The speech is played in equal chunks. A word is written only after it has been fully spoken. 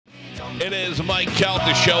It is Mike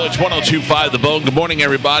Calta Show. It's 102.5 The Bone. Good morning,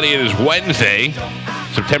 everybody. It is Wednesday,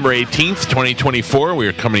 September 18th, 2024. We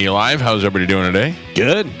are coming to you live. How's everybody doing today?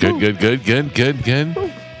 Good.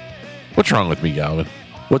 Good. What's wrong with me, Galvin?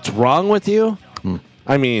 What's wrong with you?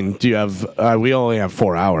 I mean, do you have? We only have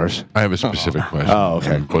 4 hours. I have a specific question. Oh,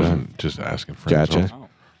 okay. I wasn't just asking for Gotcha. insults.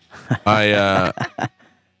 I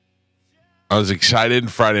was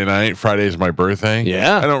excited Friday night. Friday is my birthday.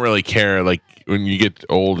 Yeah. I don't really care. Like, when you get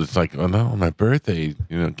old, it's like, oh, no, my birthday.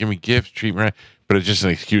 Give me gifts, treat me right. But it's just an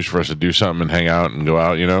excuse for us to do something and hang out and go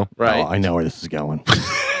out, Right. Oh, I know where this is going.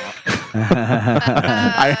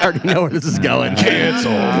 I already know where this is going.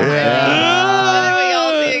 Canceled.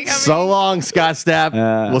 So long, Scott Stapp.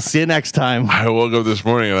 We'll see you next time. I woke up this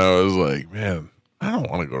morning and I was like, man, I don't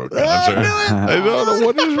want to go to a concert. I don't know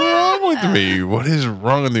what is wrong with me. What is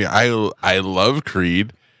wrong with me? I love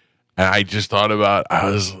Creed, and I just thought about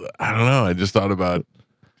I just thought about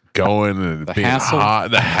going and being hassle.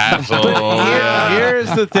 hot. The hassle.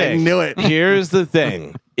 Here's the thing. I knew it. Here's the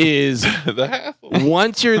thing. Is The hassle.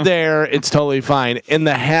 once you're there, it's totally fine, and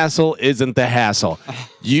the hassle isn't the hassle.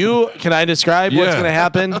 Can I describe what's Yeah. going to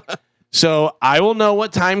happen? So I will know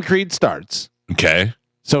what time Creed starts, Okay.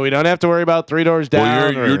 so we don't have to worry about 3 doors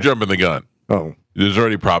down. Well, you're jumping the gun. Oh, There's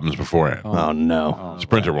already problems beforehand. Oh, no.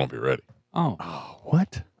 Sprinter won't be ready. Oh,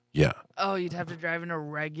 What? Yeah. Oh, you'd have to drive in a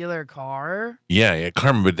regular car? Yeah,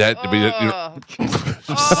 Carmen, but that.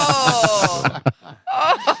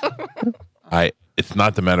 It's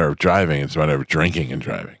not the matter of driving; it's a matter of drinking and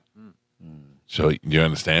driving. So you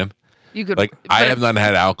understand? You could I have not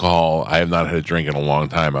had alcohol. I have not had a drink in a long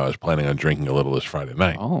time. I was planning on drinking a little this Friday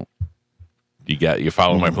night. oh. You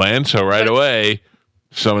follow my plan? So right away,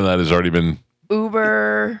 some of that has already been.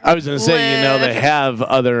 Uber. I was going to say, Lyft. they have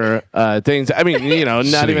other things. I mean, not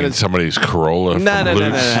sitting even in somebody's Corolla. No. from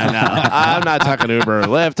Luke's. I'm not talking Uber or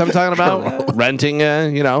Lyft. I'm talking about renting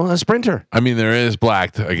a Sprinter. I mean, there is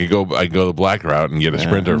blacked. I could go the black route and get a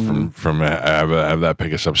Sprinter from have that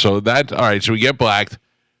pick us up. So that all right. So we get blacked.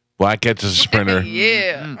 Black gets us a Sprinter.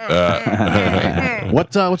 Yeah.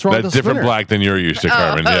 What's wrong with That's the different Sprinter? black than you're used to,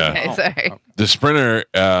 Carmen. okay, Yeah. sorry. The Sprinter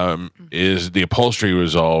is the upholstery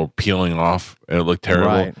was all peeling off and it looked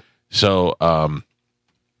terrible. Right. So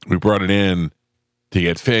we brought it in to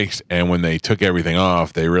get fixed, and when they took everything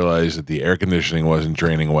off, they realized that the air conditioning wasn't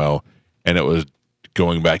draining well, and it was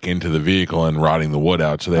going back into the vehicle and rotting the wood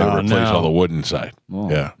out. So they had to replace all the wood inside. Oh.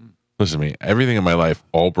 Yeah. Listen to me. Everything in my life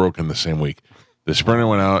all broken the same week. The Sprinter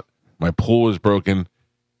went out. My pool was broken.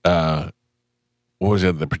 What was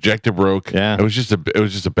it? The projector broke. Yeah. It was just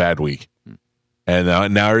a bad week. And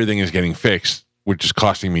now everything is getting fixed, which is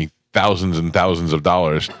costing me thousands and thousands of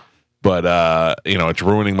dollars. But it's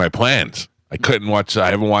ruining my plans. I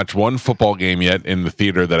haven't watched one football game yet in the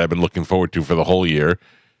theater that I've been looking forward to for the whole year.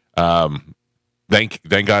 Thank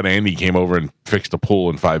God Andy came over and fixed the pool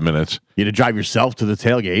in 5 minutes. You had to drive yourself to the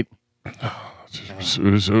tailgate. It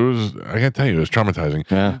was I gotta tell you, it was traumatizing.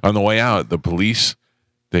 Yeah. On the way out, the police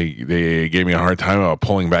they gave me a hard time about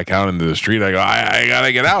pulling back out into the street. I go, I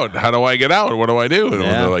gotta get out. How do I get out? What do I do? And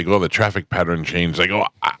they're like, well, the traffic pattern changed. I go,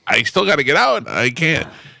 I still gotta get out. I can't.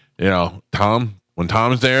 When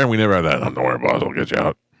Tom's there, we never have that. Don't worry, boss, I'll get you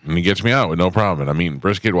out. And he gets me out with no problem. And I'm eating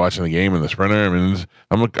brisket, watching the game in the Sprinter. I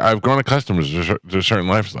mean, I've grown accustomed to a certain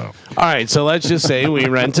lifestyle. All right, so let's just say we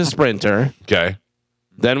rent a Sprinter. Okay.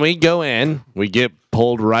 Then we go in. We get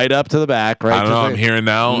pulled right up to the back. Right. I don't know.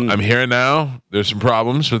 I'm hearing now. There's some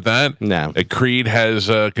problems with that. No. Creed has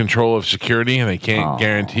control of security, and they can't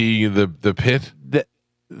guarantee the pit.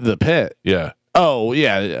 The pit. Yeah. Oh,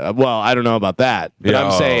 yeah. Well, I don't know about that. But Yeah,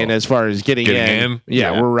 I'm saying as far as getting in.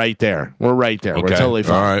 Yeah, we're right there. We're right there. We're Okay. totally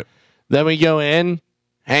fine. All right. Then we go in,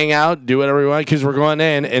 hang out, do whatever we want, because we're going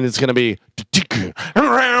in, and it's going to be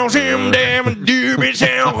around him, damn, doobie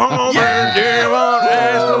sound, All right.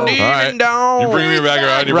 You bring me back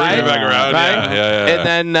around. Right? Yeah.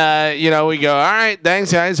 And then, we go, all right,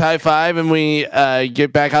 thanks, guys, high five, and we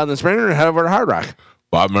get back on the Sprinter and head over to Hard Rock.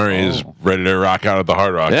 Bob Murray is ready to rock out at the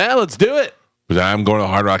Hard Rock. Yeah, let's do it. Because I'm going to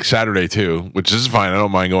Hard Rock Saturday, too, which is fine. I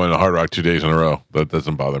don't mind going to Hard Rock 2 days in a row. That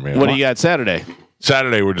doesn't bother me. What do you got Saturday?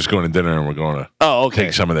 Saturday, we're just going to dinner, and we're going to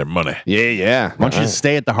take some of their money. Yeah. Why don't you just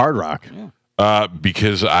stay at the Hard Rock?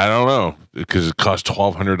 Because I don't know. Because it costs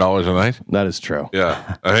 $1,200 a night. That is true.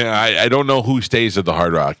 Yeah. I don't know who stays at the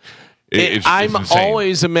Hard Rock. I'm insane.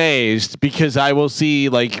 always amazed because I will see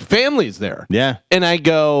like families there. Yeah. And I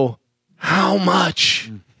go, how much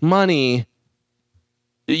money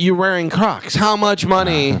you're wearing Crocs? How much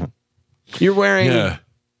money you're wearing? Yeah.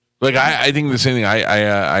 Like I think the same thing.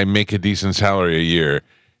 I make a decent salary a year,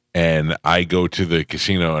 and I go to the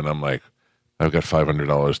casino and I'm like, I've got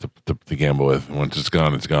 $500 to gamble with. Once it's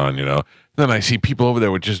gone, it's gone. Then I see people over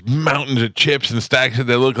there with just mountains of chips and stacks that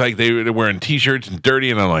they look like they're wearing T-shirts and dirty,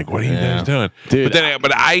 and I'm like, what are you guys doing? Dude,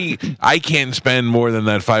 But I can't spend more than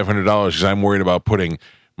that $500 because I'm worried about putting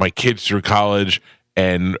my kids through college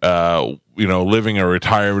and living a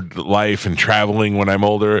retired life and traveling when I'm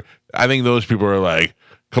older. I think those people are like,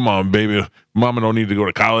 come on, baby, mama don't need to go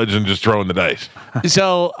to college and just throw in the dice.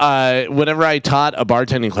 So whenever I taught a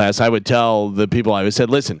bartending class, I would tell the people, I said,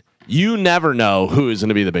 listen, you never know who is going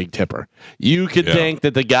to be the big tipper. You could think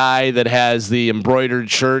that the guy that has the embroidered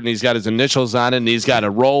shirt and he's got his initials on it and he's got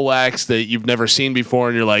a Rolex that you've never seen before,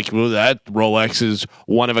 and you're like, well, that Rolex is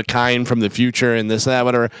one of a kind from the future and this and that,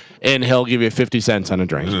 whatever, and he'll give you 50 cents on a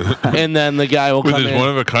drink. And then the guy will with come his in. one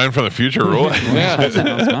of a kind from the future Rolex. That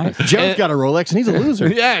sounds nice. Joe's got a Rolex and he's a loser.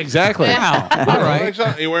 Yeah, exactly. Wow. All right.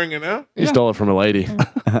 Are you wearing it now? He stole it from a lady.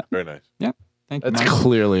 Very nice. Yeah. Thank you, That's Mike.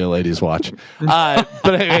 clearly a lady's watch. But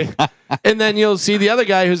anyway, and then you'll see the other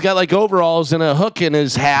guy who's got like overalls and a hook in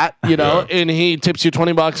his hat, and he tips you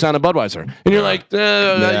 $20 on a Budweiser, and you're like, you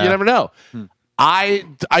never know. I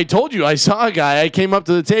told you I saw a guy. I came up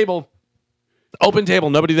to the table, open table,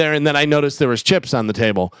 nobody there, and then I noticed there was chips on the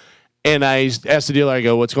table, and I asked the dealer, I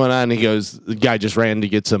go, what's going on? And he goes, the guy just ran to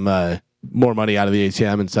get some more money out of the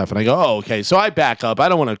ATM and stuff, and I go, oh, okay. So I back up. I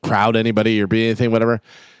don't want to crowd anybody or be anything, whatever.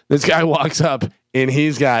 This guy walks up and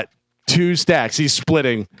he's got 2 stacks. He's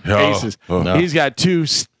splitting aces. He's got 2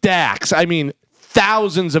 stacks. I mean,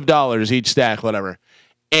 thousands of dollars each stack, whatever.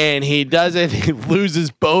 And he does it. He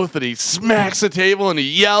loses both, and he smacks the table and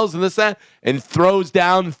he yells and this, that, and throws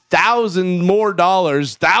down thousands more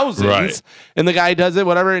dollars. Right. And the guy does it,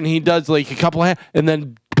 whatever, and he does like a couple of and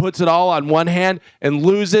then puts it all on one hand and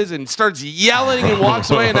loses and starts yelling and walks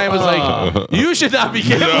away. And I was like, you should not be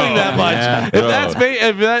gambling that much. Yeah. If that's me,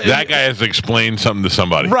 That guy has explained something to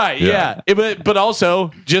somebody. right, yeah. But also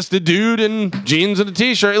just a dude in jeans and a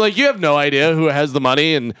t-shirt. Like, you have no idea who has the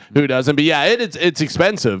money and who doesn't. But yeah, it's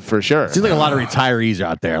expensive for sure. Seems like a lot of retirees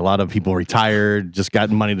out there. A lot of people retired, just got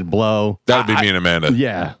money to blow. That would be me and Amanda.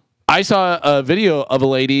 Yeah. I saw a video of a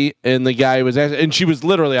lady and the guy was and she was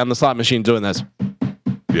literally on the slot machine doing this.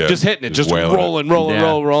 Yeah. Just hitting it, just wailing rolling, it.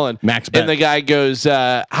 rolling. Max bet. And the guy goes,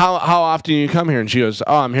 how often do you come here? And she goes,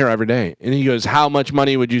 oh, I'm here every day. And he goes, how much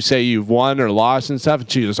money would you say you've won or lost and stuff? And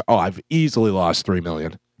she goes, oh, I've easily lost $3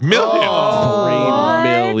 million. Million. $3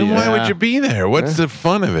 Then million. why would you be there? What's the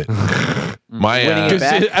fun of it? My Because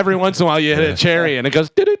every once in a while you hit a cherry and it goes,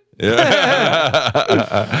 did it?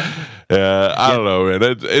 yeah, I don't know,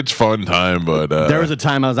 man. It's fun time, but There was a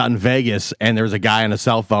time I was out in Vegas and there was a guy on a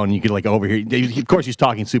cell phone. You could like overhear. Of course, he's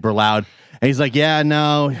talking super loud, and he's like, "Yeah,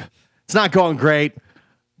 no, it's not going great.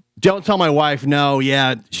 Don't tell my wife. No,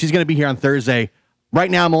 yeah, she's gonna be here on Thursday.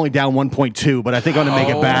 Right now, I'm only down 1.2, but I think I'm gonna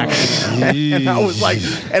make it back." And I was like,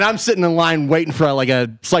 and I'm sitting in line waiting for like a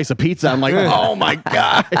slice of pizza. I'm like, "Oh my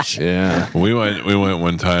gosh!" Yeah. we went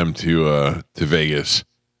one time to Vegas,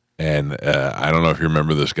 and I don't know if you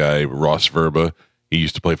remember this guy, Ross Verba. He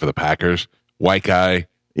used to play for the Packers. White guy.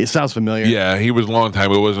 It sounds familiar. Yeah, he was a long time.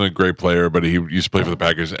 He wasn't a great player, but he used to play for the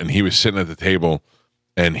Packers, and he was sitting at the table,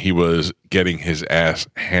 and he was getting his ass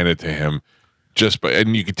handed to him.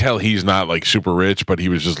 And you could tell he's not like super rich, but he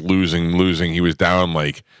was just losing. He was down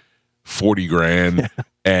like 40 grand,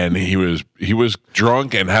 and he was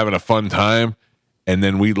drunk and having a fun time. And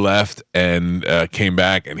then we left and came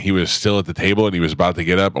back, and he was still at the table, and he was about to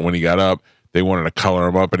get up. And when he got up, they wanted to color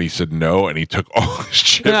him up, and he said no, and he took all his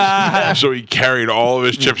chips. So he carried all of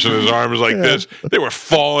his chips in his arms like this. They were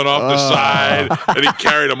falling off the side, and he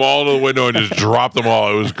carried them all to the window and just dropped them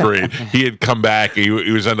all. It was great. He had come back. He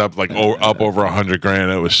was ended up like up over 100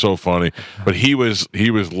 grand. It was so funny. But he was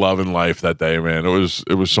loving life that day, man. It was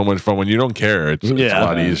so much fun. When you don't care, it's a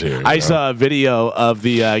lot easier. I saw a video of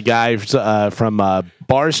the guy from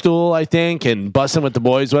Barstool, I think, and Bussin' with the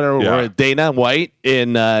Boys, whatever, or Dana White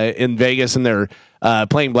in Vegas, and they're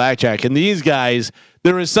playing blackjack. And these guys,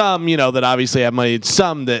 there was some, that obviously had money,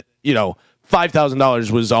 some that,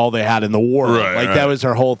 $5,000 was all they had in the world. That was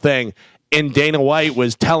their whole thing. And Dana White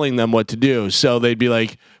was telling them what to do. So they'd be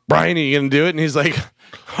like, Brian, are you going to do it? And he's like,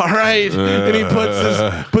 all right. And he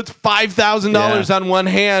puts $5,000 on one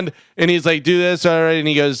hand, and he's like, do this. All right. And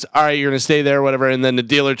he goes, all right, you're going to stay there, whatever. And then the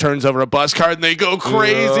dealer turns over a bus card, and they go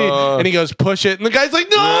crazy. And he goes, push it. And the guy's like,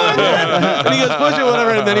 no. And he goes, push it,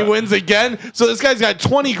 whatever. And then he wins again. So this guy's got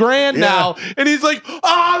 20 grand now. And he's like, oh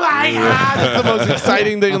my God. It's the most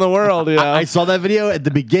exciting thing in the world. I saw that video at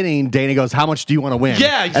the beginning. Dana goes, how much do you want to win?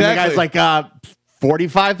 Yeah, exactly. And the guy's like,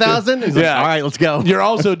 45,000. He's like, all right, let's go. You're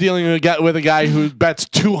also dealing with a guy who bets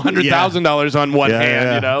 $200,000 on one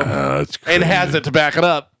hand, that's crazy. and has it to back it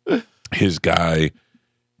up. his guy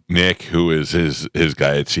Nick, who is his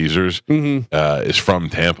guy at Caesars, is from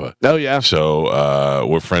Tampa. Oh yeah. So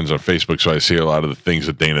we're friends on Facebook. So I see a lot of the things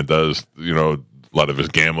that Dana does. You know, a lot of his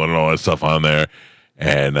gambling and all that stuff on there.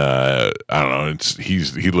 And I don't know.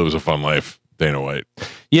 He lives a fun life, Dana White.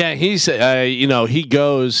 Yeah, he's he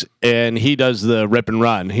goes and he does the rip and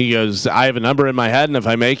run. He goes, I have a number in my head, and if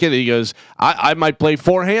I make it, he goes, I might play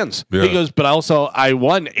 4 hands. Yeah. He goes, but also I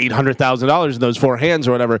won $800,000 in those 4 hands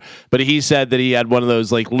or whatever. But he said that he had one of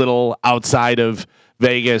those like little outside of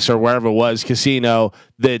Vegas or wherever it was casino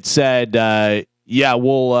that said, yeah,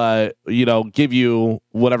 we'll give you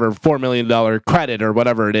whatever $4 million credit or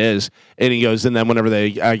whatever it is. And he goes, and then whenever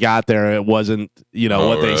I got there, it wasn't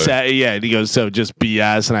what they said. Yeah, and he goes, so just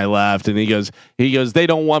BS, and I left. And he goes, they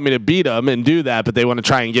don't want me to beat them and do that, but they want to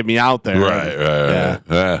try and get me out there. Right.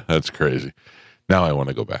 Yeah, that's crazy. Now I want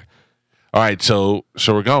to go back. All right, so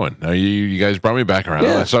we're going. Now you guys brought me back around.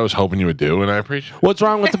 Yeah. That's what I was hoping you would do, and I appreciate it. What's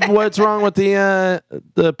wrong with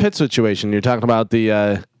the pit situation? You're talking about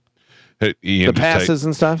the passes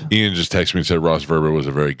and stuff. Ian just texted me and said Ross Verber was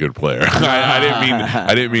a very good player.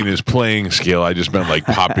 I didn't mean his playing skill. I just meant like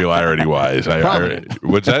popularity wise.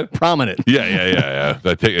 What's that? Prominent. Yeah.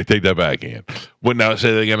 I take that back, Ian. What now?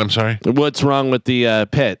 Say that again. I'm sorry. What's wrong with the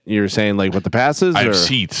pit? You're saying like with the passes? I have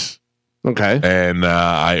seats. Okay. And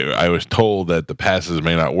I was told that the passes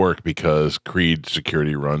may not work because Creed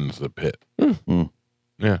Security runs the pit.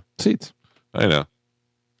 Yeah, seats. I know.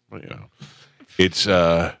 Well, it's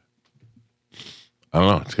I don't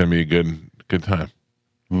know. It's gonna be a good time.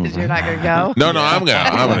 Because you're not gonna go. No, I'm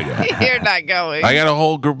gonna go. You're not going. I got a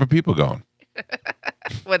whole group of people going.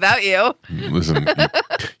 Without you. Listen,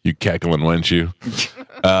 you cackling wench, you.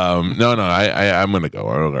 No, I'm gonna go.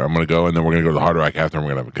 I'm gonna go, and then we're gonna go to the Hard Rock after, and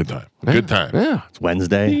we're gonna have a good time. Good time. Yeah, it's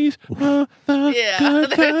Wednesday. Yeah,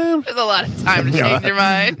 there's a lot of time to change your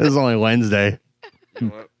mind. This is only Wednesday. You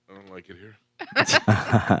know what? I don't like it here.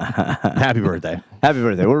 Happy birthday. Happy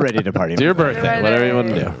birthday. We're ready to party. It's your birthday. Whatever you want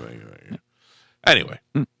to do. Anyway,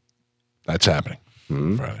 that's happening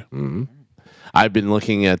Friday. I've been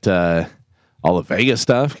looking at all the Vegas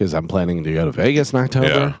stuff because I'm planning to go to Vegas in October.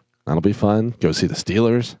 Yeah. That'll be fun. Go see the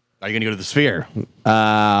Steelers. Are you going to go to the Sphere?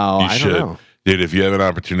 I should. don't know. Dude, if you have an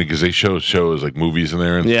opportunity, because they shows like movies in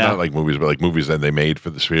there, and Yeah. not like movies, but like movies that they made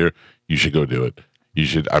for the Sphere, you should go do it. You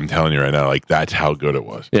should. I'm telling you right now, like that's how good it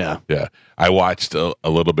was. Yeah. Yeah. I watched a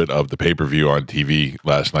little bit of the pay-per-view on TV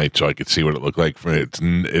last night so I could see what it looked like.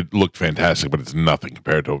 It looked fantastic, but it's nothing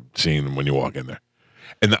compared to seeing them when you walk in there.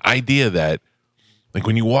 And the idea that, like,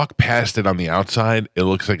 when you walk past it on the outside, it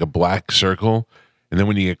looks like a black circle. And then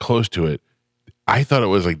when you get close to it, I thought it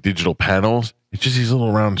was like digital panels. It's just these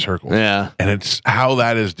little round circles. Yeah. And it's how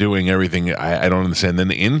that is doing everything. I don't understand. Then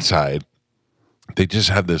the inside, they just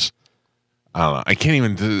have this, I don't know. I can't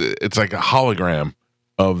even, it's like a hologram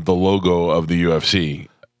of the logo of the UFC.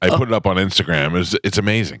 I put it up on Instagram. It's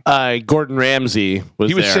amazing. Gordon Ramsay was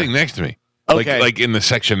He was there. sitting next to me. Okay. Like in the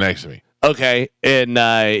section next to me. Okay, and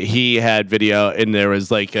he had video, and there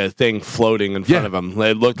was like a thing floating in front of him.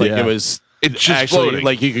 It looked like it was It's just actually floating.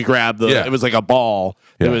 like you could grab the. Yeah. It was like a ball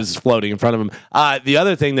that Yeah. was floating in front of him. The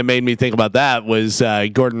other thing that made me think about that was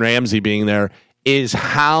Gordon Ramsay being there. Is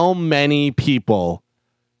how many people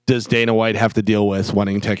does Dana White have to deal with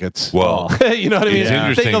winning tickets? Well, you know what I mean? it's Think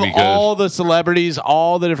interesting of because- all the celebrities,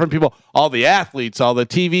 all the different people, all the athletes, all the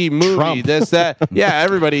TV, movie, Trump. this, that. Yeah,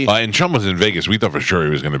 everybody. And Trump was in Vegas. We thought for sure he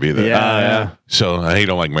was going to be there. Yeah. So he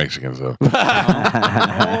don't like Mexicans though.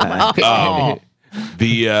 Oh.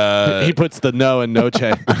 The He puts the no in noche.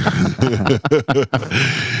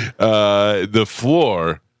 the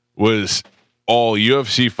floor was all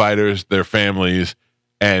UFC fighters, their families,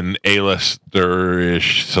 and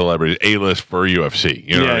A-lister-ish celebrities. A-list for UFC.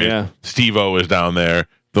 You know what I mean? Yeah. Steve-O was down there.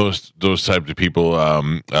 Those types of people.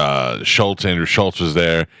 Andrew Schultz was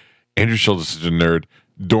there. Andrew Schultz is such a nerd.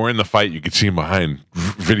 During the fight, you could see him behind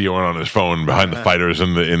videoing on his phone behind the fighters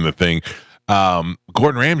in the thing.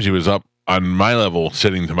 Gordon Ramsay was up on my level,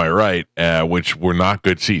 sitting to my right, which were not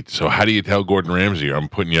good seats. So how do you tell Gordon Ramsay, I'm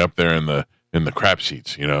putting you up there in the crap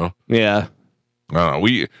seats? You know, Yeah. I don't know.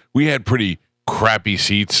 We had pretty crappy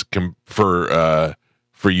seats for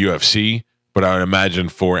UFC, but I would imagine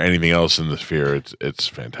for anything else in the Sphere, it's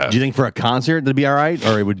fantastic. Do you think for a concert that'd be all right,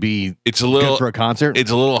 or it would be It's a little good for a concert?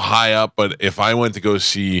 It's a little high up, but if I went to go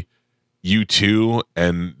see U2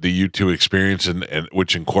 and the U2 experience, and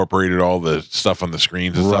which incorporated all the stuff on the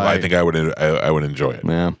screens and stuff, I Right. think I would enjoy it.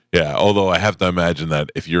 Yeah. Yeah. Although I have to imagine that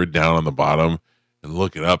if you're down on the bottom and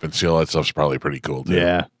looking up and see all that stuff's probably pretty cool too.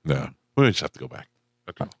 Yeah. Yeah. We just have to go back.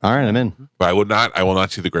 All right, I'm in. But I will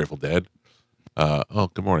not see the Grateful Dead.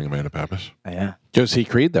 Good morning, Amanda Pappas. Yeah. Go see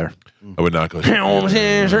Creed there. I would not go.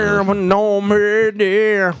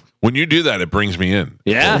 When you do that, it brings me in.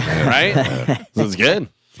 Yeah, right? That's good.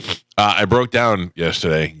 I broke down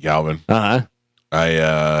yesterday, Galvin. Uh-huh.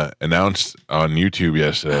 I announced on YouTube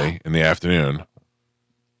yesterday in the afternoon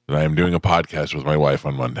that I am doing a podcast with my wife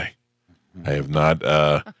on Monday. I have not.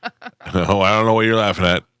 Oh, I don't know what you're laughing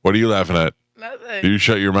at. What are you laughing at? Nothing. You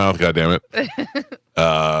shut your mouth, goddammit.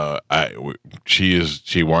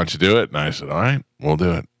 She wants to do it, and I said, all right, we'll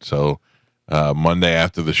do it. So Monday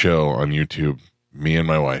after the show on YouTube, me and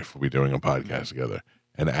my wife will be doing a podcast together,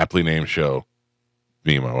 an aptly named show,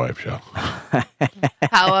 me and my wife show.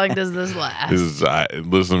 How long does this last?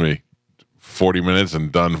 Listen to me, 40 minutes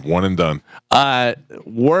and done, one and done.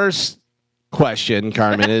 Worst question,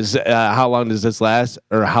 Carmen, is how long does this last,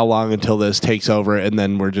 or how long until this takes over and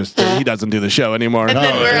then we're just he doesn't do the show anymore? And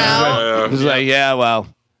then we're out. It's like, yeah, well,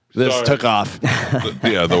 this Sorry. took off.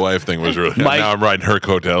 The wife thing was really. Mike- now I'm riding her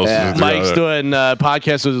coattails. Yeah. Mike's doing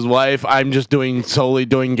podcasts with his wife. I'm just solely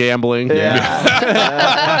doing gambling.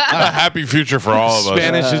 a happy future for all of us.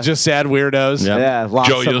 Spanish is just sad weirdos. Yep. Yeah. Lost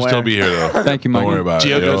Joe, you'll somewhere. still be here though. Thank you, Don't Mike. worry about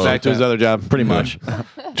Gio it. goes back to his other job. Pretty much. Joe,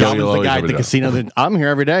 Joe you'll was the always guy have at a the job. casino. That I'm here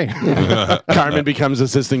every day. Carmen becomes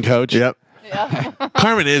assistant coach. Yep. Yeah.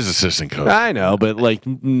 Carmen is assistant coach. I know, but like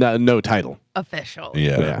no title. Official.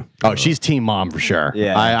 Yeah. Oh, she's team mom for sure.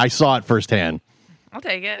 Yeah. I saw it firsthand. I'll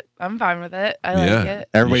take it. I'm fine with it. I like Yeah. it.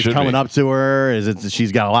 Everybody's should coming be. up to her.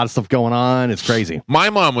 She's got a lot of stuff going on. It's crazy. My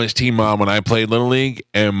mom was team mom when I played Little League,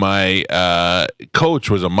 and my coach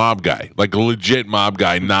was a mob guy, like a legit mob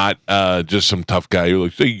guy, not just some tough guy who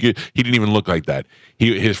looks. He didn't even look like that.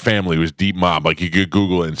 His family was deep mob. Like you could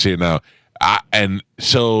Google it and see it now. And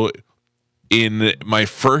so, in my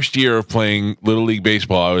first year of playing Little League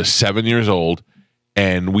baseball, I was 7 years old,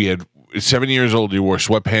 and we had 7 years old. You wore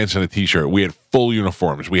sweatpants and a t-shirt. We had full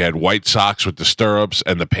uniforms. We had white socks with the stirrups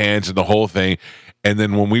and the pants and the whole thing. And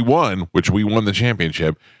then when we won, which we won the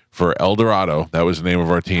championship for El Dorado, that was the name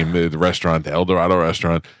of our team, the restaurant, the El Dorado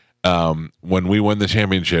restaurant. When we won the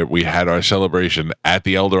championship, we had our celebration at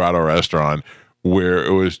the El Dorado restaurant, where it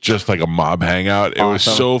was just like a mob hangout. It was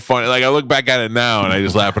so funny. Like I look back at it now and I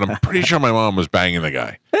just laugh, and I'm pretty sure my mom was banging the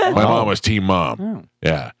guy. My mom was team mom.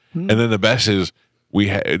 Yeah. And then the best is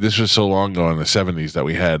this was so long ago in the 70s that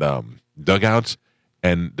we had dugouts,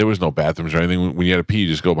 and there was no bathrooms or anything. When you had to pee, you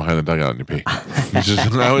just go behind the dugout and you pee.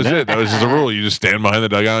 That was it. That was just a rule. You just stand behind the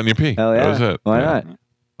dugout and you pee. Hell yeah. That was it. Why Yeah. not?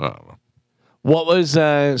 I don't know. What was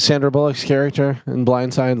Sandra Bullock's character in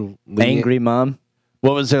Blindside? Angry mom.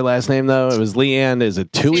 What was their last name though? It was Leanne. Is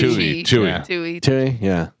it Tui? Tui. Yeah. Tui. Tui?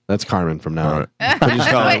 Yeah, that's Carmen from now on. All We'll just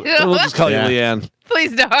call, Wait, we'll just call Yeah. you Leanne.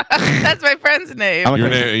 Please don't. That's my friend's name. I'm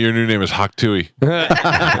Your new name is Hawk Tui.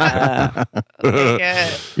 Yeah.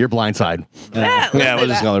 Your blindside. Yeah, we'll Listen,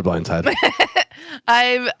 just call her Blindside.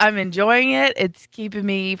 I'm enjoying it. It's keeping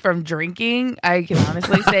me from drinking. I can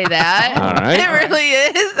honestly say that. All right. It really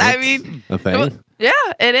is. I mean, A thing. yeah,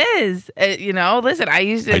 it is. Listen, I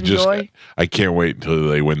used to enjoy. I can't wait until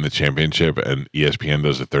they win the championship and ESPN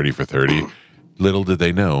does a 30 for 30. Little did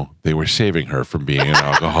they know they were saving her from being an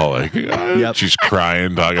alcoholic. She's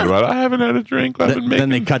crying, talking about, I haven't had a drink. I've been Then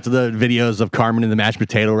they making. cut to the videos of Carmen in the mashed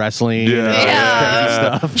potato wrestling. Yeah. Crazy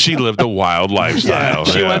stuff. She lived a wild lifestyle.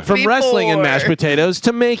 She Yeah. went from wrestling in mashed Before. potatoes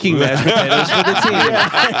to making mashed potatoes for the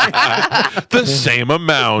team. the same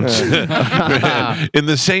amount. In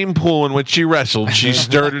the same pool in which she wrestled, she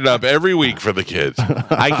stirred it up every week for the kids.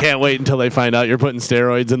 I can't wait until they find out you're putting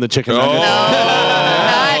steroids in the chicken nuggets.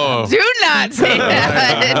 Do not say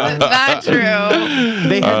that. It's not true.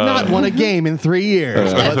 They have not won a game in 3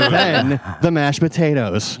 years. But then the mashed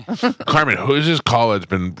potatoes. Carmen, who's this call that's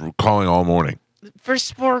been calling all morning? For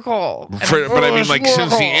Sporkle. But I mean, like,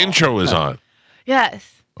 since the intro is on.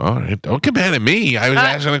 Yes. All right, don't get mad at me. I was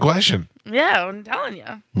asking a question. Yeah, I'm telling you.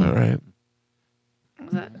 All right.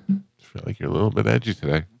 What's that? I feel like you're a little bit edgy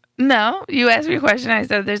today. No, you asked me a question. I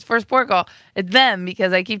said, there's for Sporkle. It's them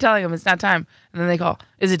because I keep telling them it's not time. And then they call,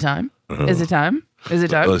 is it time? Is it time? Is it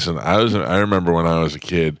time? Listen, I remember when I was a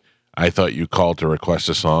kid, I thought you called to request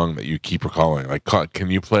a song that you keep recalling. Like,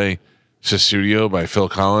 can you play Sussudio by Phil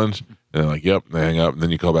Collins? And they're like, yep. And they hang up, and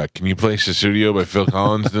then you call back. Can you play Sussudio by Phil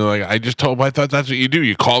Collins? And they're like, I thought that's what you do.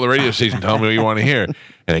 You call the radio station, tell me what you want to hear.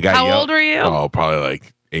 And the guy How yelled, old were you? Oh, probably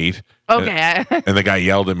like 8. Okay. And the guy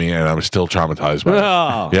yelled at me, and I was still traumatized by it.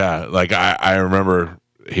 Oh. Yeah, like I remember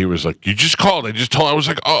he was like, you just called. I was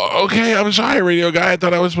like, oh, okay, I'm sorry, radio guy. I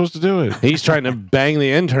thought I was supposed to do it. He's trying to bang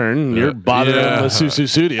the intern. You're bothering him with Susu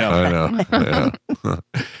Studio. I know.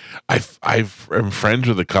 Yeah. I'm friends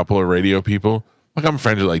with a couple of radio people Like I'm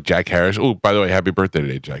friends with like Jack Harris. Oh, by the way, happy birthday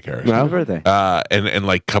today, Jack Harris. Happy birthday. And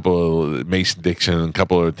like a couple of Mason Dixon and a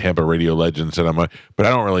couple of Tampa radio legends, and but I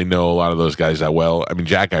don't really know a lot of those guys that well. I mean,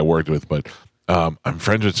 Jack I worked with, but I'm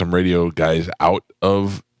friends with some radio guys out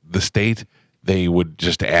of the state. They would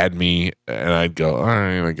just add me, and I'd go, all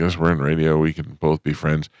right, I guess we're in radio. We can both be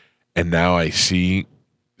friends. And now I see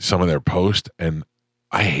some of their posts, and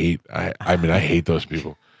I hate those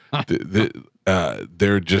people.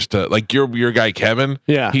 They're just like your guy Kevin.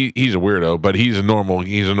 Yeah, he's a weirdo, but he's a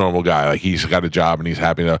normal guy. Like he's got a job and he's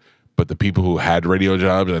happy to. But the people who had radio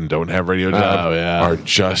jobs and don't have radio jobs are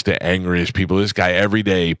just the angriest people. This guy every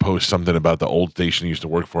day posts something about the old station he used to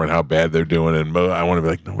work for and how bad they're doing. And I want to be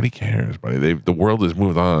like, nobody cares, buddy. The world has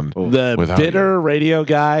moved on. The bitter radio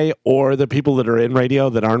guy or the people that are in radio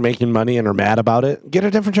that aren't making money and are mad about it, get a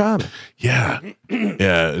different job. Yeah,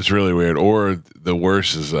 yeah, it's really weird. Or the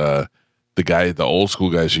worst is the old school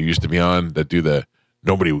guys who used to be on that do the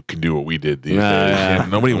nobody can do what we did these days. Yeah,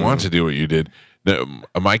 nobody wants to do what you did.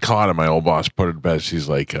 Mike Calta, my old boss, put it best. He's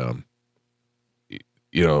like,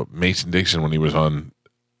 Mason Dixon when he was on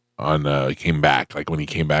came back, like when he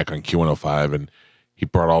came back on Q105 and he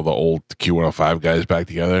brought all the old Q105 guys back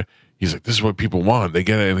together. He's like, this is what people want. They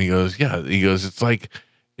get it. And he goes, yeah. He goes, it's like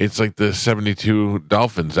the 72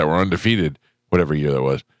 Dolphins that were undefeated, whatever year that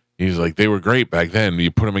was. He's like, they were great back then. You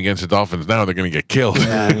put them against the Dolphins now, they're going to get killed.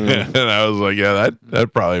 Yeah. And I was like, yeah,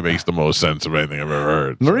 that probably makes the most sense of anything I've ever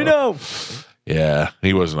heard. Marino. So. Yeah,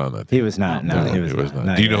 he wasn't on that team. He was not. No, he was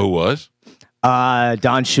not. Do you know who was?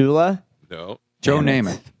 Don Shula. No. Joe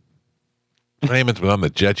Namath. Namath was on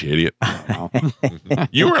the Jets, you idiot.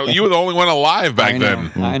 You were the only one alive back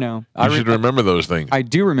then. I know. You should remember those things. I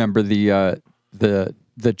do remember the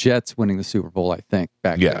Jets winning the Super Bowl, I think,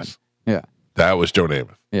 back then. Yeah. That was Joe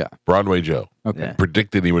Namath. Yeah. Broadway Joe. Okay. Yeah.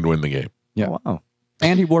 Predicted he would win the game. Yeah. Oh, wow.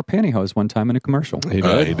 And he wore pantyhose one time in a commercial. He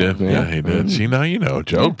did. Yeah, he did. See, now you know,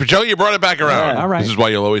 Joe. Yeah. Joe, you brought it back around. Yeah, all right. This is why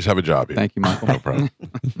you'll always have a job here. Thank you, Michael. No problem.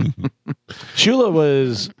 Shula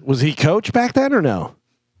was he coach back then or no?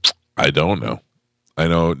 I don't know. I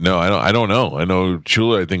don't know. I know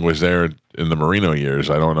Shula, I think, was there in the Marino years.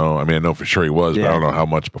 I don't know. I mean, I know for sure he was, but I don't know how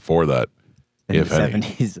much before that. In the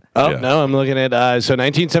 70s. No, I'm looking at so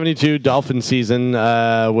 1972 Dolphin season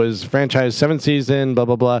was franchise 7th season, blah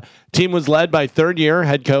blah blah. Team was led by third-year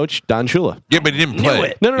head coach Don Shula. Yeah, but he didn't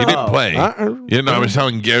play. No, he didn't play. I was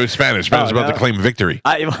telling you, it was Spanish. Spanish about to claim victory.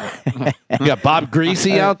 You got Bob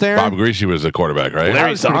Greasy out there. Bob Greasy was the quarterback, right?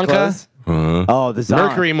 Larry Zonka. Oh, the Zonk.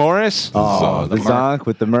 Mercury Morris. Oh, the Zonk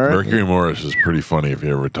with the Merc. Mercury Morris is pretty funny if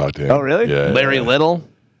you ever talk to him. Oh, really? Yeah. Larry Little.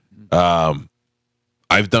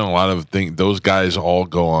 I've done a lot of things. Those guys all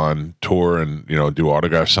go on tour and do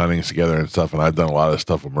autograph signings together and stuff. And I've done a lot of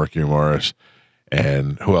stuff with Mercury Morris.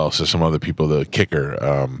 And who else? There's some other people. The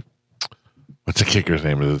kicker. What's the kicker's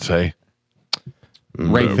name? Does it say?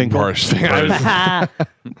 Ray Finkel.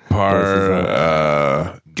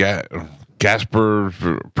 Gasper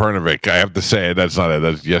Pernovic. I have to say it. That's not it.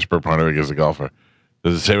 That's Jesper Pernovic is a golfer.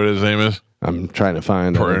 Does it say what his name is? I'm trying to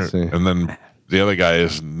find it. Let's see. And then the other guy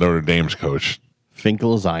is Notre Dame's coach.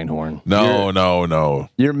 Finkel Einhorn. No.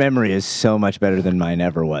 Your memory is so much better than mine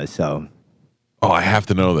ever was. So, I have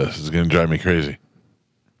to know this. It's going to drive me crazy.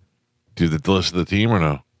 Do you list of the team or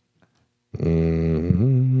no?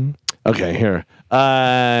 Mm-hmm. Okay, here.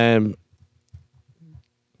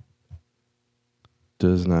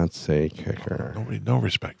 Does not say kicker. No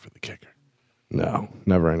respect for the kicker. No,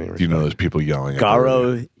 never any respect. Do you know those people yelling?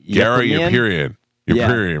 Garo Yapirian.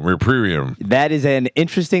 Yapirian. That is an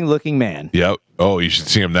interesting looking man. Yep. Oh, you should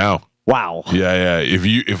see him now. Wow. Yeah.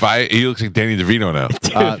 He looks like Danny DeVito now.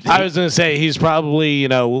 I was going to say he's probably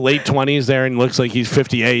late 20s there and looks like he's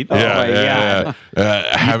 58. Yeah.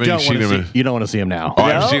 Having seen him, you don't want to see him now. Oh,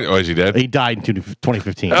 I've seen. Oh, is he dead? He died in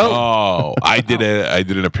 2015. Oh, I did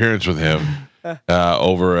an appearance with him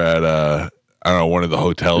over at I don't know, one of the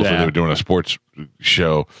hotels where they were doing a sports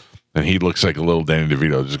show, and he looks like a little Danny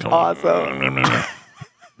DeVito. Just going, awesome.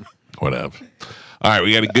 Whatever. All right,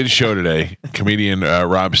 we got a good show today. Comedian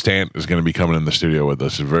Rob Stant is going to be coming in the studio with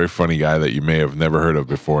us. A very funny guy that you may have never heard of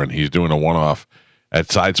before, and he's doing a one-off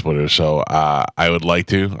at Side Splitters. So I would like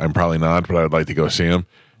to. I'm probably not, but I would like to go see him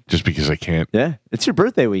just because I can't. Yeah, it's your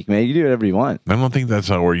birthday week, man. You can do whatever you want. I don't think that's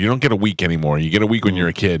how it works. You don't get a week anymore. You get a week when you're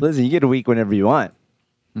a kid. Listen, you get a week whenever you want.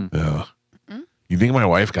 Yeah. You think my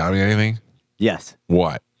wife got me anything? Yes.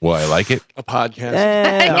 What? Well, I like it. A podcast.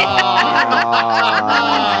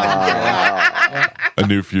 A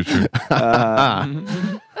new future.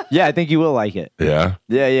 Yeah, I think you will like it. Yeah.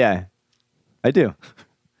 Yeah. I do.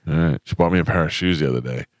 All right. She bought me a pair of shoes the other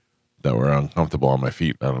day. that were uncomfortable on my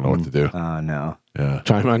feet. I don't know what to do. Oh no. Yeah.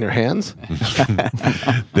 Try them on your hands.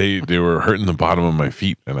 They were hurting the bottom of my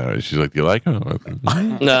feet, and she's like, "Do you like them?"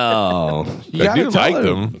 No, I do like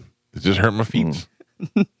them. It just hurt my feet.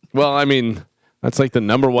 Well, I mean, that's like the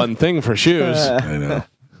number one thing for shoes I know.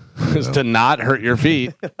 is to not hurt your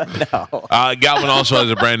feet. Galvin also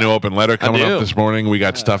has a brand new open letter coming up this morning. We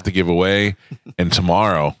got stuff to give away, and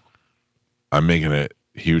tomorrow I'm making a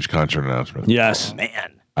huge concert announcement. Yes.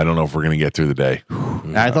 Man. I don't know if we're going to get through the day.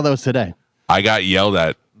 I thought that was today. I got yelled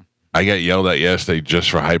at yesterday just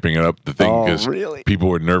for hyping it up the thing because really? people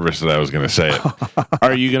were nervous that I was going to say it.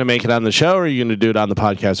 Are you going to make it on the show, or are you going to do it on the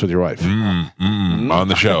podcast with your wife? On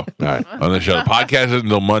the show. All right. On the show. The podcast is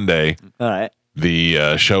until Monday. All right.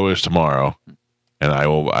 The show is tomorrow, and I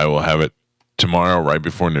will have it tomorrow right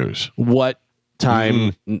before news. What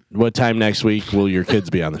time? What time next week will your kids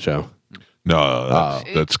be on the show? No,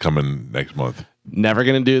 that's coming next month. Never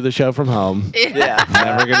going to do the show from home. Yeah.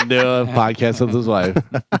 Never going to do a podcast with his wife.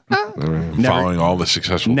 Following all the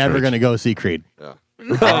successful Never trades. going to go see Creed. One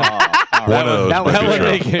of those that might would be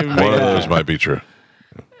make true. him One make of that. those might be true.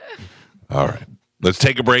 All right. Let's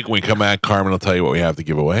take a break. When we come back, Carmen will tell you what we have to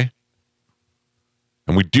give away.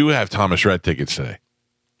 And we do have Thomas Rhett tickets today.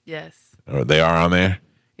 Yes. They are on there.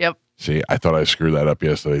 Yep. See, I thought I screwed that up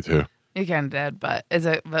yesterday too. You kind of did, but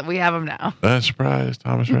but we have them now. Surprise,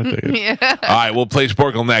 Thomas Rhett tickets. Yeah. All right, we'll play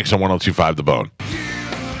Sporkle next on 102.5 The Bone.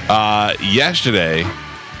 Yesterday,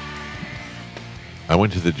 I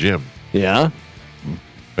went to the gym. Yeah.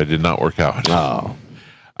 But it did not work out. Oh,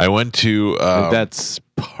 I went to... that's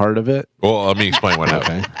part of it. well, let me explain what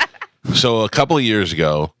happened. So a couple of years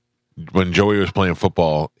ago, when Joey was playing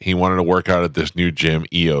football, he wanted to work out at this new gym,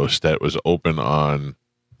 EOS, that was open on...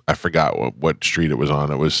 I forgot what street it was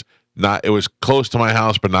on. It was close to my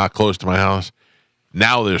house, but not close to my house.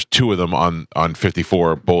 Now there's two of them on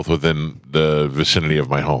 54, both within the vicinity of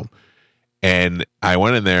my home. And I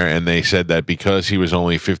went in there, and they said that because he was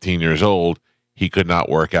only 15 years old, he could not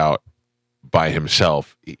work out by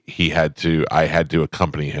himself. I had to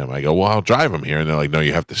accompany him. I go, well, I'll drive him here. And they're like, no,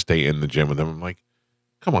 you have to stay in the gym with him. I'm like,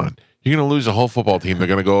 come on. You're going to lose the whole football team. They're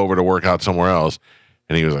going to go over to work out somewhere else.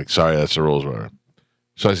 And he was like, sorry, that's the rules, whatever.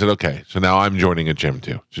 So I said, okay. So now I'm joining a gym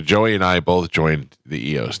too. So Joey and I both joined the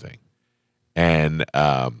EOS thing. And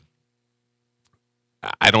I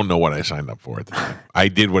don't know what I signed up for at the time. I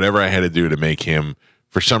did whatever I had to do to make him,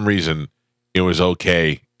 for some reason, it was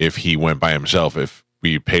okay if he went by himself if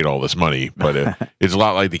we paid all this money. But it's a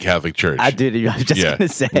lot like the Catholic Church. I was just going to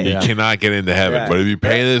say. You cannot get into heaven. But if you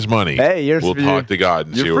pay this money, we'll talk to God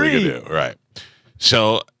and see what we can do. Right.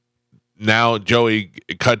 So now Joey,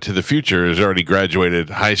 cut to the future, has already graduated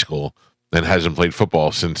high school and hasn't played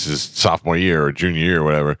football since his sophomore year or junior year or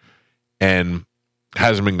whatever, and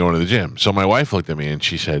hasn't been going to the gym. So my wife looked at me and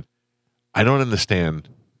she said, I don't understand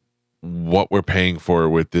what we're paying for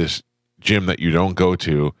with this gym that you don't go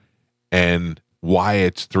to and why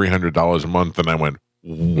it's $300 a month. And I went,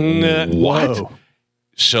 what? Whoa.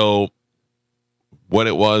 So what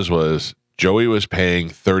it was Joey was paying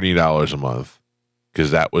 $30 a month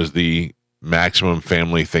because that was the maximum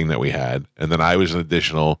family thing that we had. And then I was an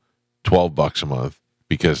additional $12 a month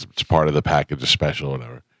because it's part of the package, a special or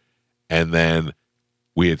whatever. And then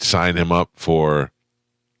we had signed him up for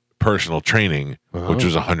personal training, which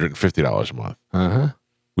was $150 a month. Uh-huh.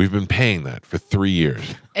 We've been paying that for 3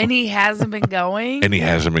 years. And he hasn't been going. And he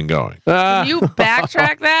hasn't been going. Can you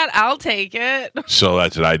backtrack that? I'll take it. So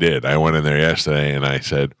that's what I did. I went in there yesterday and I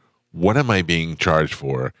said, what am I being charged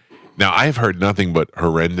for? Now, I've heard nothing but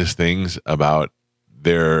horrendous things about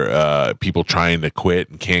their people trying to quit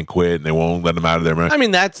and can't quit and they won't let them out of their money. I mean,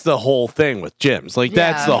 that's the whole thing with gyms. Like,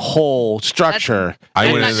 that's the whole structure. I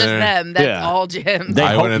And went not in just there. them. That's all gyms. They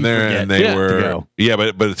I hope went in you there forget and they to were,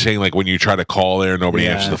 go. but it's saying like when you try to call there, nobody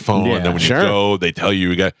answers the phone. Yeah. And then when Sure. you go, they tell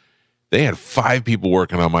you got. They had 5 people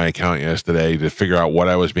working on my account yesterday to figure out what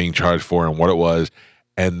I was being charged for and what it was,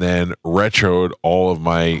 and then retroed all of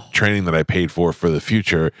my training that I paid for the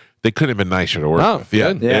future. They couldn't have been nicer to work with.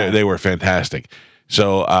 good. They were fantastic.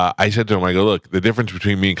 So I said to him, I go, look, the difference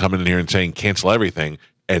between me coming in here and saying cancel everything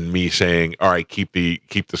and me saying, all right, keep the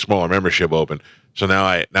smaller membership open. So now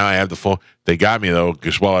I have the full. They got me though,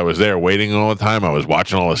 because while I was there waiting all the time, I was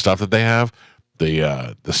watching all the stuff that they have,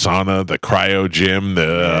 the sauna, the cryo gym.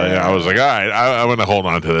 I was like, all right, I'm gonna hold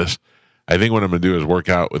on to this. I think what I'm gonna do is work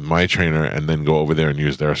out with my trainer and then go over there and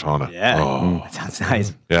use their sauna. Yeah. Oh. That sounds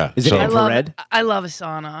nice. Yeah. Is it So- infrared? I love a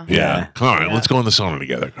sauna. Yeah. Come on, Yeah. let's go in the sauna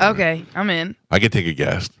together. Okay, I'm in. I could take a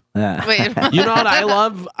guest. Yeah. Wait. You know what I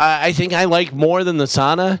love? I think I like more than the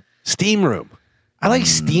sauna? Steam room. I like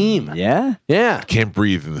steam. Yeah. Yeah. Can't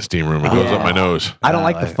breathe in the steam room. It goes up my nose. I don't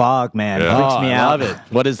like the fog, man. Yeah. It freaks me I out. love it.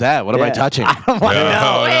 What is that? What am I Yeah. touching? I don't want to know.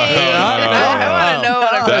 I want to know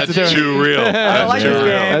what I'm That's too real. That's like too this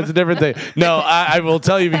real. game. That's a different thing. No, I will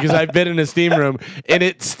tell you because I've been in a steam room and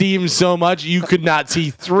it steams so much you could not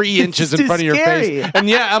see 3 inches in too front of your scary. face. And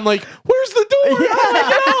yeah, I'm like, where's the door?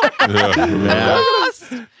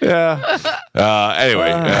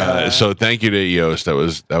 Anyway, so thank you to Yost. That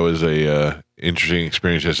was a interesting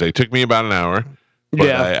experience yesterday. It took me about an hour. But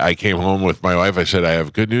Yeah. I came home with my wife. I said, I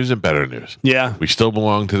have good news and better news. Yeah. We still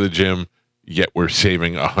belong to the gym, yet we're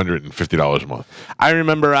saving $150 a month. I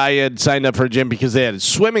remember I had signed up for a gym because they had a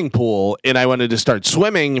swimming pool and I wanted to start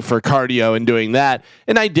swimming for cardio and doing that.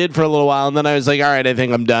 And I did for a little while. And then I was like, all right, I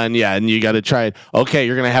think I'm done. Yeah. And you got to try it. Okay.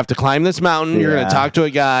 You're going to have to climb this mountain. You're going to talk to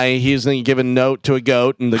a guy. He's going to give a note to a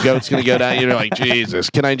goat and the goat's going to go down. You're like, Jesus,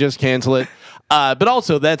 can I just cancel it? But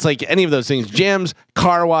also that's like any of those things, gyms,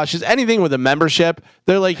 car washes, anything with a membership.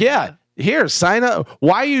 They're like, yeah. Here, sign up.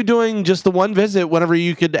 Why are you doing just the one visit whenever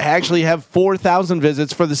you could actually have 4,000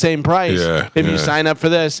 visits for the same price if you sign up for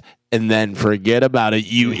this and then forget about it,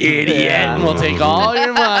 you idiot. We'll take all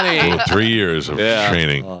your money. Well, 3 years of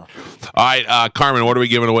training. All right, Carmen, what are we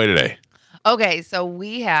giving away today? Okay, so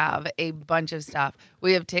we have a bunch of stuff.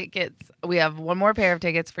 We have tickets. We have one more pair of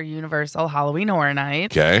tickets for Universal Halloween Horror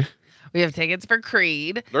Nights. Okay. We have tickets for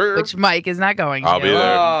Creed, which Mike is not going I'll to. be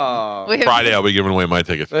there. We have, Friday, I'll be giving away my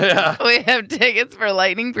tickets. we have tickets for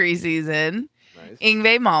Lightning Preseason,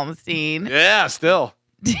 Yngwie Malmsteen, Yeah, still.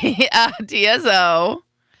 TSO,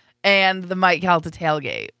 and the Mike Calta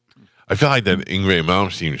Tailgate. I feel like that Yngwie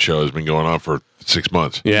Malmsteen show has been going on for 6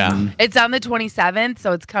 months. Yeah. It's on the 27th,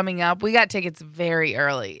 so it's coming up. We got tickets very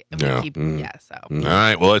early. And Yeah. we keep, so. All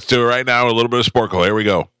right, well, let's do it right now. A little bit of Sporkle. Here we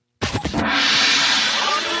go.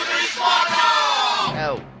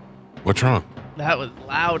 Oh, What's wrong? that was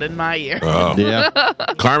loud in my ear. Oh. Yeah.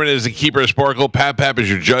 Carmen is the keeper of Sporkle. Pap is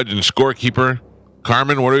your judge and scorekeeper.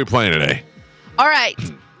 Carmen, what are we playing today? All right.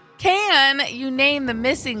 Can you name the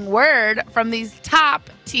missing word from these top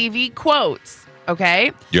TV quotes?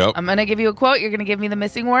 Okay. Yep. I'm going to give you a quote. You're going to give me the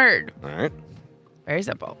missing word. All right. Very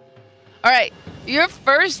simple. All right. Your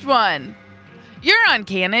first one. You're on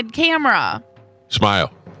candid camera.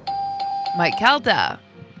 Smile. Mike Calta.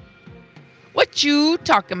 What you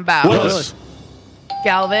talking about? Willis.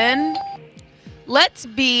 Galvin. Let's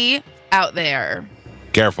be out there.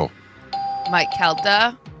 Careful. Mike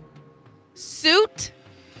Calta. Suit.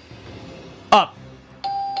 Up.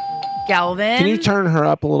 Galvin. Can you turn her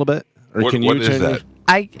up a little bit? Or What- can you what is turn that?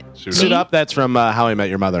 I Suit up. That's from How I Met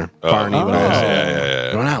Your Mother. Barney. Oh, when I was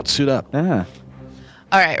yeah. going out. Suit up. Yeah.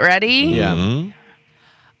 All right, ready? Yeah.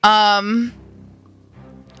 Mhm.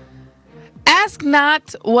 Ask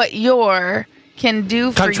not what your can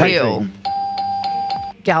do for Country. you.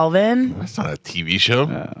 Galvin That's not a TV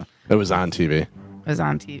show. It was on TV. was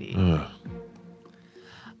on TV.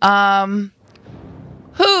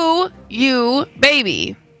 Who you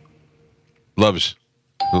baby? Loves.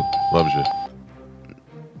 Who loves you?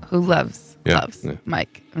 Who loves Yeah.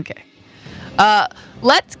 Mike? Okay.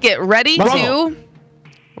 Let's get ready Rumble. to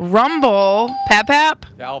rumble. Pap.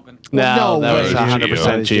 Calvin. No, that was way.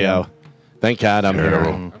 100% Geo. Thank God I'm here.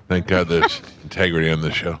 Terrible. Thank God there's integrity on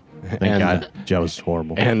this show. Thank God. Joe's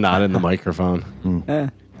horrible. And not in the microphone.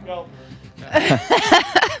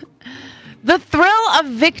 The thrill of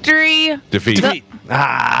victory. Defeat. The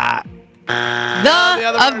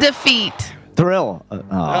of defeat. Thrill.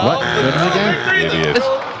 Idiot.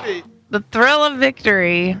 The thrill of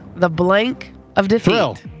victory. The blank of defeat.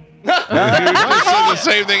 Thrill. You just said the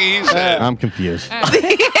same thing he said. I'm confused.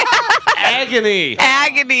 Agony.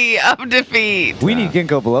 Agony of defeat. We need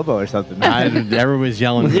ginkgo biloba or something. Everyone was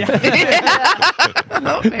yelling.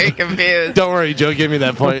 I'm very confused. Don't worry, Joe gave me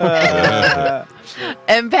that point.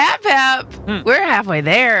 And Pap, we're halfway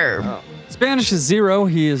there. Spanish is 0.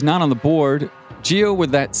 He is not on the board. Gio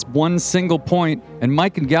with that one single point, and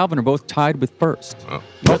Mike and Galvin are both tied with first.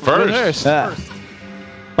 But first,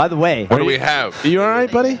 By the way, what do we have? You all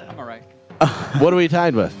right, buddy? I'm all right. What are we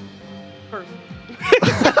tied with?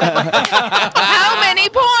 How many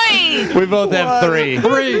points? We both have 3. I'm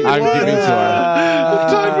keeping score.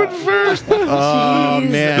 Tied with first. Oh, The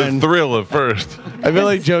man. thrill of first. I feel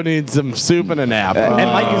like Joe needs some soup and a nap. and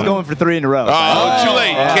Mike is going for 3 in a row. Oh, too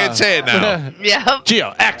late. Can't say it now. Yep.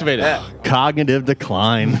 Geo, activate it. Cognitive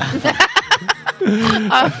decline.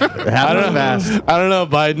 Happened fast. I don't know,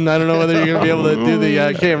 Biden. I don't know whether you're going to be able to do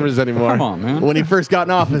the cameras anymore. Come on, man. When he first got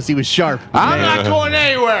in office, he was sharp. I'm not going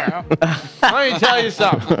anywhere. Let me tell you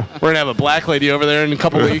something. We're going to have a black lady over there in a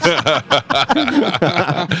couple weeks.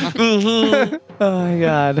 Oh my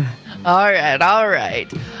God. All right, all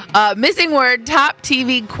right. Missing word, top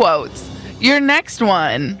TV quotes. Your next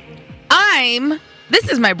one. This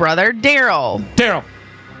is my brother, Daryl. Daryl.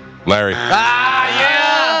 Larry. Ah,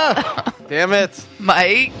 yeah. Damn it.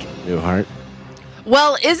 Mike. Newhart.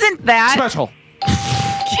 Well, isn't that Special.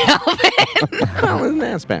 Calvin? Well, isn't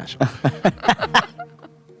that special?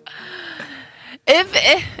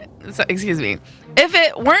 Excuse me. If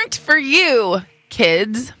it weren't for you,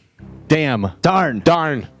 kids. Damn. Darn.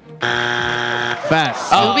 Darn. Fat.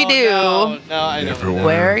 Scooby-Doo. No, I know.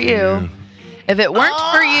 Where are you? If it weren't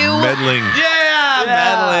for you, Meddling. Yeah,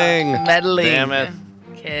 meddling. meddling. Damn it.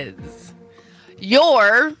 Kids.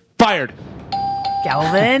 You're Fired.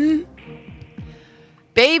 Galvin.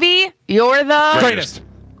 Baby, you're the Greatest.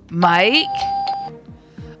 Mike.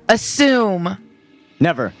 Assume.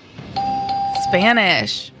 Never.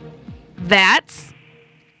 Spanish. That's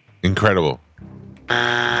Incredible.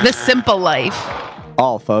 the simple life.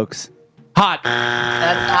 All, folks. Hot.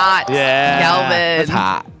 That's hot. Yeah. Galvin. That's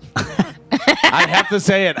hot. I have to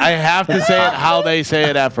say it. I have to say it how they say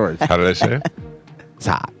it afterwards. How did I say it? It's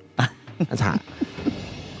hot. That's hot.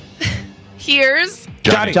 Here's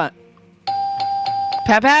Johnny. John.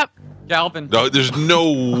 Pap Pap. Galvin. No, there's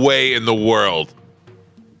no way in the world.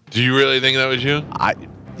 Do you really think that was you?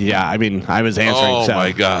 Yeah, I mean, I was answering. Oh so.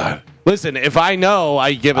 my God. Listen, if I know,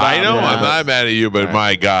 I give it. I up. know Yeah. I'm not mad at you, but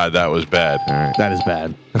my God, that was bad. That is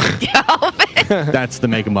bad. Galvin. That's the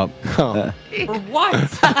make 'em up. For what?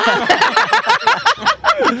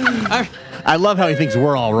 I love how he thinks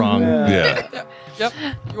we're all wrong. Yeah. Yep,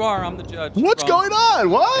 you are. I'm the judge. What's Wrong. going on?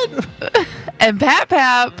 What? And Pap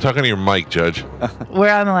Pap. Talking to your mic, Judge.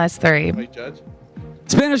 We're on the last three.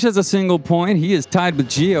 Spanish has a single point. He is tied with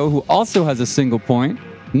Gio, who also has a single point.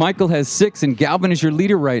 Michael has 6, and Galvin is your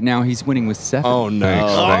leader right now. He's winning with 7. Oh no!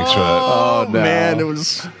 Thanks for that. Oh, no. man, it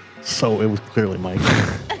was clearly Mike.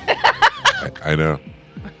 I know.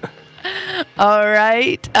 All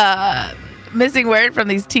right. Missing word from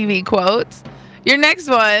these TV quotes. Your next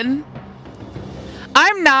one.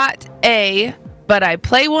 I'm not a, but I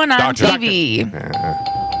play one on Doctor. TV.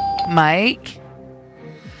 Mike.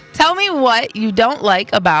 Tell me what you don't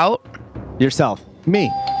like about Yourself. Me.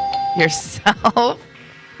 yourself.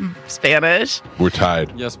 Spanish. We're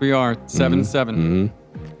tied. Yes, we are. 7-7.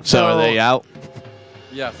 So are they out?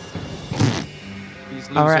 Yes. These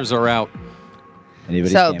All right. losers are out.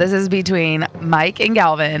 Anybody's So game. this is between Mike and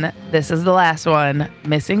Galvin. This is the last one.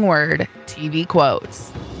 Missing word. TV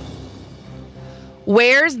quotes.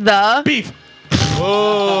 Where's the Beef.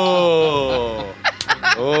 Oh.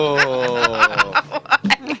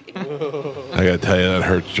 I gotta tell you, that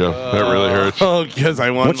hurts, Joe. That really hurts. Oh, because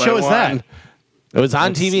I won. What show is that? It was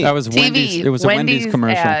on TV. That was Wendy's. TV? It was a Wendy's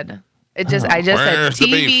commercial. ad. I just said Where's the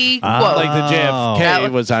TV beef? quote. like the Oh. JFK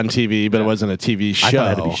That was on TV, but it wasn't a TV show. I thought it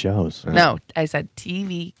had to be shows. No, I said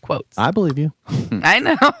TV quotes. I believe you. I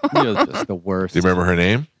know. You're just the worst. Do you remember her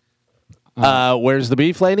name? Where's the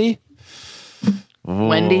beef, lady?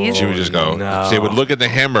 Wendy's. She would just go. no. They would look at the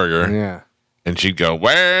hamburger, Yeah. and she'd go,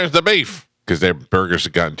 "Where's the beef?" Because their burgers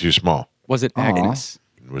had gotten too small. Was it Agnes?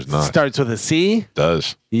 It was not. Starts with a C.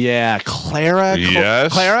 Does. Yeah, Clara.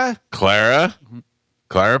 Yes. Clara.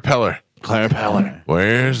 Clara Peller. Clara Peller.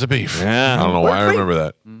 Where's the beef? Yeah. I don't know why I remember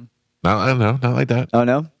that. No, I don't know. Not like that. Oh,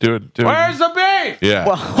 no? Do it. Where's the beef? Yeah.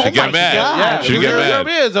 She'd get mad. Yeah, She'd get mad.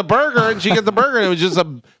 It's a burger, and she gets the burger, and it was just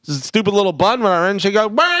a stupid little bun with her, and she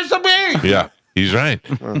goes, "Where's the beef?" Yeah, he's right.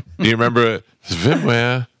 Do you remember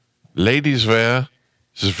swimwear, ladies wear,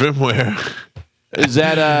 swimwear? Is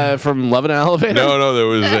that from Love in an Elevator? No, there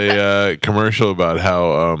was a commercial about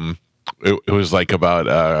how it was like about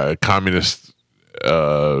a communist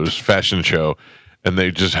fashion show, and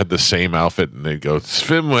they just had the same outfit, and they'd go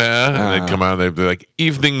swimwear, and they'd come out, and they'd be like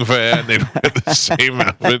evening wear, and they'd wear the same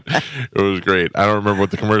outfit. It was great. I don't remember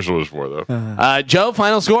what the commercial was for though. Joe,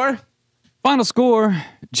 final score? Final score: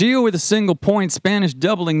 Gio with a single point. Spanish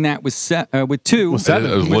doubling that with 2. I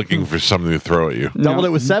was looking for something to throw at you. Doubled it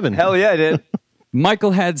with 7. Hell yeah, I did.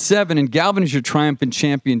 Michael had 7, and Galvin is your triumphant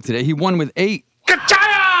champion today. He won with 8.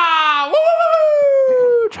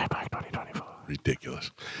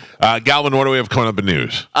 Ridiculous. Galvin, what do we have coming up in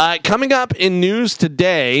news? Coming up in news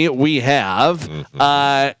today, we have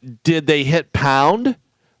did they hit pound?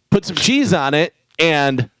 Put some cheese on it,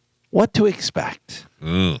 and what to expect.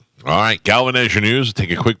 All right, Galvin as your news. We'll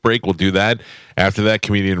take a quick break. We'll do that. After that,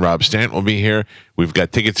 comedian Rob Stant will be here. We've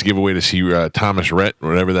got tickets to give away to see Thomas Rhett,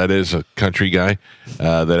 whatever that is, a country guy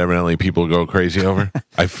that evidently people go crazy over.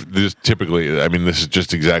 This is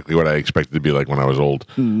just exactly what I expected to be like when I was old.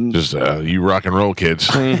 Just you rock and roll kids.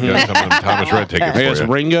 Got some Thomas Rhett tickets I guess for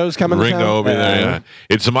you. Ringo's coming to Ringo town? will be there. Yeah.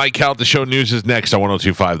 It's the Mike Calta Show. News is next on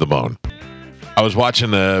 102.5 The Bone. I was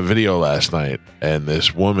watching a video last night, and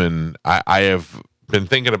this woman, I have been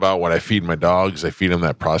thinking about what I feed my dogs. I feed them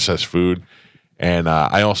that processed food, and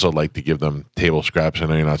I also like to give them table scraps. I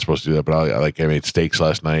know you're not supposed to do that, but I made steaks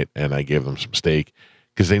last night, and I gave them some steak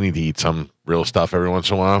because they need to eat some real stuff every once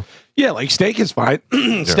in a while. Yeah, like steak is fine.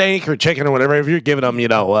 Steak or chicken or whatever. If you're giving them,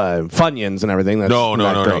 Funyuns and everything, that's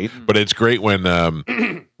No. great. But it's great when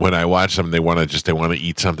when I watch them, they want to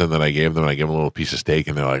eat something that I gave them. And I give them a little piece of steak,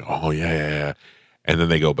 and they're like, "Oh yeah." And then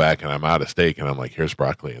they go back, and I'm out of steak, and I'm like, "Here's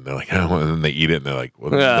broccoli," and they're like, "Oh," and then they eat it, and they're like,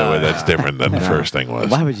 "Well, that's different than the first thing was."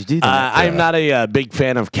 Why would you do that? I'm not a big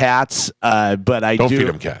fan of cats, but I Don't do feed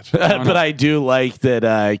them cats. but I do like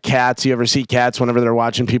that cats. You ever see cats whenever they're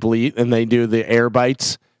watching people eat, and they do the air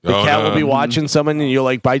bites? The cat will be watching someone, and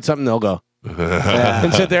you'll bite something, they'll go.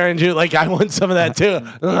 And sit there and do I want some of that too.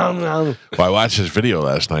 Well, I watched this video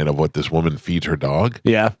last night of what this woman feeds her dog.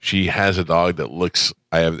 Yeah. She has a dog that looks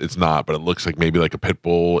it's not, but it looks like maybe like a pit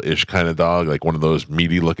bull-ish kind of dog, like one of those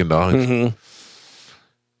meaty looking dogs. Mm-hmm.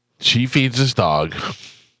 She feeds this dog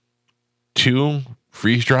 2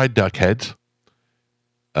 freeze-dried duck heads,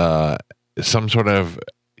 some sort of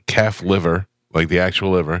calf liver, like the actual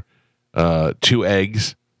liver, 2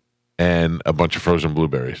 eggs, and a bunch of frozen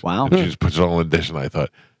blueberries. Wow. And she just puts it all in a dish, and I thought,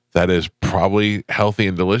 that is probably healthy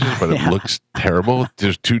and delicious, but it looks terrible.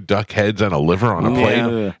 There's 2 duck heads and a liver on a plate.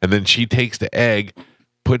 Yeah. And then she takes the egg,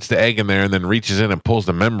 puts the egg in there, and then reaches in and pulls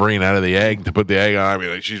the membrane out of the egg to put the egg on. I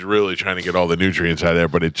mean, she's really trying to get all the nutrients out of there,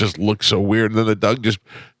 but it just looks so weird. And then the duck just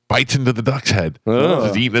bites into the duck's head.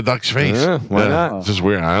 Just eating the duck's face. Why not? It's just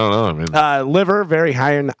weird. I don't know. I mean, Liver, very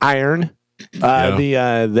high in iron.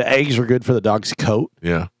 The eggs are good for the dog's coat.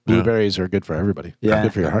 yeah. Blueberries are good for everybody. Yeah.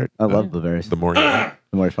 Good for your heart. I love blueberries. The more you eat.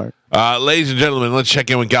 The more you fart. Ladies and gentlemen, let's check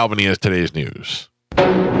in with Galvin. He has today's news.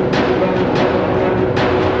 And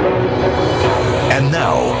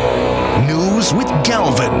now, news with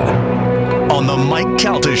Galvin on the Mike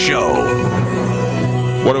Calta Show.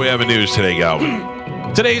 What do we have in news today,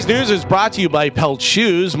 Galvin? Today's news is brought to you by Pelt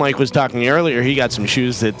Shoes. Mike was talking earlier. He got some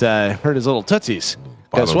shoes that hurt his little tootsies.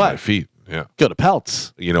 Bottom Guess of what? my feet. Yeah. Go to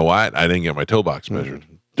Pelts. You know what? I didn't get my toe box measured.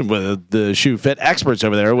 The shoe fit experts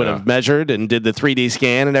over there would have measured and did the 3D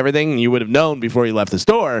scan and everything, and you would have known before you left the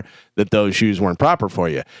store that those shoes weren't proper for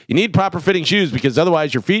you. You need proper fitting shoes because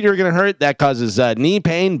otherwise your feet are going to hurt. That causes knee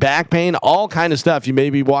pain, back pain, all kind of stuff. You may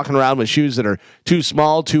be walking around with shoes that are too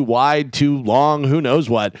small, too wide, too long, who knows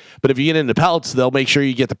what. But if you get into Pelts, they'll make sure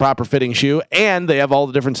you get the proper fitting shoe, and they have all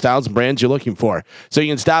the different styles and brands you're looking for. So you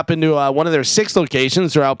can stop into one of their 6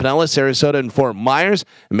 locations throughout Pinellas, Sarasota, and Fort Myers,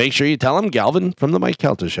 and make sure you tell them Galvin from the Mike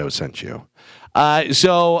Calta Show sent you.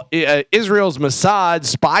 Israel's Mossad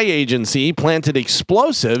spy agency planted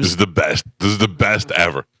explosives. This is the best. This is the best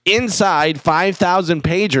ever. Inside 5,000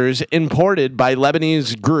 pagers imported by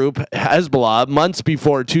Lebanese group Hezbollah months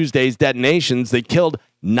before Tuesday's detonations that killed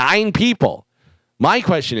 9 people. My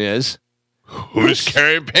question is, Who's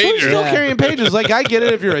carrying who's pagers? still carrying pages? Like, I get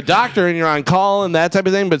it if you're a doctor and you're on call and that type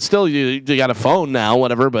of thing, but still, you got a phone now,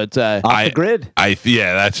 whatever. But Off the grid. I think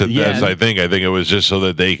it was just so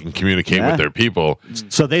that they can communicate with their people.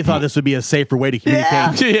 So they thought this would be a safer way to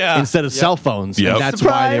communicate instead of cell phones. Yep. And that's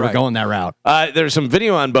why they were going that route. There's some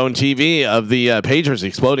video on Bone TV of the pagers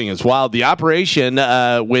exploding as well. The operation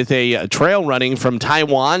with a trail running from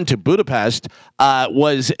Taiwan to Budapest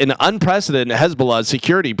was an unprecedented Hezbollah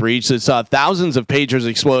security breach that saw thousands of pagers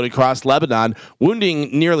explode across Lebanon, wounding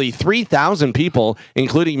nearly 3,000 people,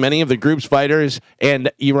 including many of the group's fighters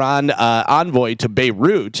and Iran envoy to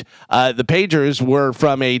Beirut. The pagers were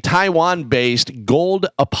from a Taiwan-based Gold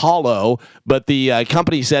Apollo, but the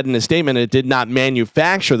company said in a statement it did not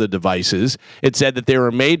manufacture the devices. It said that they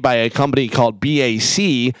were made by a company called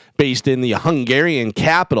BAC, based in the Hungarian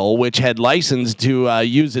capital, which had licensed to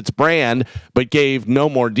use its brand, but gave no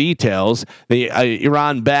more details. The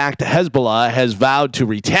Iran-backed Hezbollah has vowed to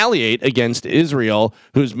retaliate against Israel,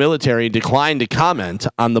 whose military declined to comment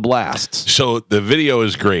on the blasts. So the video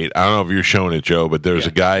is great. I don't know if you're showing it, Joe, but there's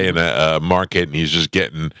a guy in a market, and he's just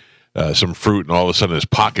getting some fruit, and all of a sudden his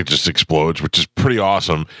pocket just explodes, which is pretty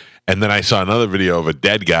awesome. And then I saw another video of a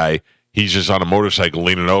dead guy he's just on a motorcycle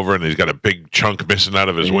leaning over, and he's got a big chunk missing out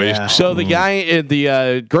of his waist. So the guy at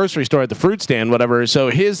the grocery store at the fruit stand, whatever. So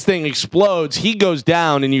his thing explodes. He goes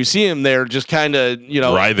down, and you see him there, just kind of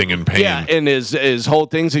Writhing in pain. Yeah, and his whole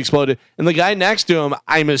thing's exploded. And the guy next to him,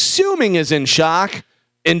 I'm assuming, is in shock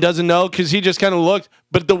and doesn't know because he just kind of looked.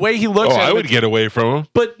 But the way he looks, at I him, would get away from him.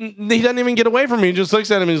 But he doesn't even get away from me. He just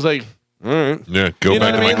looks at him. And he's like, all right. Yeah, go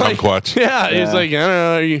back to my kumquats. Yeah, he's like, I don't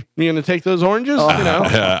know. Are you going to take those oranges?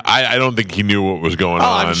 I don't think he knew what was going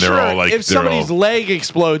on. I'm They're sure all like, if somebody's leg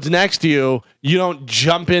explodes next to you, you don't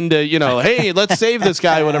jump into, hey, let's save this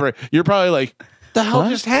guy, whatever. You're probably like, the hell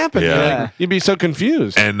just happened? Yeah. Like, you'd be so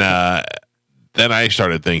confused. And then I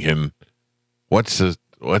started thinking,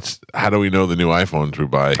 how do we know the new iPhones we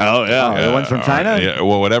buy? Oh yeah, the ones from China. Yeah,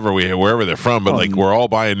 well, wherever they're from, but like we're all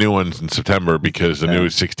buying new ones in September because the new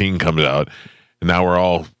 16 comes out, and now we're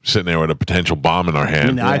all sitting there with a potential bomb in our hand. I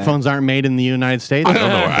mean, the iPhones aren't made in the United States. I don't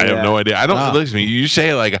know. I have no idea. I don't listen to me. You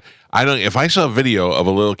say like I don't. If I saw a video of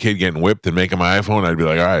a little kid getting whipped and making my iPhone, I'd be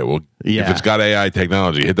like, all right, well, if it's got AI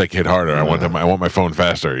technology, hit that kid harder. I want my phone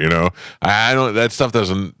faster. I don't. That stuff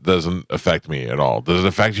doesn't affect me at all. Does it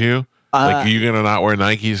affect you? Like, are you going to not wear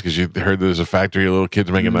Nikes because you heard there's a factory of little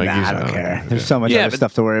kids making Nikes? I don't care. There's so much other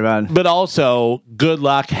stuff to worry about. But also, good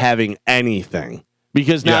luck having anything.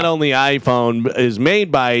 Because not only iPhone is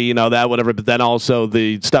made by, that, whatever, but then also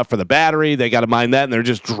the stuff for the battery, they got to mind that, and they're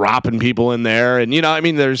just dropping people in there. And,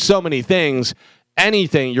 there's so many things.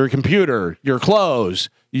 Anything, your computer, your clothes,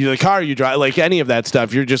 the car you drive, like any of that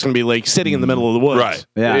stuff, you're just going to be like sitting in the middle of the woods. Right.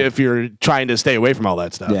 Yeah. If you're trying to stay away from all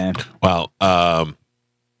that stuff. Yeah. Well,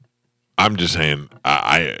 I'm just saying,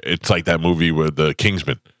 it's like that movie with the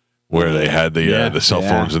Kingsman, where they had the cell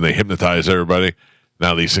phones and they hypnotized everybody.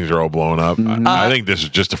 Now these things are all blowing up. I think this is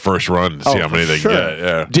just a first run to see how many they can get.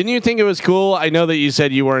 Yeah. Didn't you think it was cool? I know that you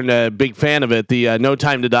said you weren't a big fan of it. The No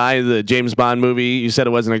Time to Die, the James Bond movie, you said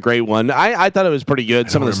it wasn't a great one. I thought it was pretty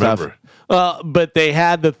good. Some of the stuff. But they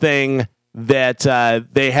had the thing that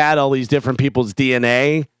they had all these different people's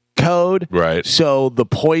DNA code. Right. So the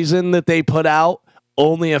poison that they put out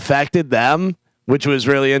only affected them, which was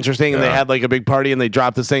really interesting. And they had like a big party and they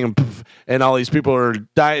dropped this thing and poof, and all these people were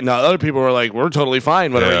dying. And other people were like, we're totally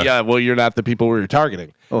fine. Whatever. Yeah, well, you're not the people we were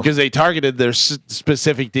targeting because they targeted their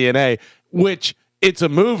specific DNA, which it's a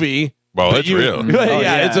movie. Well, it's real.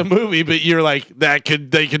 It's a movie, but you're like, they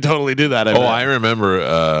could totally do that. I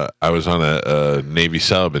remember I was on a Navy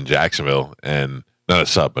sub in Jacksonville, and not a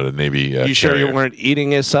sub, but a Navy You sure carrier. you weren't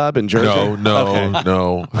eating a sub in Jersey?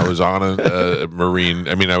 No. I was on a Marine.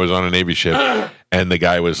 I was on a Navy ship, and the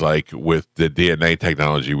guy was like, with the DNA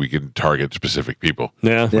technology, we can target specific people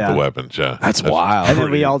with the weapons. Yeah. That's wild. And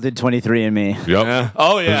then we all did 23andMe. Yep. Yeah.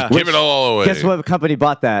 Oh, yeah. Just give it all away. Guess what company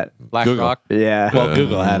bought that? BlackRock. Yeah. Well,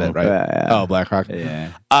 Google had it, right? Yeah. Oh, BlackRock.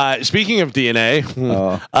 Yeah. Speaking of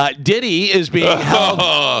DNA, Diddy is being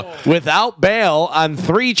held without bail on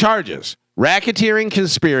 3 charges. Racketeering,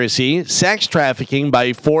 conspiracy, sex trafficking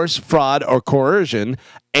by force, fraud, or coercion,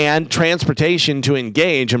 and transportation to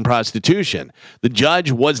engage in prostitution. The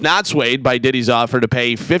judge was not swayed by Diddy's offer to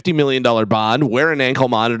pay $50 million bond, wear an ankle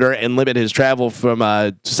monitor, and limit his travel from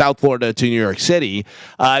South Florida to New York City.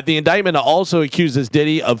 The indictment also accuses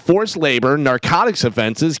Diddy of forced labor, narcotics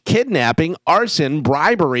offenses, kidnapping, arson,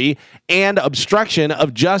 bribery, and obstruction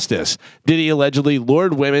of justice. Diddy allegedly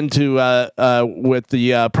lured women to with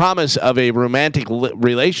the promise of a romantic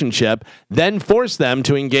relationship, then forced them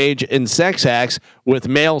to engage in sex acts with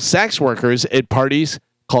male sex workers at parties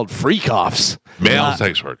called freak-offs. Male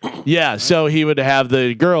sex work. Yeah, so he would have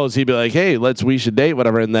the girls, he'd be like, hey, we should date,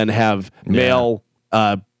 whatever, and then have male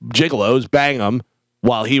gigolos bang them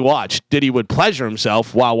while he watched. Diddy would pleasure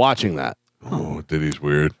himself while watching that. Oh, Diddy's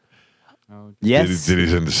weird. Yes.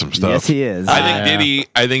 Diddy's into some stuff. Yes, he is.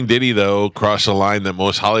 I think Diddy though crossed a line that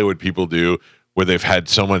most Hollywood people do, where they've had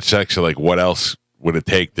so much sex. So like, what else would it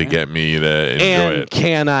take to get me to enjoy it?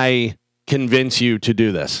 Can I convince you to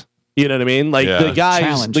do this? You know what I mean? Like the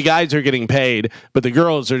guys are getting paid, but the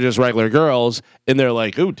girls are just regular girls, and they're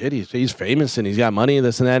like, "Ooh, Diddy, he's famous and he's got money,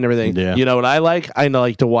 this and that, and everything." Yeah. You know what I like? I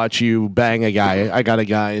like to watch you bang a guy. I got a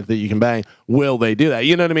guy that you can bang. Will they do that?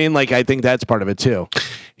 You know what I mean? Like I think that's part of it too.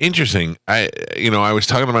 Interesting. I was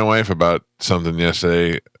talking to my wife about something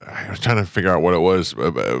yesterday. I was trying to figure out what it was.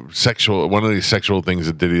 One of these sexual things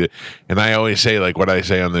that Diddy did. And I always say, like what I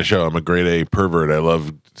say on the show, I'm a grade A pervert. I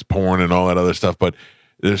love porn and all that other stuff. But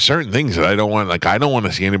there's certain things that I don't want. Like I don't want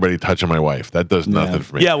to see anybody touching my wife. That does nothing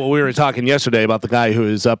for me. Yeah, well, we were talking yesterday about the guy who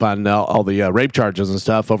is up on all the rape charges and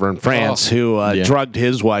stuff over in France, who drugged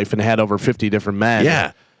his wife and had over 50 different men.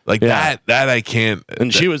 Yeah. Like that I can't.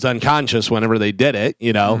 And she was unconscious whenever they did it,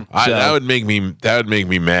 you know. That would make me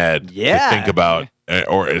mad to think about,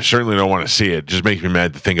 or I certainly don't want to see it. Just makes me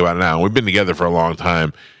mad to think about it now. We've been together for a long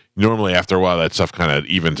time. Normally, after a while, that stuff kind of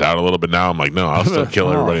evens out a little bit. Now I'm like, no, I'll still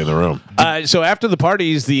kill everybody in the room. So after the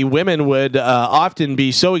parties, the women would often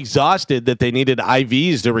be so exhausted that they needed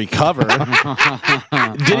IVs to recover.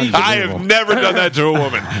 I have never done that to a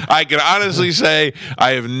woman. I can honestly say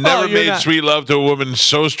I have never made sweet love to a woman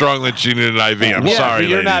so strong that she needed an IV. I'm sorry,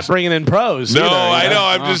 you're ladies. Not bringing in pros. No, either, I know.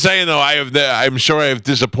 I'm just saying though. I'm sure I have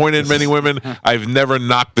disappointed many women. I've never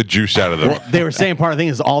knocked the juice out of them. Well, they were saying part of the thing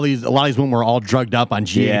is a lot of these women were all drugged up on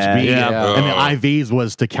GHB, and the IVs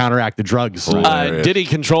was to counteract the drugs. Diddy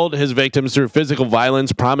controlled his victims through physical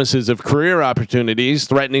violence, promises of career opportunities,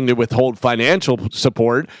 threatening to withhold financial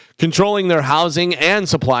support, controlling their housing, and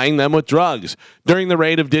supplying them with drugs. During the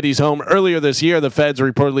raid of Diddy's home earlier this year, the feds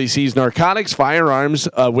reportedly seized narcotics, firearms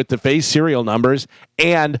with the face serial numbers,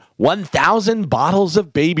 and 1,000 bottles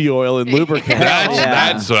of baby oil and lubricant.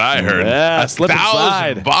 That's what I heard. Yeah, slip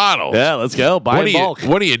 1,000 bottles. Yeah, let's go. Buy in bulk.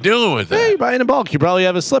 What are you doing with that? Hey, buying in bulk. You probably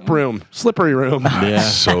have a slippery room. Yeah,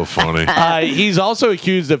 so funny. He's also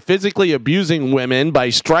accused of physically abusing women by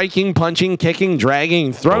striking, punching, kicking,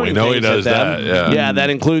 dragging, throwing. We know he does that. Yeah, that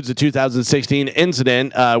includes the 2016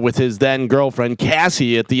 incident with his then girlfriend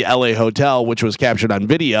Cassie at the LA hotel, which was captured on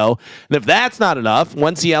video. And if that's not enough,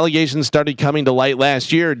 once the allegations started coming to light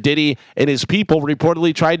last year, Diddy and his people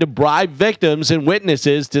reportedly tried to bribe victims and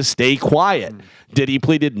witnesses to stay quiet. Diddy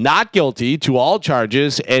pleaded not guilty to all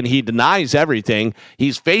charges, and he denies everything.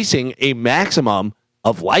 He's facing a maximum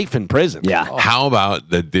of life in prison. Yeah. How about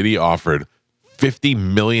that Diddy offered $50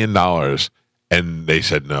 million and they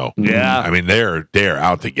said no? Yeah. I mean, they're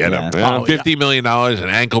out to get him. Yeah. $50 million, an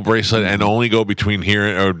ankle bracelet, and only go between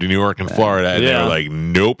here or New York and Florida. And they're like,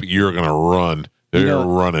 nope, you're going to run. They're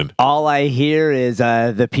running. All I hear is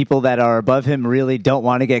the people that are above him really don't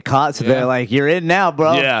want to get caught, so they're like, "You're in now,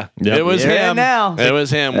 bro." Yeah, Yep. it was You're him. in now. It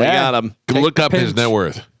was him. We got him. Look up his net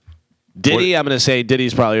worth. Diddy, I'm going to say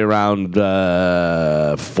Diddy's probably around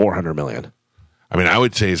 400 million. I mean, I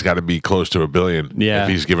would say he's got to be close to $1 billion. Yeah. If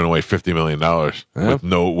he's giving away $50 million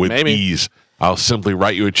with Maybe. ease. I'll simply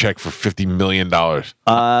write you a check for $50 million.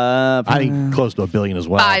 I think close to $1 billion as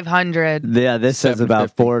well. 500. Yeah, this says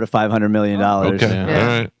about $400 to $500 million. Okay.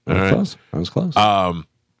 Yeah. All right. That was close.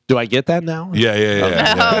 Do I get that now?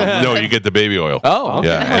 Yeah. No, you get the baby oil. Oh, okay.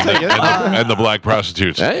 Yeah, and the black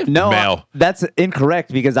prostitutes. Hey. No, Male. that's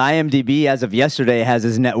incorrect because IMDb, as of yesterday, has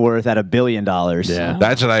his net worth at $1 billion. Yeah.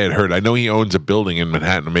 That's what I had heard. I know he owns a building in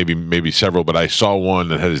Manhattan, maybe several, but I saw one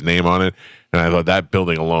that had his name on it, and I thought that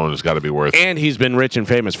building alone has got to be worth. And he's been rich and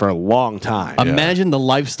famous for a long time. Imagine the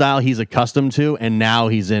lifestyle he's accustomed to, and now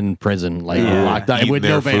he's in prison, like locked up Eating with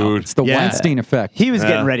their no bail. food. It's the Weinstein effect. He was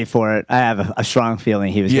getting ready for it. I have a strong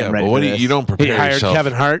feeling he was Yeah, getting ready but for what this. you don't prepare He hired yourself.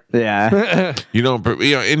 Kevin Hart. Yeah. You don't.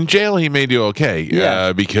 In jail he may do okay.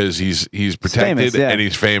 Yeah. Because he's protected famous, yeah. and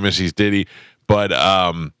he's famous. He's Diddy, but The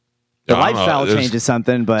I don't lifestyle know, changes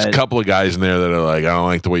something, There's a but couple of guys in there that are like, I don't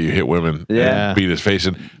like the way you hit women. Yeah. and beat his face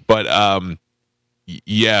in. But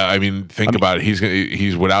yeah, I mean, think about it. He's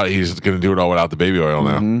gonna do it all without the baby oil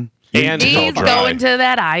now. And He's going to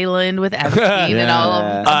that island with Epstein and all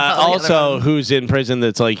of also, who's in prison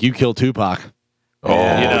that's like, you killed Tupac. Oh,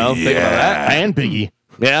 You know, think about that. And Biggie.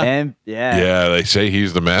 Yeah. and Yeah, they say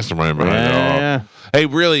he's the mastermind behind it all. Yeah. Hey,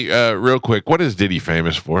 really, real quick, what is Diddy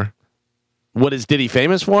famous for? What is Diddy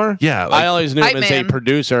famous for? Yeah, like- I always knew him Hype as a man.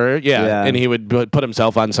 producer. Yeah, and he would put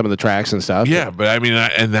himself on some of the tracks and stuff. Yeah, but I mean,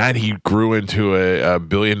 and that he grew into a $1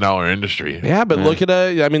 billion industry. Yeah, but look at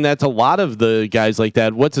I mean, that's a lot of the guys like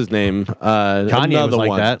that. What's his name? Kanye was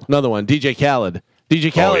like that. Another one. DJ Khaled.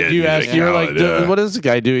 DJ Khaled, yeah, you DJ asked, you were like, Khaled, yeah. what does the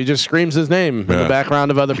guy do? He just screams his name in the background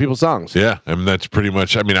of other people's songs. Yeah, I mean, that's pretty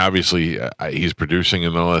much, I mean, obviously, he's producing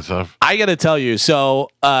and all that stuff. I got to tell you, so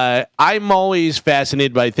I'm always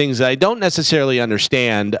fascinated by things that I don't necessarily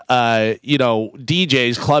understand.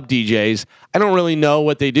 DJs, club DJs, I don't really know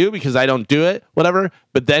what they do because I don't do it, whatever.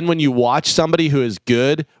 But then when you watch somebody who is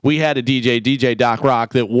good, we had a DJ Doc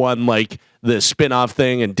Rock, that won like the spin-off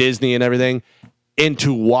thing and Disney and everything. And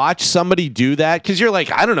to watch somebody do that, because you're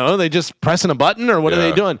like, I don't know, they just pressing a button or what are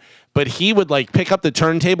they doing? But he would like pick up the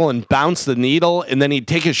turntable and bounce the needle, and then he'd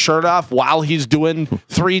take his shirt off while he's doing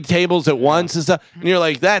 3 tables at once and stuff. And you're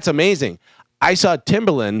like, that's amazing. I saw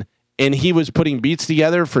Timbaland, and he was putting beats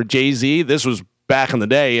together for Jay-Z. This was back in the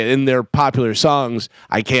day in their popular songs.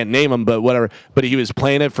 I can't name them, but whatever. But he was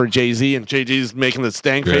playing it for Jay-Z, and Jay-Z's making the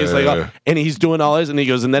stank face, and he's doing all this, and he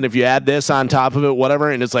goes, and then if you add this on top of it,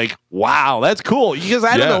 whatever, and it's like, wow, that's cool. Because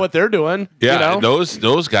I don't know what they're doing. Yeah, you know?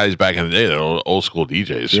 those guys back in the day, they're old school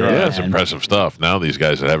DJs. Sure, that's impressive stuff. Now these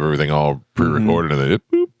guys that have everything all pre-recorded and they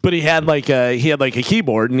just boop. But he had like a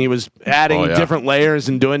keyboard, and he was adding different layers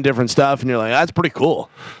and doing different stuff, and you're like, that's pretty cool.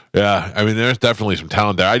 Yeah, I mean, there's definitely some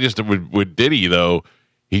talent there. I just with Diddy though,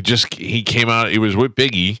 he came out. He was with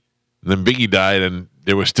Biggie, and then Biggie died, and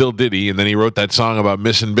there was still Diddy, and then he wrote that song about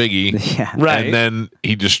missing Biggie, right? And then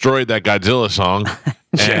he destroyed that Godzilla song,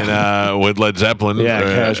 and with Led Zeppelin,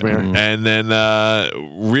 Kashmir, and then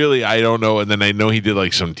really I don't know. And then I know he did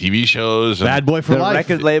like some TV shows, Bad Boy for The Life.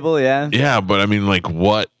 record label, yeah, but I mean, like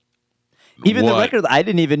what? Even the record, I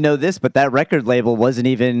didn't even know this, but that record label wasn't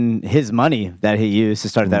even his money that he used to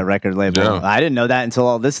start that record label. Yeah. I didn't know that until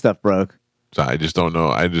all this stuff broke. So I just don't know.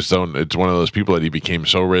 I just don't. It's one of those people that he became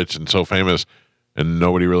so rich and so famous, and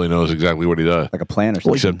nobody really knows exactly what he does. Like a plan or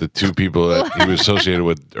something. Except the two people that he was associated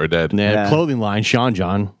with are dead. Yeah, clothing line, Sean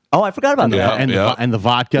John. Oh, I forgot about that. And the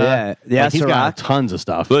vodka. Yeah, Like, he's got Ciroc. tons of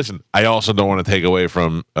stuff. Listen, I also don't want to take away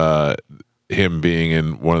from him being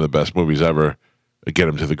in one of the best movies ever. Get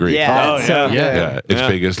him to the Greek. Yeah. It's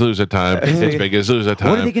Biggest Loser time. It's Biggest Loser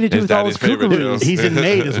time. What are they gonna do Is with all Daddy's his favorite kookaroos? show. He's in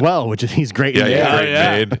Maid as well, which is he's great. Yeah, in he's Maid. great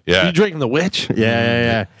in Maid. Yeah. You drinking the witch?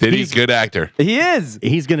 Yeah. Diddy's good actor. He is.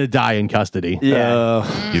 He's gonna die in custody.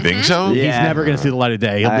 Yeah. You think so? Yeah. He's never gonna see the light of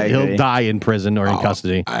day. I He'll agree. die in prison or in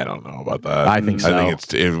custody. I don't know about that. I think so. I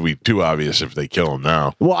think it would be too obvious if they kill him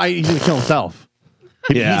now. Well, he's gonna kill himself.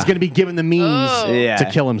 He's gonna be given the means Yeah. to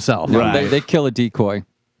kill himself. They kill a decoy.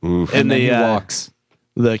 Oof. And Then the he walks.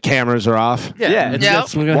 The cameras are off. Yeah. It's, Yep.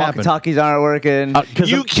 that's what's gonna happen. Walkie-talkies aren't working.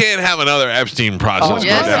 You can't have another Epstein process go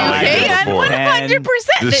Yes, down like you this can. before.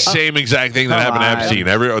 100%. The same exact thing that happened to on.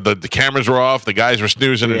 Epstein. The cameras were off, the guys were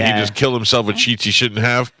snoozing, and he Yeah. just killed himself with sheets he shouldn't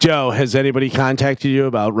have. Joe, has anybody contacted you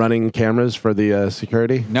about running cameras for the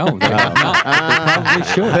security? No, they have not. They probably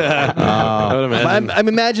should. I would imagine. I'm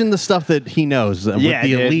imagine the stuff that he knows with Yeah, the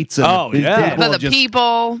dude. elites. And Oh, these yeah. people For the just-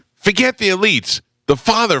 people. Forget the elites. The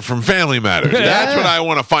father from Family Matters. That's what I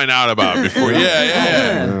want to find out about before.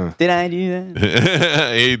 Yeah. Did I do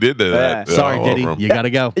that? He did that. Sorry, all Diddy, over him. you gotta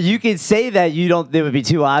go. You could say that you don't. It would be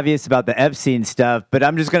too obvious about the Epstein stuff, but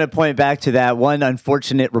I'm just going to point back to that one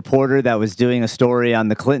unfortunate reporter that was doing a story on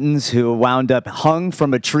the Clintons who wound up hung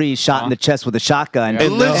from a tree, shot in the chest with a shotgun,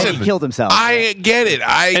 And listen, he killed himself. I get it.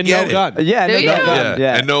 I And get no it. gun. yeah, no, Do no, you? no,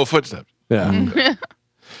 yeah. And no footsteps. Yeah.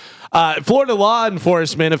 Florida law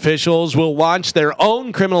enforcement officials will launch their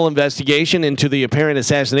own criminal investigation into the apparent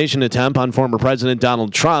assassination attempt on former President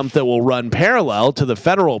Donald Trump that will run parallel to the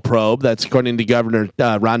federal probe. That's according to Governor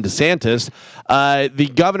Ron DeSantis. The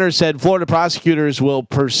governor said Florida prosecutors will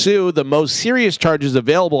pursue the most serious charges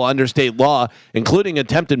available under state law, including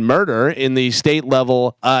attempted murder in the state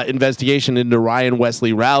level investigation into Ryan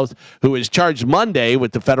Wesley Routh, who was charged Monday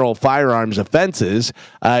with the federal firearms offenses,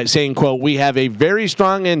 saying, quote, "We have a very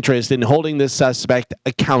strong interest in holding this suspect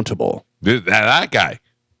accountable." That guy.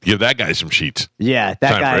 Give that guy some sheets. Yeah,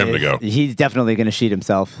 that Time guy. for him to go. He's definitely going to shoot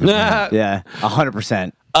himself. Yeah,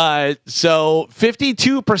 100%. So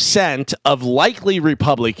 52% of likely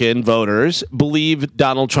Republican voters believe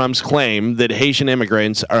Donald Trump's claim that Haitian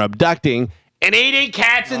immigrants are abducting and eating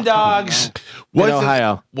cats and dogs in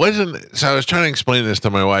Ohio. So I was trying to explain this to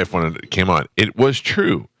my wife when it came on. It was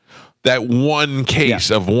true. That one case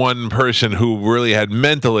of one person who really had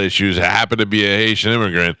mental issues happened to be a Haitian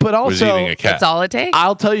immigrant, But was also- eating a cat. That's all it takes.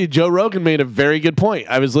 I'll tell you, Joe Rogan made a very good point.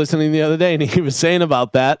 I was listening the other day, and he was saying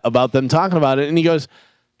about them talking about it, and he goes,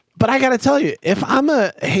 but I got to tell you, if I'm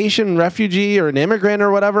a Haitian refugee or an immigrant or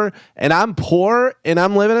whatever, and I'm poor and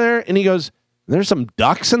I'm living there, and he goes, there's some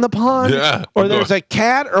ducks in the pond, Yeah. or there's a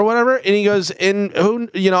cat or whatever, and he goes, and who,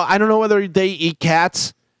 I don't know whether they eat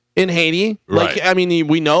cats in Haiti. Like, Right. I mean,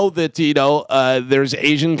 we know that, there's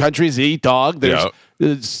Asian countries that eat dog.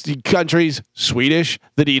 There's countries, Swedish,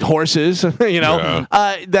 that eat horses,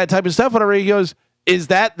 that type of stuff. Whatever. He goes, is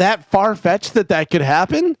that far-fetched that could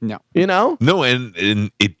happen? No. No, and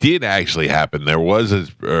it did actually happen. There was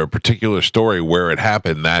a particular story where it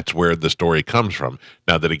happened. That's where the story comes from.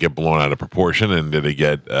 Now, did it get blown out of proportion, and did it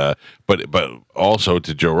get? But also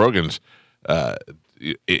to Joe Rogan's,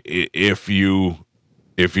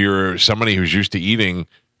 if you're somebody who's used to eating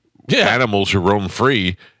animals who roam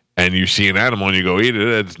free, and you see an animal and you go eat it,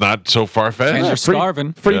 it's not so far And fetched. you're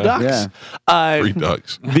starving. Free Yeah. ducks. Free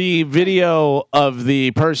ducks. The video of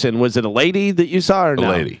the person, was it a lady that you saw or no?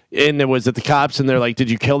 A lady. And it was at the cops and they're like, did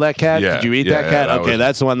you kill that cat? Yeah. Did you eat Yeah, that cat? that Okay, was-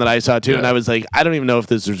 that's the one that I saw too. Yeah. And I was like, I don't even know if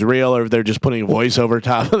this is real or if they're just putting a voice over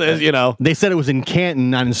top of this, you know? They said it was in Canton,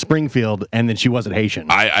 not in Springfield, and then she wasn't Haitian.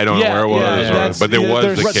 I don't know Yeah, where it was, yeah, that's- but there yeah, was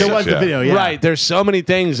there's- the there case. there was the video, yeah. Right. There's so many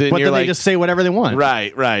things. And But you're then like, they just say whatever they want.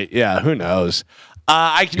 right. Yeah. Who knows?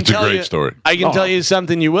 I can It's a tell great you, story. I can tell you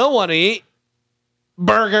something you will want to eat.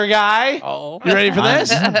 Burger guy. You ready for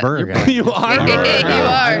this? I'm a burger guy. You are. You are.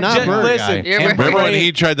 I'm not Just a burger listen. guy. You're Remember when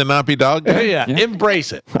he tried to not be dog? Yeah,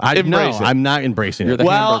 embrace it. No, it. I'm not embracing You're it. the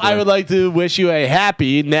Well, hamburger. I would like to wish you a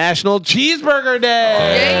happy National Cheeseburger Day.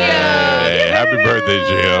 Hey, happy birthday,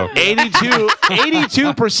 Gio.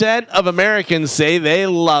 82% of Americans say they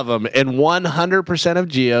love them, and 100% of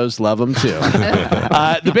Geos love them too.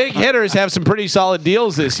 The big hitters have some pretty solid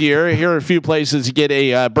deals this year. Here are a few places you get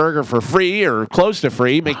a burger for free or close to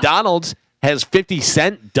free. McDonald's has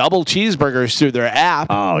 50-cent double cheeseburgers through their app.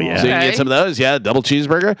 Oh, yeah. So you can Okay. get some of those. Yeah, double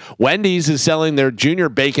cheeseburger. Wendy's is selling their junior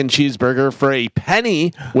bacon cheeseburger for a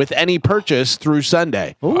penny with any purchase through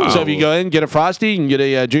Sunday. So if you go in, get a Frosty, you can get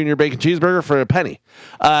a junior bacon cheeseburger for a penny.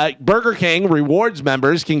 Burger King rewards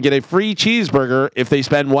members can get a free cheeseburger if they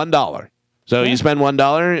spend $1. So you spend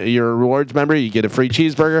 $1, you're a rewards member, you get a free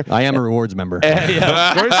cheeseburger. I am a rewards member.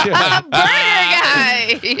 Yeah, of course you are. Burger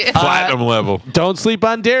guy. Platinum level. Don't sleep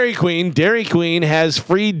on Dairy Queen. Dairy Queen has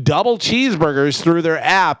free double cheeseburgers through their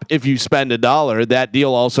app if you spend $1. That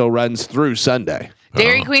deal also runs through Sunday.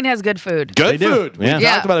 Dairy Queen has good food. Good They do. food. We Yeah.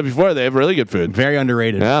 talked about it before. They have really good food. Very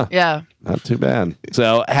underrated. Yeah, Yeah. not too bad.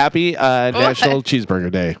 So happy National Cheeseburger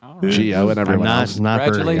Day, Gio and I'm everyone else. not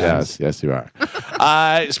burger guy. Congratulations. Yes, you are.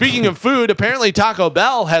 Speaking of food, apparently Taco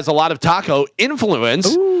Bell has a lot of taco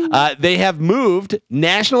influence. They have moved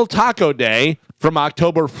National Taco Day from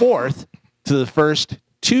October 4th to the first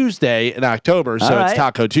Tuesday in October. So All it's right.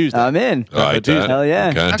 Taco Tuesday. I'm in. I like that. Hell yeah.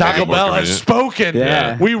 Okay. Taco More Bell has convenient. spoken.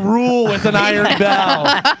 Yeah. We rule with an iron bell.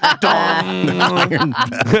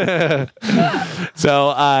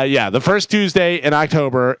 So, yeah, the first Tuesday in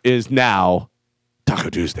October is now Taco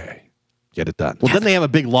Tuesday. Get it done. Well, didn't they have a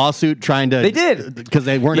big lawsuit trying to? They did. Because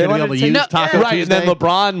they weren't They going to be wanted able to to- use No, Taco Right, Tuesday. and then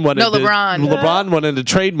LeBron wanted No, LeBron. LeBron wanted to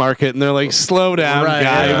trademark it, and they're like, "Slow down, Right,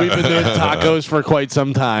 guy. yeah. We've been doing tacos for quite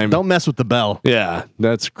some time." Don't mess with the bell. Yeah,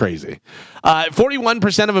 that's crazy.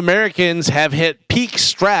 41% of Americans have hit peak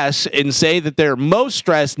stress and say that they're most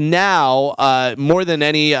stressed now more than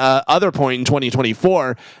any other point in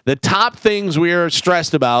 2024. The top things we're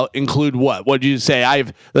stressed about include what? What did you say? I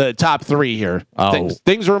have the top three here. Oh.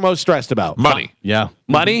 Things we're most stressed about. Money. Yeah.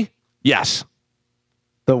 Money? Yes.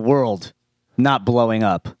 The world not blowing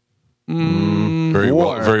up. Very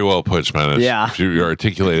well put, man. Yeah. You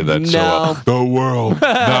articulated that so well. No. The world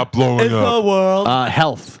not blowing up. world.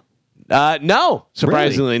 Health. No,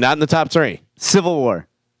 surprisingly, not in the top three. Civil war.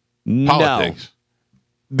 No. Politics.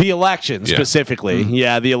 The election Yeah. specifically.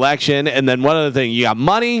 Yeah, the election. And then one other thing. You got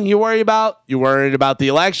money you worry about. You're worried about the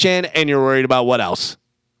election. And you're worried about what else?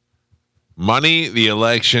 Money, the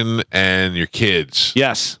election, and your kids.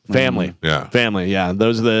 Yes. Family. Yeah. Family. Yeah.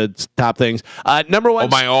 Those are the top things. Number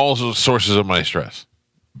one. All sources of my stress.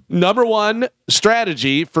 Number one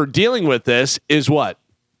strategy for dealing with this is what?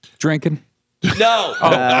 Drinking. No.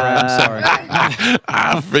 Sorry.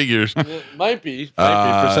 Figures. Might be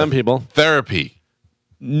for some people. Therapy.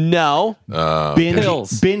 No.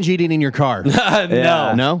 Pills. Binge eating in your car.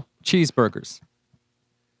 No. No? Cheeseburgers.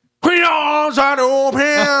 Creoles are open.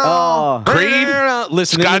 Oh. Creed?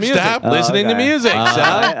 Listening to Scotch music. Tap? Listening to okay. music. All son.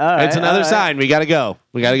 right, all right, It's another all right. sign. We got to go.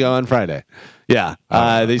 We got to go on Friday. Yeah. They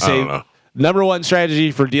I say don't know. number one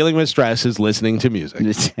strategy for dealing with stress is listening to music.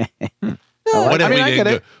 What if I get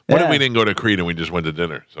it. we didn't go to Creed and we just went to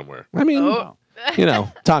dinner somewhere? I mean, you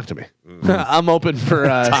know, talk to me. I'm open for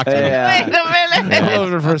Yeah. Wait a minute. I'm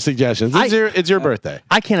open for suggestions. It's your birthday.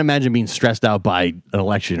 I can't imagine being stressed out by an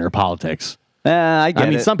election or politics. I get I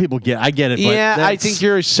mean, it. some people I get it. But Yeah, I that's- think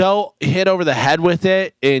you're so hit over the head with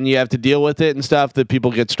it and you have to deal with it and stuff that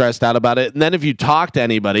people get stressed out about it. And then if you talk to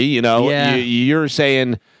anybody, you know, Yeah. you're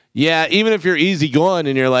saying, yeah, even if you're easygoing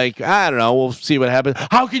and you're like, I don't know, we'll see what happens.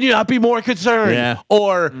 How can you not be more concerned? Yeah.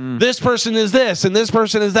 Or this person is this and this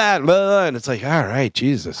person is that. Blah, blah, blah. And it's like, all right,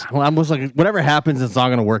 Jesus. Well, I'm just like, whatever happens, it's all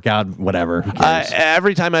going to work out. Whatever. Who cares?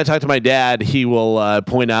 Every time I talk to my dad, he will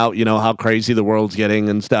point out, you know, how crazy the world's getting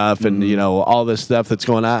and stuff, and you know all this stuff that's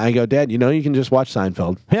going on. I go, Dad, you know, you can just watch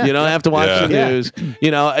Seinfeld. Yeah. You don't have to watch Yeah. the news.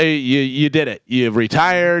 You know, you did it. You've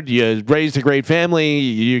retired. You raised a great family.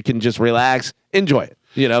 You can just relax, enjoy it.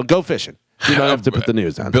 You know, go fishing. You don't have to put the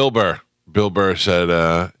news on. Bill Burr. Bill Burr said,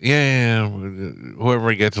 yeah,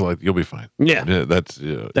 whoever gets elected, you'll be fine. Yeah. That's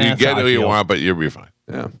you That's get how I who you feel. want, but you'll be fine.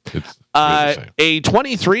 Yeah. It's the same. A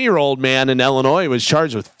 23-year-old man in Illinois was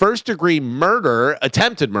charged with first-degree murder,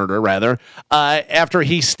 attempted murder, rather, after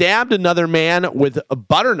he stabbed another man with a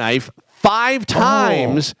butter knife 5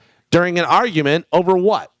 times during an argument over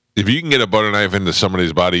what? If you can get a butter knife into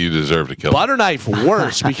somebody's body, you deserve to kill them. Butter knife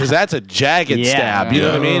worse because that's a jagged stab. You know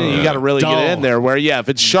what I mean? And you got to really get in there. Where if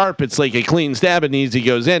it's sharp, it's like a clean stab and easy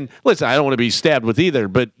goes in. Listen, I don't want to be stabbed with either,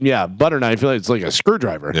 but yeah, butter knife, it's like a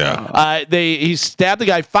screwdriver. Yeah. He stabbed the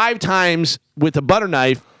guy 5 times with a butter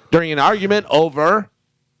knife during an argument over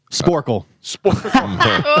Sporkle.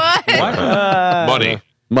 Money.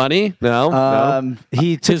 money. No.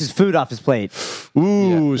 He took his food off his plate.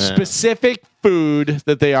 Ooh, specific food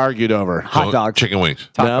that they argued over. Hot dog. Chicken wings.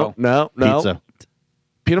 No. Pizza.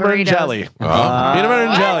 Peanut butter and Burritos. jelly. Peanut butter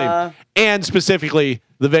and jelly. And specifically,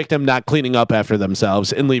 the victim not cleaning up after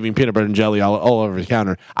themselves and leaving peanut butter and jelly all over the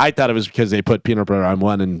counter. I thought it was because they put peanut butter on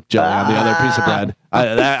one and jelly on the other piece of bread.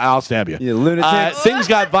 I'll stab you. You lunatic. Things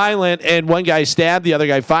got violent, and one guy stabbed the other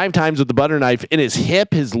guy 5 times with the butter knife in his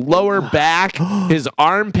hip, his lower back, his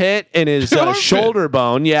armpit, and his shoulder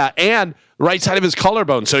bone. Yeah, and right side of his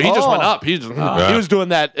collarbone. So he just went up. He was doing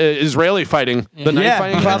that Israeli fighting, the knife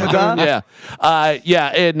fighting.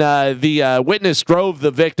 And the witness drove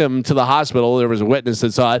the victim to the hospital. There was a witness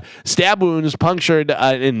that saw it. Stab wounds punctured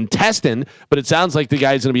an intestine, but it sounds like the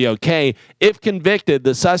guy's going to be okay. If convicted,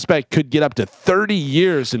 the suspect could get up to 30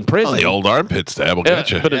 years in prison. Oh, the old armpit stab will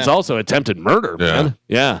get you. But it's also attempted murder, man.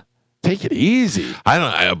 Yeah. Take it easy.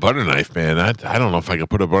 A butter knife, man. I don't know if I could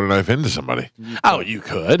put a butter knife into somebody. Oh, you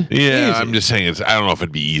could. Yeah, Easy. I'm just saying I don't know if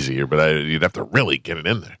it'd be easier, but you'd have to really get it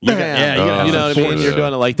in there. You know what I mean? You're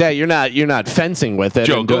doing it like that. You're not fencing with it.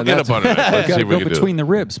 Joe, and go doing get a that. butter knife. Let's Got see to if we go can do between it. the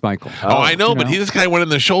ribs, Michael. Oh, I know, but this guy went in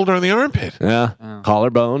the shoulder and the armpit. Yeah.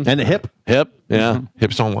 Collarbone. And the hip. Hip. Yeah.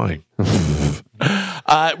 Hips don't lie.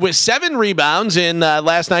 With 7 rebounds in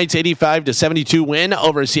last night's 85-72 win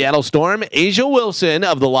over Seattle Storm, Asia Wilson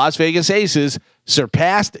of the Las Vegas Aces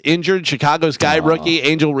surpassed injured Chicago Sky rookie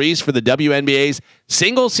Angel Reese for the WNBA's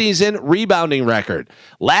single-season rebounding record.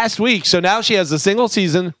 Last week, so now she has the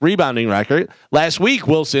single-season rebounding record. Last week,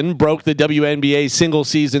 Wilson broke the WNBA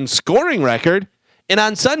single-season scoring record, and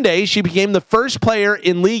on Sunday, she became the first player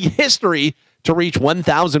in league history to reach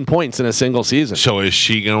 1,000 points in a single season. So is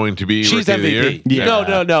she going to be She's Rookie of the Year? MVP.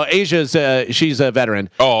 Yeah. No. Asia's she's a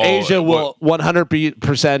veteran. Oh, Asia will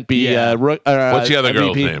 100% be. What's the other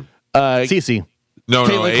girl's MVP. name? Cece. No,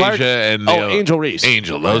 Caitlin Clark? Asia and Angel Reese.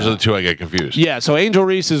 Angel. Those are the two I get confused. Yeah, so Angel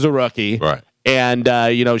Reese is a rookie. Right. And,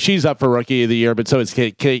 she's up for Rookie of the Year, but so is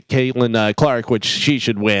Caitlin Clark, which she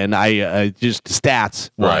should win. Just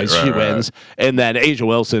stats-wise, she wins. And then Asia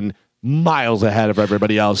Wilson, miles ahead of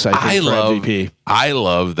everybody else, I think, for MVP. I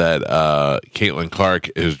love that Caitlin Clark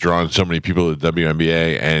has drawn so many people to the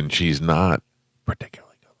WNBA, and she's not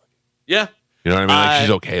particularly good looking. Yeah. You know what I mean? Like, she's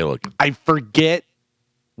okay looking. I forget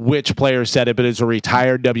which player said it, but it's a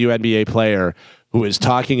retired WNBA player who is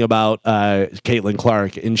talking about Caitlin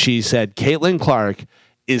Clark, and she said Caitlin Clark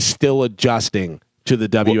is still adjusting to the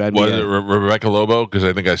WNBA. Was it Rebecca Lobo? Because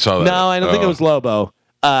I think I saw that. No, I don't think it was Lobo.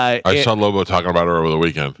 I saw Lobo talking about her over the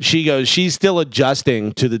weekend. She goes, she's still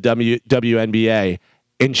adjusting to the WNBA,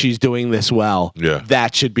 and she's doing this well. Yeah.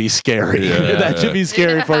 That should be scary. That should be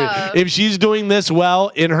scary for you. If she's doing this well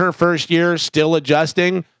in her first year, still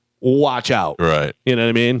adjusting, watch out. Right. You know what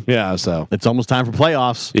I mean? Yeah, so. It's almost time for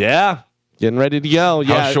playoffs. Yeah. Getting ready to go.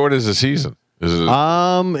 Yeah. How short is the season? Is it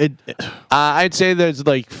I'd say there's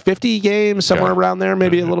like 50 games, somewhere around there,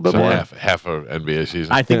 maybe a little bit more. Half of NBA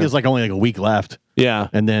season. I think there's only a week left. Yeah.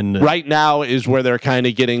 And then right now is where they're kind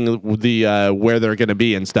of getting the where they're going to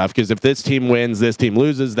be and stuff. Because if this team wins, this team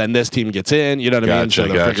loses, then this team gets in. You know what I mean? So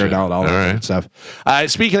they're figuring out all that stuff.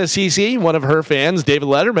 Speaking of CC, one of her fans, David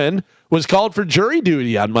Letterman, was called for jury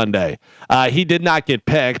duty on Monday. He did not get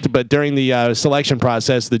picked, but during the selection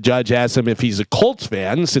process, the judge asked him if he's a Colts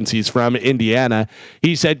fan since he's from Indiana.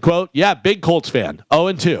 He said, quote, "Yeah, big Colts fan.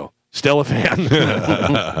 0-2. Still a fan."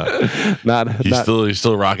 He's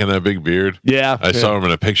still rocking that big beard. Yeah. I saw him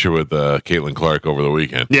in a picture with Caitlin Clark over the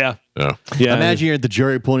weekend. Yeah. Yeah. Imagine you're at the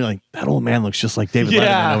jury pool and you're like, that old man looks just like David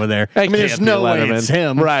Letterman over there. I mean, there's no way it's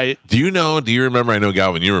him. Right. Do you remember, I know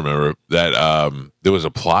Galvin, you remember that there was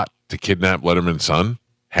a plot to kidnap Letterman's son,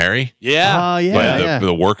 Harry? Yeah.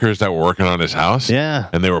 The workers that were working on his house. Yeah.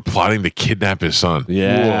 And they were plotting to kidnap his son.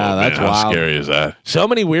 Yeah, that's man, how wild. scary is that? So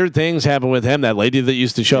many weird things happen with him. That lady that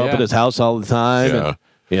used to show up at his house all the time. Yeah. And,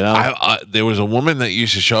 you know, there was a woman that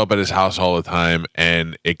used to show up at his house all the time,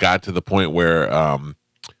 and it got to the point where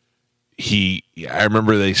I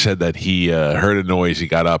remember they said that he heard a noise. He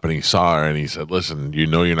got up and he saw her and he said, "Listen, you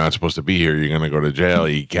know you're not supposed to be here. You're going to go to jail.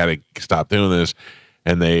 You got to stop doing this."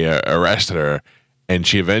 And they arrested her, and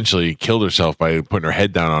she eventually killed herself by putting her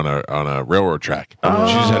head down on a railroad track. She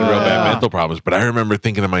just had real bad mental problems. But I remember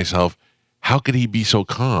thinking to myself, how could he be so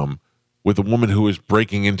calm with a woman who was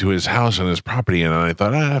breaking into his house and his property? And I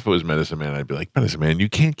thought, if it was Medicine Man, I'd be like, Medicine Man, you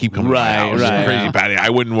can't keep coming to my house. Crazy Patty. I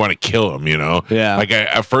wouldn't want to kill him, Yeah. Like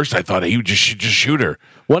at first I thought he would just shoot her.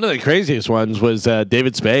 One of the craziest ones was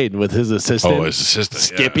David Spade with his assistant. Oh, his assistant.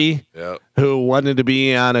 Skippy, Yeah. who wanted to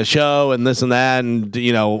be on a show and this and that, and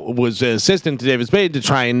was an assistant to David Spade to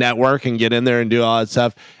try and network and get in there and do all that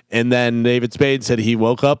stuff. And then David Spade said he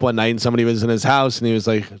woke up one night and somebody was in his house and he was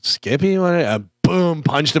like, "Skippy," boom,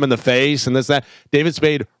 punched him in the face and this that. David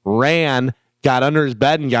Spade ran, got under his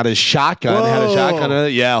bed and got his shotgun. Had a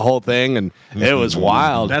shotgun, whole thing, and it was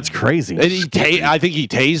wild. That's crazy. And I think he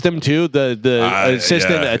tased him too. The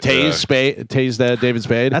assistant tased David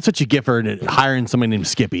Spade. That's what you get for hiring somebody named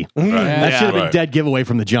Skippy. That should have been dead giveaway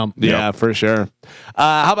from the jump. Yeah, for sure.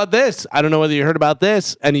 How about this? I don't know whether you heard about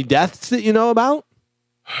this. Any deaths that you know about?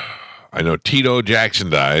 I know Tito Jackson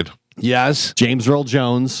died. Yes. James Earl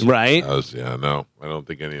Jones. Right. No, I don't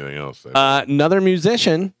think anything else. Another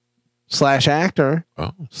musician / actor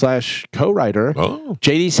 / co-writer,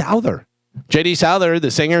 J.D. Souther. J.D. Souther,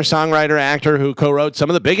 the singer, songwriter, actor who co-wrote some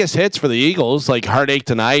of the biggest hits for the Eagles, like "Heartache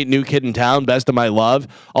Tonight," "New Kid in Town," "Best of My Love."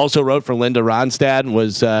 Also wrote for Linda Ronstadt and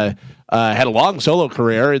was had a long solo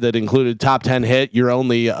career that included top 10 hit "You're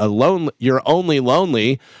Only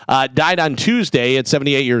Lonely." Died on Tuesday at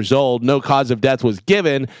 78 years old. No cause of death was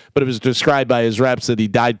given, but it was described by his reps that he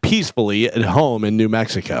died peacefully at home in New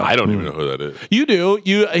Mexico. I don't even know who that is. You do.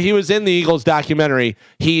 He was in the Eagles documentary.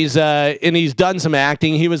 He's done some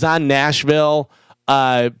acting. He was on Nashville.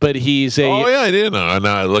 But he's I didn't know.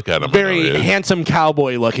 Now I look at him. Very handsome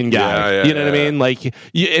cowboy looking guy. Yeah, you know what I mean? Like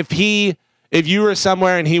if you were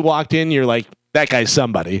somewhere and he walked in, you're like, that guy's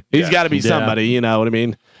somebody. He's got to be somebody. You know what I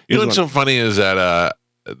mean? You know what's so funny is that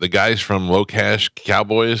the guys from Low Cash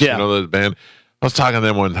Cowboys, the band, I was talking to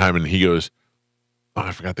them one time and he goes,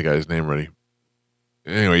 I forgot the guy's name already.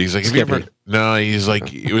 Anyway, he's like, no, he's like,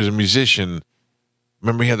 he was a musician.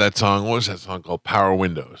 Remember he had that song, what was that song called? Power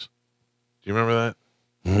Windows. Do you remember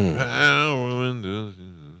that? Power Windows.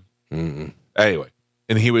 Anyway,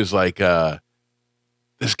 and he was like,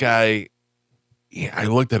 this guy, I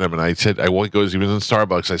looked at him and I said, he was in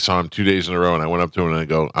Starbucks. I saw him 2 days in a row and I went up to him and I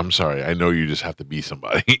go, "I'm sorry. I know you just have to be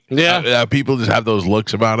somebody." Yeah. People just have those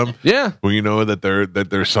looks about them. Yeah. Well, you know that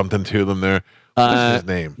there's something to them there. What's his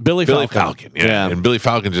name? Billy Falcon. Yeah. And Billy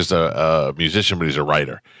Falcon's just a musician, but he's a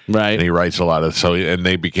writer. Right. And he writes a lot of, and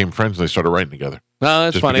they became friends and they started writing together. Oh,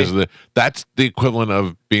 that's just funny. That's the equivalent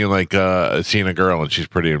of being like seeing a girl and she's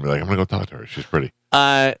pretty and be like, "I'm gonna go talk to her. She's pretty."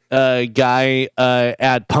 A guy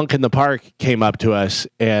at Punk in the Park came up to us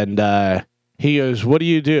and he goes, "What do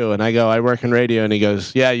you do?" And I go, "I work in radio." And he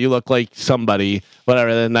goes, "Yeah, you look like somebody, whatever."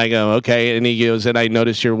 And I go, "Okay." And he goes, "And I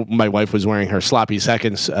noticed my wife was wearing her Sloppy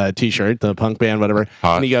Seconds t-shirt, the punk band, whatever."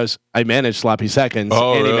 And he goes, "I manage Sloppy Seconds."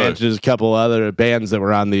 Oh, and he really? manages a couple other bands that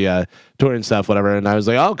were on the tour and stuff, whatever. And I was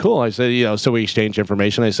like, "Oh, cool." I said, so we exchanged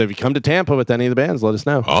information. I said, "If you come to Tampa with any of the bands, let us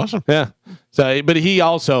know." Awesome. Yeah. So, but he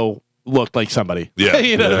also looked like somebody. Yeah.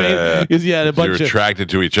 You know what I mean? 'Cause he had a bunch You're attracted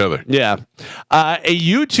to each other. Yeah. A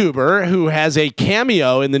YouTuber who has a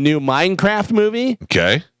cameo in the new Minecraft movie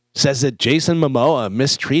Okay. says that Jason Momoa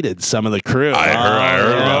mistreated some of the crew. I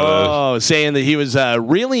heard about this. Saying that he was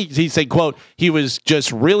he said, quote, he was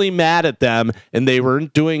just really mad at them and they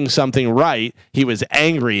weren't doing something right. He was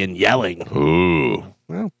angry and yelling. Ooh.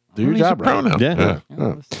 Well, do your job right. Pronoun.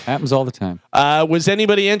 Yeah. Happens all the time. Was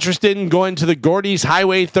anybody interested in going to the Gordy's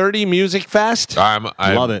Highway 30 Music Fest? I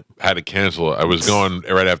Love it. Had to cancel it. I was going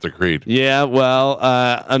right after Creed. Yeah, well,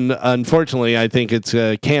 unfortunately, I think it's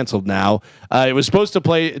canceled now. It was supposed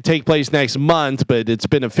to take place next month, but it's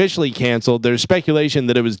been officially canceled. There's speculation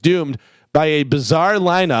that it was doomed by a bizarre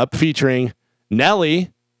lineup featuring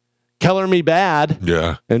Nelly, Color Me Bad,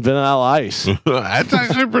 and Vanilla Ice. That's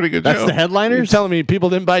actually a pretty good That's show. the You're headliners? telling me people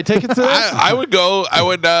didn't buy tickets to this? I would go. I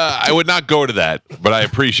would not go to that, but I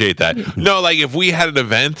appreciate that. No, like if we had an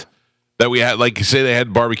event that we had, like say they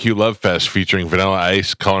had Barbecue Love Fest featuring Vanilla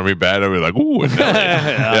Ice, Color Me Bad, I'd be like, ooh, and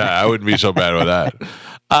yeah, I wouldn't be so bad with that.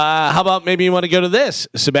 How about maybe you want to go to this?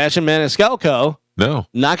 Sebastian Maniscalco, No.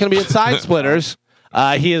 not going to be at Side Splitters.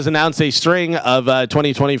 He has announced a string of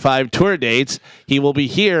 2025 tour dates. He will be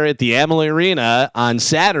here at the Amalie Arena on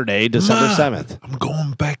Saturday, December 7th. I'm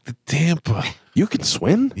going back to Tampa. You can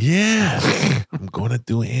swim? Yeah. I'm going to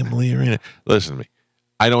do Amalie Arena. Listen to me.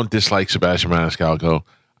 I don't dislike Sebastian Maniscalco.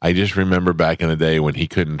 I just remember back in the day when he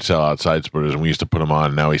couldn't sell outside sporters, and we used to put him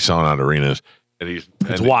on. Now he's selling out arenas, and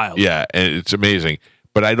It's wild. Yeah, and it's amazing.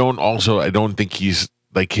 But I don't think he's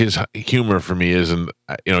like, his humor for me isn't.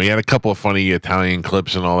 He had a couple of funny Italian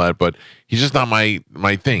clips and all that, but he's just not my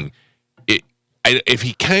thing. If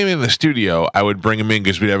he came in the studio, I would bring him in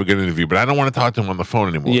because we'd have a good interview. But I don't want to talk to him on the phone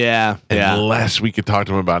anymore. Yeah. Unless we could talk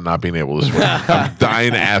to him about not being able to swear. I'm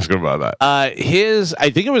dying to ask him about that. I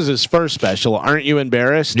think it was his first special. Aren't You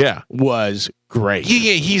Embarrassed? Yeah. Was great.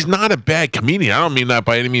 Yeah, he's not a bad comedian. I don't mean that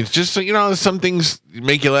by any means. Just some things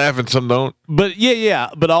make you laugh and some don't. But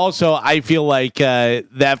but also I feel like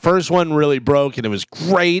that first one really broke and it was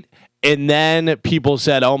great. And then people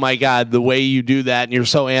said, "Oh my God, the way you do that, and you're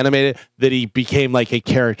so animated that he became like a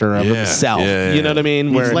character of himself." You know what I mean?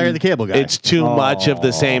 He's Larry the Cable Guy. It's too much of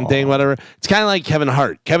the same thing. Whatever. It's kind of like Kevin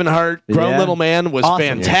Hart. Kevin Hart, Grown Little Man, was Awesome.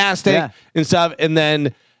 fantastic and stuff. And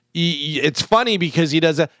then it's funny because he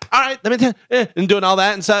does that. All right, let me and doing all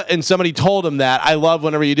that and stuff. And somebody told him that I love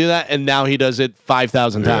whenever you do that, and now he does it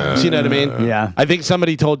 5,000 times. You know what I mean? Yeah. I think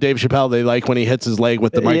somebody told Dave Chappelle they like when he hits his leg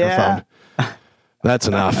with the microphone. That's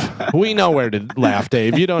enough. We know where to laugh,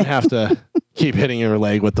 Dave. You don't have to keep hitting your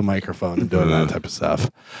leg with the microphone and doing that type of stuff.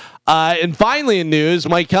 And finally in news,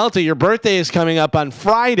 Mike Calta, your birthday is coming up on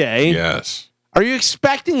Friday. Yes. Are you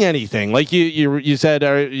expecting anything? Like you said,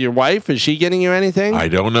 your wife, is she getting you anything? I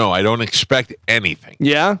don't know. I don't expect anything.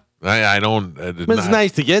 Yeah? I don't. But it's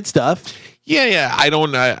nice to get stuff. Yeah. I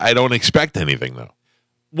don't expect anything though.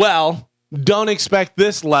 Well, don't expect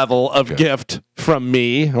this level of gift from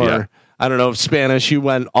me or... Yeah. I don't know if Spanish, you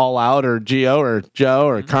went all out, or Gio or Joe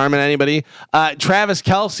or Carmen, anybody. Travis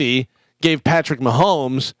Kelce gave Patrick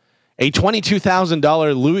Mahomes a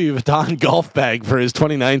 $22,000 Louis Vuitton golf bag for his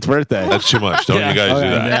 29th birthday. That's too much. Don't you guys do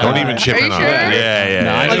that? Yeah. Don't even chip Are in you on sure? that.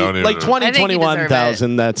 Yeah. like 20, I think you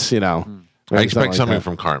 21,000. That's, I like expect something that.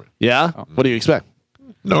 from Carmen. Yeah? What do you expect?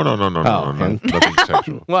 No. okay. Nothing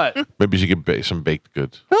sexual. What? Maybe she could bake some baked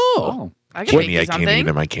goods. Oh. I can make Whitney, you I can't eat something.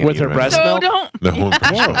 them. I can't With eat her them. breast So milk? don't.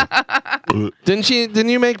 No. Didn't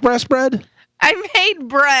you make breast bread I made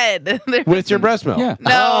bread. with your breast milk? Yeah.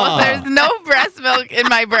 No, there's no breast milk in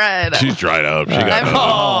my bread. She's dried up. She got That's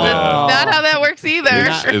not how that works either.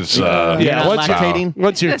 It's Yeah, Not lactating?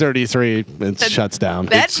 Once you're 33, it shuts down.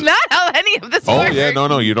 That's not how any of this Oh works. yeah,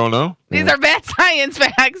 no, you don't know. These are bad science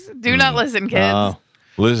facts. Do not listen, kids.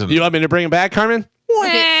 Listen, You want me to bring it back, Carmen?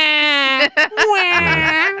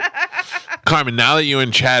 Carmen. Now that you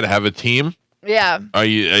and Chad have a team, Yeah. are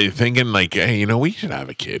you thinking like, hey, we should have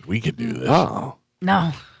a kid. We could do this. Oh.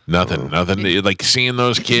 No. Nothing. Like seeing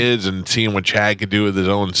those kids and seeing what Chad could do with his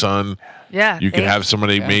own son. Yeah. You could have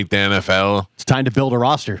somebody make the NFL. It's time to build a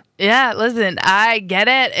roster. Yeah, listen, I get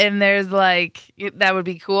it. And there's that would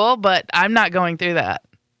be cool, but I'm not going through that.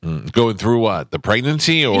 Going through what? The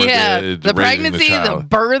pregnancy or the raising pregnancy, the child?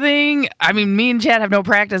 birthing. I mean, me and Chad have no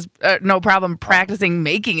problem practicing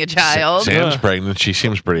making a child. Sam's pregnant. She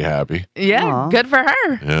seems pretty happy. Yeah, Aw. good for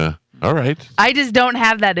her. Yeah. All right. I just don't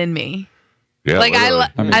have that in me. Yeah. Like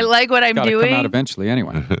literally. I like what I'm Gotta come out doing. eventually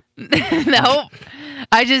anyway. Nope.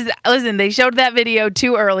 I just listen. They showed that video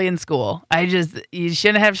too early in school. You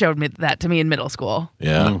shouldn't have showed me that to me in middle school.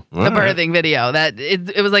 Yeah. The birthing video. That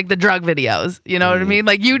it was like the drug videos. You know what I mean?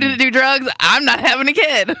 Like you didn't do drugs. I'm not having a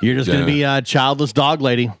kid. You're just going to be a childless dog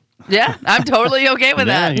lady. Yeah, I'm totally okay with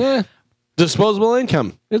that. Yeah. Disposable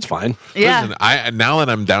income. It's fine. Yeah. Listen, now that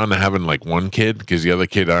I'm down to having like one kid, because the other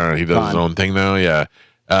kid, I don't know, he does his own thing now. Yeah.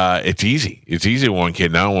 It's easy. It's easy with one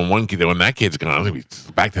kid. Now when that kid's gone, I'm gonna be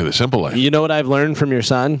back to the simple life. You know what I've learned from your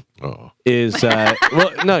son? Is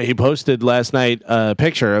he posted last night a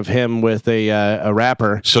picture of him with a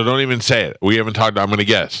rapper. So don't even say it. We haven't talked. I'm going to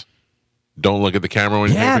guess. Don't look at the camera when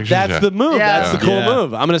you take pictures. That's the move. Yeah. That's the cool Yeah.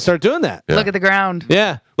 move. I'm going to start doing that. Look at the ground.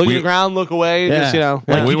 Yeah. Look We- at the ground, look away. Yeah. Just,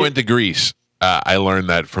 When we went to Greece, I learned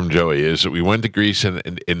that from Joey. Is that we went to Greece and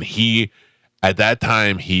he, at that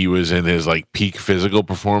time, he was in his like peak physical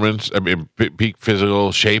performance. I mean, peak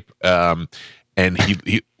physical shape. And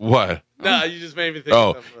he what? No, you just made me think.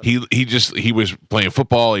 Oh, he was playing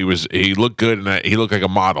football. He looked good and he looked like a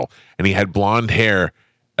model. And he had blonde hair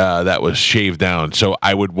that was shaved down. So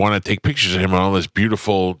I would want to take pictures of him on all this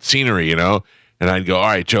beautiful scenery, And I'd go, all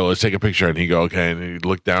right, Joe, let's take a picture. And he'd go, okay. And he'd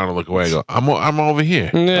look down and look away. I go, I'm over here.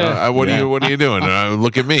 Yeah. What are you doing? And I would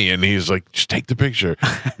look at me, and he's like, just take the picture.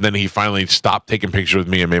 And then he finally stopped taking pictures with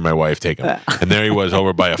me and made my wife take them. And there he was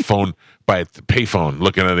over by a payphone,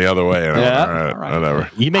 looking at the other way. And Yeah. all right, whatever.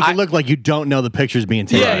 You make it look like you don't know the picture's being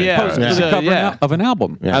taken. Yeah. Post the So, cover of an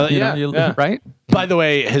album. Yeah. Yeah. Right? By the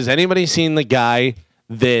way, has anybody seen the guy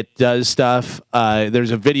that does stuff?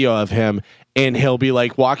 There's a video of him, and he'll be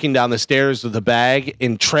like walking down the stairs with a bag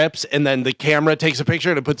and trips, and then the camera takes a picture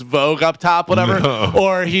and it puts Vogue up top, whatever. No.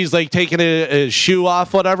 Or he's like taking a shoe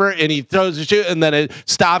off, whatever, and he throws the shoe and then it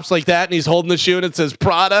stops like that, and he's holding the shoe and it says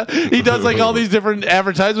Prada. He does like all these different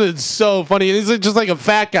advertisements. It's so funny. And he's like, just like a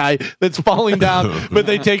fat guy that's falling down, but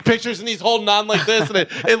they take pictures and he's holding on like this, and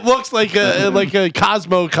it looks like a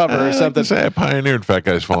Cosmo cover or something. I pioneered fat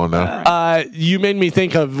guys falling down. You made me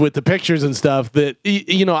think of with the pictures and stuff that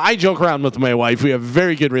I joke around with my wife. We have a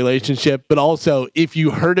very good relationship, but also if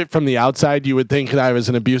you heard it from the outside, you would think that I was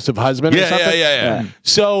an abusive husband or something. Yeah.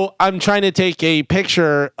 So I'm trying to take a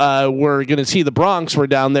picture. We're going to see the Bronx. We're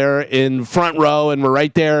down there in front row, and we're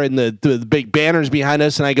right there, and the big banners behind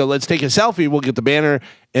us. And I go, let's take a selfie. We'll get the banner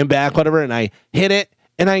and back, whatever. And I hit it,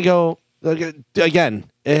 and I go, again,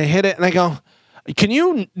 hit it, and I go, can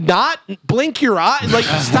you not blink your eye? Like,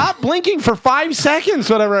 stop blinking for 5 seconds,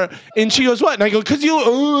 whatever. And she goes, what? And I go, because you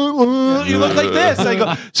look like this. I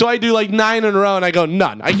go, so I do like 9 in a row, and I go,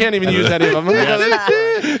 none. I can't even use any of them.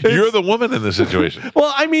 You're the woman in this situation.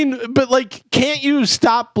 Well, I mean, but like, can't you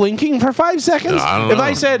stop blinking for 5 seconds? No, I don't if know.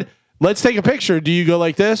 I said, let's take a picture, do you go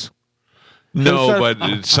like this? No, but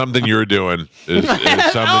it's something you're doing. It's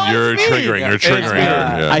something you're triggering. You're triggering her.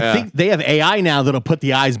 Yeah. I think they have AI now that'll put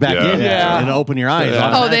the eyes back in and open your eyes.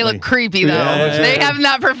 Oh, they look creepy though. They have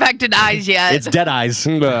not perfected eyes yet. It's dead eyes.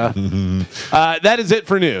 That is it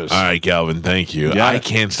for news. All right, Galvin, thank you. Yeah. I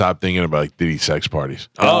can't stop thinking about like Diddy sex parties.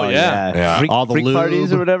 Oh, yeah. Yeah. Freak, All the freak lube.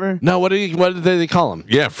 parties or whatever. No, what did they call them?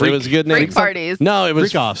 Yeah, freak. It was a good name. Freak parties. No, it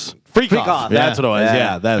was Freak offs. Freak off. That's what it was.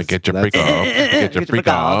 Yeah, that's Get your freak off. Get your freak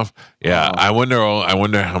off. Yeah, I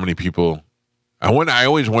wonder how many people. I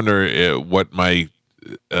always wonder what my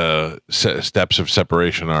steps of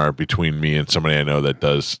separation are between me and somebody I know that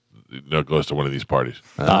does goes to one of these parties.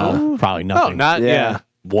 Probably No, nothing. not Yeah.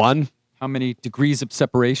 one. How many degrees of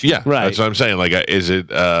separation? Yeah, Right. That's what I'm saying. Like, is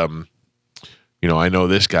it? I know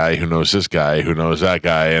this guy who knows this guy who knows that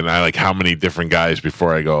guy, and I like how many different guys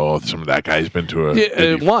before I go. Oh, some of that guy's been to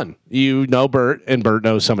a One. You know Bert, and Bert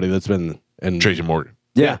knows somebody that's been in Tracy Morgan.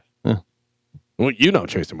 Yeah. Well, you know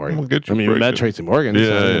Tracy Morgan. Well, get your you met break. Tracy Morgan. Yeah,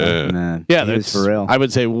 so, yeah. Nah, Yeah, he was that's for real. I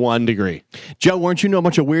would say 1 degree. Joe, weren't you know a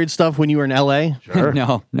bunch of weird stuff when you were in LA?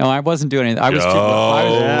 No, I wasn't doing anything. I was too.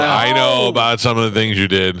 I know about some of the things you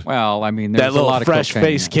did. Well, I mean, there's That a little lot of fresh cocaine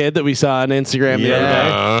faced kid that we saw on Instagram the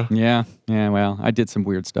other day. Yeah. Well, I did some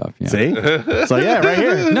weird stuff. Yeah. See? So yeah, right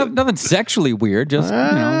here. No, nothing sexually weird. Just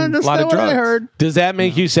a That's lot not of what drugs. I heard. Does that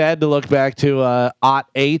make you sad to look back to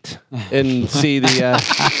 '08 and see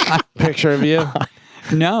the picture of you?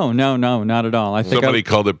 No, not at all. I think Somebody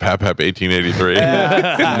called it Pap 1883.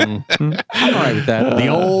 I'm all right with that. The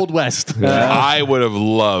old West. I would have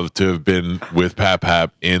loved to have been with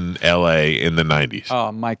Pap in LA in the 90s.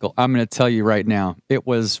 Oh, Michael, I'm going to tell you right now, it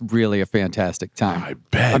was really a fantastic time. I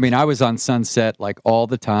bet. I mean, I was on Sunset like all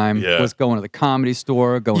the time. Yeah. Was going to the Comedy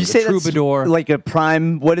Store, going You to say the that's Troubadour. like a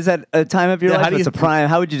prime. What is that? A time of your Yeah, how life? do It's you- a prime.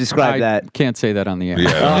 How would you describe I that? can't say that on the air.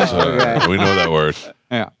 Yeah, that's, okay. we know that word.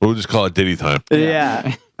 Yeah. We'll just call it Diddy time.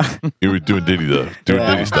 Yeah. You were doing Diddy though, doing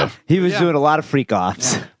Diddy stuff. He was doing a lot of freak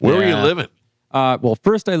offs. Where were you Yeah. living? Well,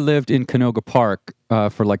 first I lived in Canoga Park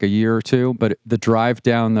for like a year or two, but the drive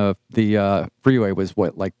down the freeway was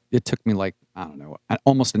it took me like, I don't know,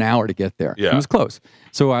 almost an hour to get there. Yeah. It was close.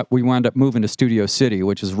 So we wound up moving to Studio City,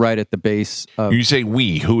 which is right at the base of You say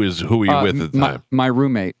we. Who were you with at the time? my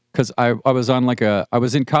roommate, because I was on I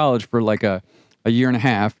was in college for like a year and a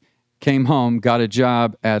half, came home, got a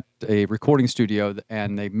job at a recording studio,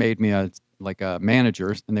 and they made me a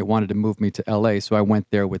manager, and they wanted to move me to LA, so I went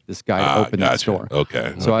there with this guy to open that Gotcha. store.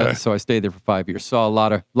 Okay. So okay. I stayed there for 5 years. Saw a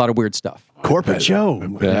lot of weird stuff. Corporate Joe.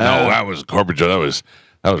 No, that was corporate Joe.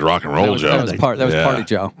 That was rock and roll, Joe. That was Party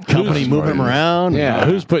Joe. Company moving him around. Yeah,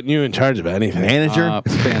 who's putting you in charge of anything? Manager.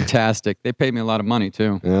 It's fantastic. They paid me a lot of money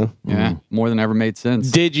too. Yeah. Yeah, more than I ever made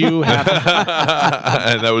since. Did you have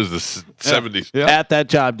And that was the 70s. at that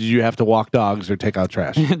job? Did you have to walk dogs or take out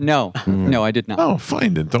trash? No, I did not. Oh,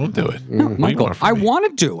 fine then. Don't do it. No, Michael, I want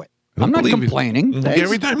to do it. I'm not believe you. complaining.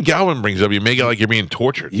 Every time Galvin brings up, you make it like you're being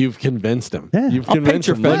tortured. You've convinced him. You've I'll convinced paint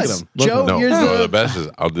your him. Look at face. him. Look Joe, at him. here's No, the best is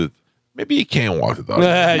I'll do. Maybe you can't walk the dog.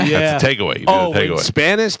 Yeah. That's a takeaway. You did Oh, a when takeaway.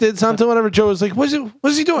 Spanish did something, whatever. Joe was like, what's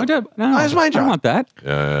he doing? No, That's my I job. want that.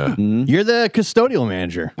 Yeah. You're the custodial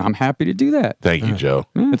manager. I'm happy to do that. Thank you, Joe.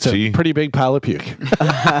 It's See? a pretty big pile of puke. Can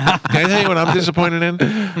I tell you what I'm disappointed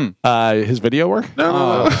in? His video work?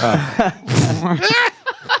 No.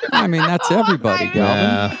 I mean, that's everybody,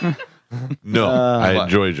 Galvin. No, I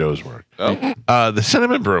enjoy Joe's work. The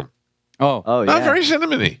cinnamon broom. Oh, Oh Not yeah. very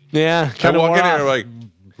cinnamony. Yeah, I kind of walk wore in off. here like,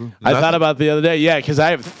 I thought about the other day. Yeah, because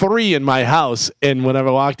I have 3 in my house, and whenever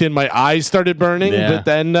I walked in, my eyes started burning. Yeah. But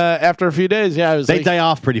then after a few days, I was They like, die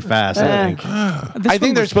off pretty fast, I think. I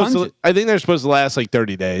think they're supposed to. I think they're supposed to last like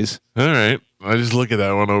 30 days. All right. I just look at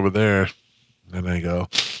that one over there, and I go,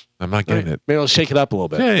 I'm not getting it. Maybe I'll shake it up a little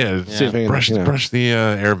bit. Yeah. See if I can, Brush the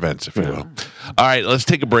air vents, if you will. All right, let's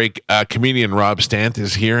take a break. Comedian Rob Stant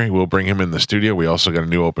is here. We'll bring him in the studio. We also got a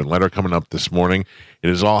new open letter coming up this morning.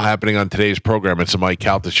 It is all happening on today's program. It's the Mike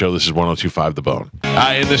Calta Show. This is 102.5 The Bone.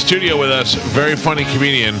 In the studio with us, very funny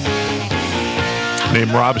comedian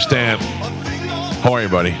named Rob Stant. How are you,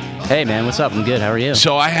 buddy? Hey man, what's up? I'm good. How are you?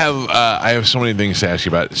 So I have so many things to ask you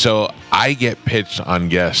about. So I get pitched on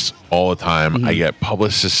guests all the time. Mm-hmm. I get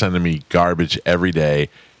publicists sending me garbage every day,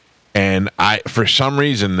 and for some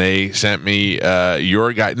reason they sent me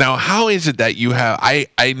your guy. Now, how is it that you have?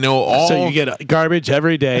 I know all. So you get garbage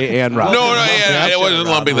every day and Rob. No, I wasn't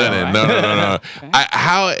lumping that in. No.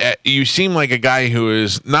 How you seem like a guy who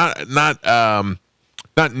is not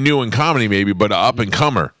new in comedy, maybe, but up and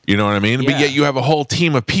comer. You know what I mean? Yeah. But yet you have a whole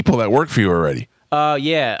team of people that work for you already.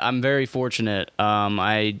 Yeah, I'm very fortunate.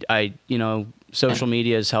 I social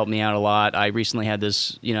media has helped me out a lot. I recently had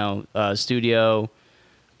this, studio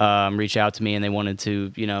reach out to me, and they wanted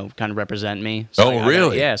to, kind of represent me. So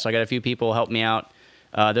really? So I got a few people help me out.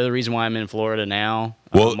 They're the reason why I'm in Florida now.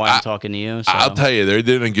 Well, why I'm talking to you. So. I'll tell you, they're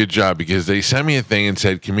doing a good job because they sent me a thing and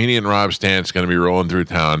said, comedian Rob Stant's going to be rolling through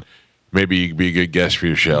town. Maybe you could be a good guest for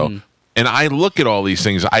your show. Mm-hmm. And I look at all these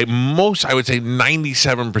things. I would say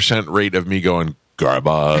 97% rate of me going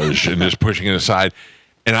garbage and just pushing it aside.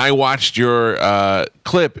 And I watched your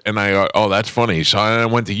clip, and I go, oh, that's funny. So I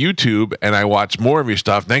went to YouTube, and I watched more of your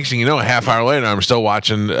stuff. Next thing you know, a half hour later, I'm still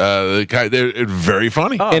watching the guy. They're very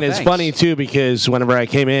funny. Oh, and it's thanks. funny, too, because whenever I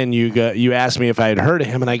came in, you asked me if I had heard of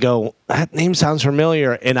him, and I go, that name sounds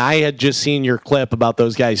familiar. And I had just seen your clip about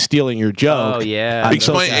those guys stealing your joke. Oh, yeah.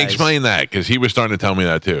 Explain that, because he was starting to tell me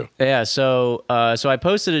that, too. Yeah, so I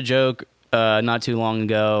posted a joke not too long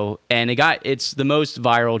ago, and it's the most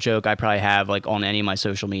viral joke I probably have like on any of my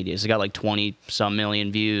social medias. It got like 20 some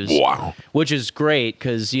million views. Wow. Which is great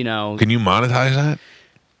because, Can you monetize that?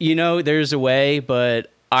 There's a way, but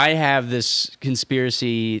I have this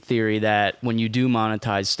conspiracy theory that when you do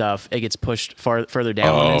monetize stuff, it gets pushed further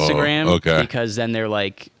down on Instagram. Okay. Because then they're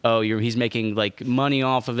like, oh, he's making like money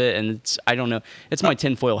off of it, and I don't know. It's my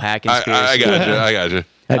tinfoil hat conspiracy. I got you.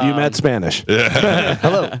 Have you met Spanish?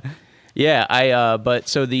 Hello. Yeah, but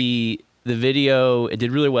so the video, it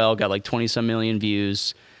did really well, got like 20 some million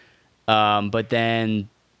views. But then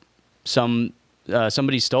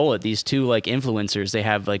somebody stole it. These 2 like influencers, they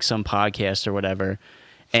have like some podcast or whatever.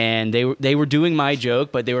 And they were doing my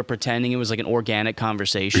joke, but they were pretending it was like an organic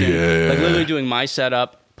conversation. Yeah. Like literally doing my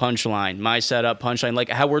setup, punchline, like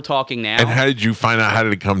how we're talking now. And how did you find out? How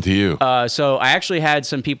did it come to you? So I actually had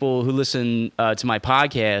some people who listen to my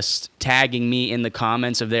podcast tagging me in the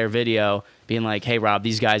comments of their video, being like, "Hey, Rob,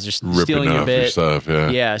 these guys are stealing your bit, stuff."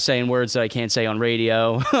 Yeah, saying words that I can't say on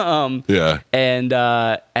radio." Yeah.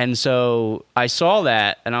 And so I saw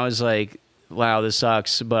that, and I was like, wow, this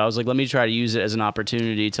sucks. But I was like, let me try to use it as an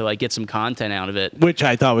opportunity to like get some content out of it. Which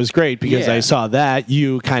I thought was great because Yeah. I saw that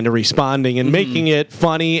you kind of responding and making it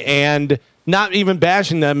funny and not even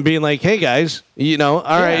bashing them, being like, hey guys, all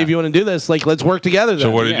right, if you want to do this, like, let's work together then.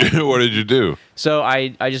 So what did you do? So I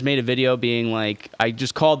just made a video being like, I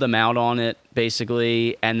just called them out on it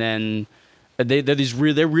basically, and then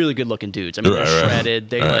they're really good looking dudes. I mean, they're shredded.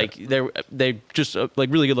 They're just like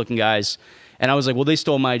really good looking guys. And I was like, well, they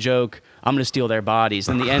stole my joke. I'm going to steal their bodies.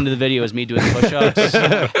 And the end of the video is me doing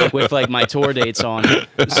push-ups with like my tour dates on it.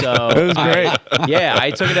 So It was great.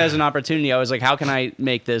 I took it as an opportunity. I was like, how can I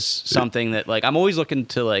make this something that like, I'm always looking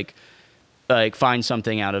to like find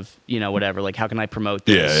something out of, whatever. Like, how can I promote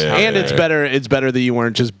this? Yeah. And it's better that you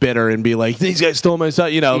weren't just bitter and be like, these guys stole my stuff,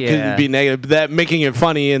 because it'd be negative. That making it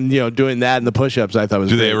funny and, doing that and the push-ups, I thought was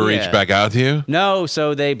Do great. they ever reach back out to you? No,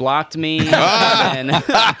 so they blocked me, and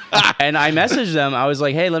I messaged them. I was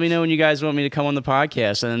like, "Hey, let me know when you guys want me to come on the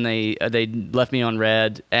podcast." And then they left me on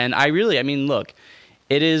red. And look,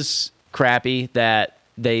 it is crappy that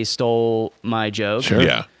they stole my joke. Sure.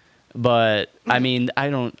 Yeah. But I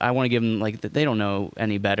want to give them like they don't know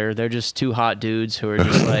any better. They're just 2 hot dudes who are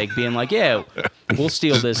just like being like, "Yeah, we'll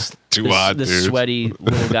steal this hot this dudes. sweaty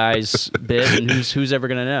little guy's bit, and who's ever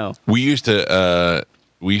gonna know?" We used to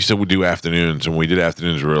do afternoons, and when we did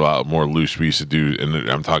afternoons, we were a lot more loose. We used to do, and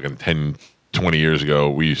I'm talking 10, 20 years ago,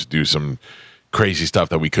 we used to do some crazy stuff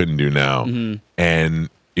that we couldn't do now. Mm-hmm. And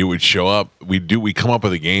it would show up. We come up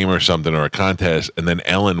with a game or something or a contest, and then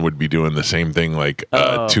Ellen would be doing the same thing like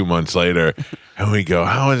 2 months later, and we go,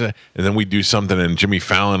 how is it? And then we do something, and Jimmy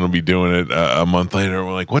Fallon will be doing it a month later. And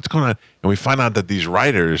we're like, what's going on? And we find out that these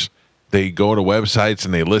writers, they go to websites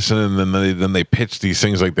and they listen, and then they pitch these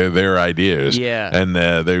things like they're their ideas. Yeah. And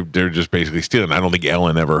they're just basically stealing. I don't think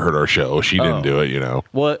Ellen ever heard our show. She didn't do it,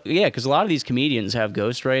 Well, yeah, because a lot of these comedians have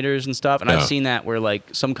ghostwriters and stuff, and I've seen that where like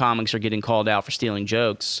some comics are getting called out for stealing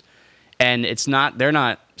jokes, and they're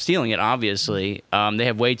not stealing it. Obviously, they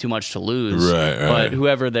have way too much to lose. Right. But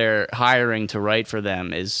whoever they're hiring to write for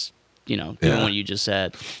them is, doing what you just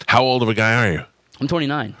said. How old of a guy are you? I'm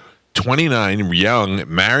 29. 29, young,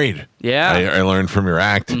 married. Yeah. I learned from your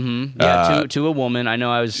act. Mm-hmm. Yeah, to a woman. I know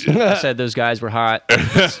I said those guys were hot.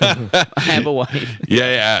 I have a wife.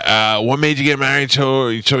 Yeah. What made you get married so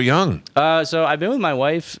young? So I've been with my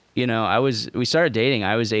wife. We started dating.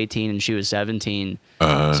 I was 18 and she was 17.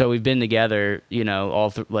 So we've been together.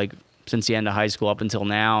 Since the end of high school up until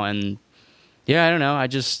now. And yeah, I don't know. I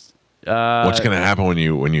just. What's gonna happen when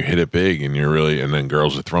you hit it big and and then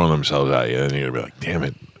girls are throwing themselves at you and you're gonna be like, damn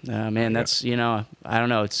it. Man, that's I don't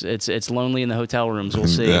know. It's lonely in the hotel rooms. We'll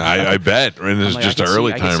see. I bet. And it's just an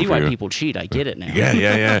early time for you. I can see why people cheat. I get it now.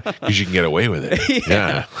 Yeah. Because you can get away with it.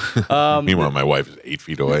 Yeah. Meanwhile, my wife is 8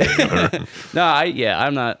 feet away. No,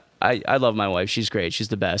 I'm not. I love my wife. She's great. She's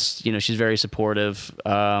the best. She's very supportive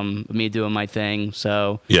of me doing my thing.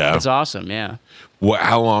 So yeah, it's awesome. Yeah.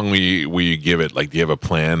 How long will you give it? Like, do you have a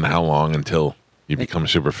plan? How long until you become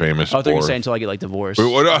super famous? I thought you were saying until I get divorced. No.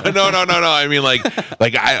 I mean, like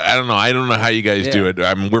I don't know. I don't know how you guys do it.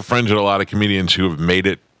 I mean, we're friends with a lot of comedians who have made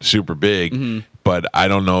it super big, but I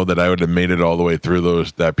don't know that I would have made it all the way through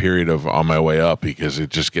that period of on my way up because it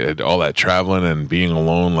just all that traveling and being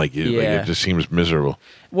alone, it just seems miserable.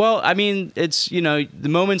 Well, I mean, it's the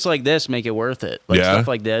moments like this make it worth it. Stuff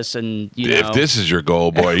like this, and if this is your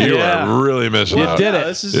goal, boy, you are really missing out. You did it.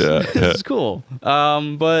 This is cool.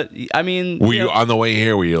 But I mean, were you on the way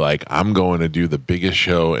here? Were you like, I'm going to do the biggest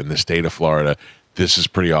show in the state of Florida? This is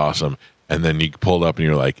pretty awesome. And then you pulled up and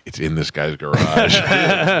you're like, it's in this guy's garage.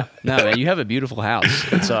 No, man, you have a beautiful house.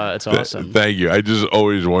 It's awesome. Thank you. I just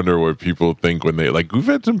always wonder what people think when we've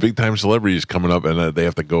had some big time celebrities coming up and they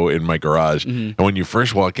have to go in my garage. And when you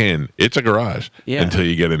first walk in, it's a garage until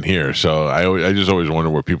you get in here. So I just always wonder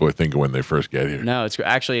what people are thinking when they first get here. No, it's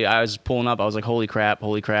actually, I was pulling up. I was like, holy crap.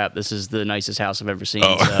 This is the nicest house I've ever seen.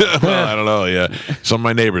 Oh. So. Well, I don't know. Yeah. Some of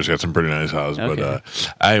my neighbors got some pretty nice houses. Okay.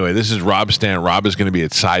 But anyway, this is Rob Stant. Rob is going to be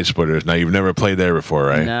at Side Splitters. Now, you've never played there before,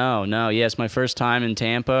 right? No. Yeah, it's my first time in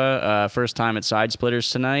Tampa. First time at Side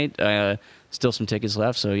Splitters tonight. Still some tickets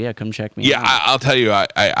left, so yeah, come check me out. I'll tell you,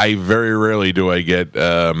 I very rarely do I get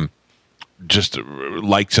just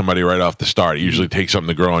like somebody right off the start. It usually takes something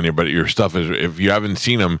to grow on you, but your stuff is, if you haven't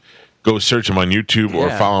seen them, go search them on YouTube or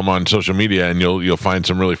follow them on social media, and you'll find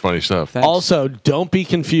some really funny stuff. Thanks. Also, don't be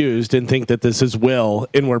confused and think that this is Will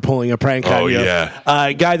and we're pulling a prank on you.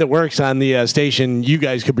 Yeah. Guy that works on the station, you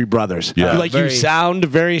guys could be brothers. Yeah. You sound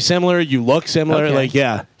very similar. You look similar.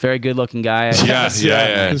 Okay. Very good looking guy. Yeah.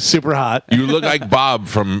 Super hot. You look like Bob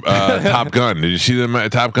from Top Gun. Did you see the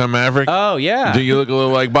Top Gun Maverick? Oh, yeah. Do you look a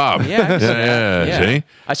little like Bob? Yeah. See?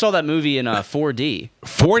 I saw that movie in 4D.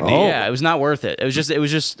 4D? Oh. Yeah, it was not worth it. It was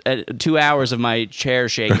just 2 hours of my chair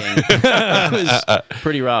shaking. It was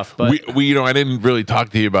pretty rough. But we I didn't really talk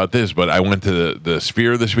to you about this, but I went to the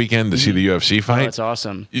Sphere this weekend to see the UFC fight. Oh, that's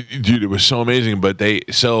awesome. Dude, it was so amazing. But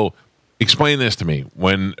explain this to me.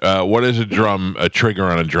 What is a trigger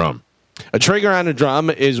on a drum? A trigger on a drum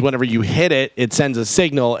is whenever you hit it, it sends a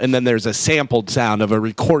signal, and then there's a sampled sound of a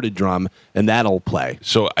recorded drum, and that'll play.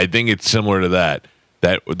 So I think it's similar to that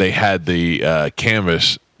they had the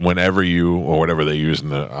canvas. Whenever or whatever they use in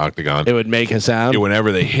the octagon, it would make a sound.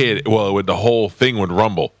 Whenever they hit, the whole thing would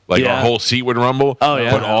rumble, our whole seat would rumble. Oh yeah.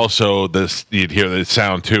 But also you'd hear the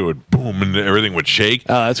sound too, and boom, and everything would shake.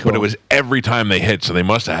 Oh, that's cool. But it was every time they hit, so they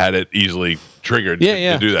must have had it easily triggered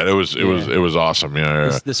to do that. It was awesome.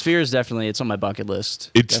 Yeah. The Sphere is definitely it's on my bucket list.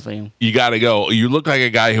 Definitely. You got to go. You look like a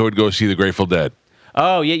guy who would go see the Grateful Dead.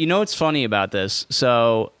 Oh yeah, you know what's funny about this?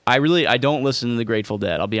 So I don't listen to the Grateful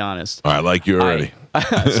Dead. I'll be honest. I like you already.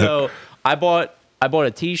 So I bought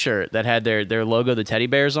a T-shirt that had their logo, the teddy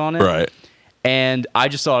bears on it. Right. And I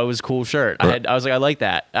just thought it was a cool shirt. Right. I was like, I like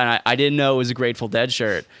that, and I didn't know it was a Grateful Dead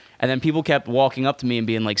shirt. And then people kept walking up to me and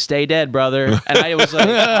being like, "Stay dead, brother." And I was like,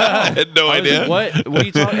 I had no idea. Like, what are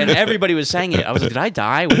you talking? And everybody was saying it. I was like, did I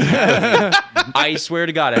die? What's happening? I swear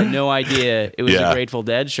to God, I had no idea it was a Grateful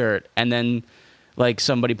Dead shirt. And then like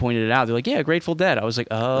somebody pointed it out. They're like, yeah, Grateful Dead. I was like,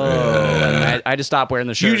 oh. And I had to stop wearing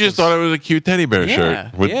the shirt. You just thought it was a cute teddy bear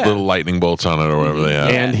shirt with little lightning bolts on it or whatever they have.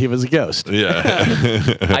 And he was a ghost. Yeah.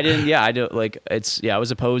 I didn't. Yeah, I do. Like I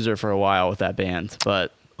was a poser for a while with that band,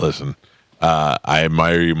 but listen. I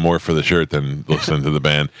admire you more for the shirt than listening to the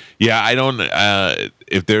band. Yeah, I don't.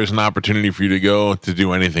 If there's an opportunity for you to go to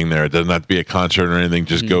do anything there, it doesn't have to be a concert or anything.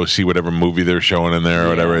 Just go see whatever movie they're showing in there or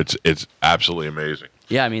whatever. It's absolutely amazing.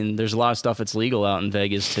 Yeah, I mean, there's a lot of stuff that's legal out in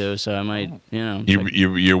Vegas too, so I might,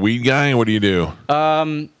 You're a weed guy. What do you do?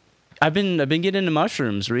 I've been getting into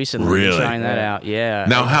mushrooms recently. Really? Trying that out. Yeah.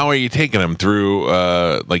 Now, how are you taking them through?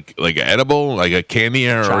 Like edible, like a candy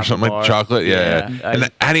or something bar. like chocolate? Yeah.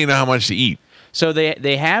 And how do you know how much to eat? So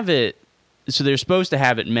they have it. So they're supposed to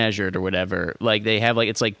have it measured or whatever. Like they have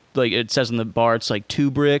it's like it says on the bar, it's like 2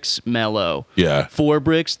 bricks mellow. Yeah. 4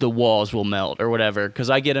 bricks, the walls will melt or whatever. Because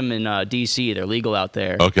I get them in DC. They're legal out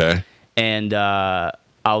there. Okay. And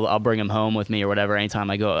I'll bring them home with me or whatever. Anytime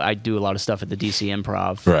I go, I do a lot of stuff at the DC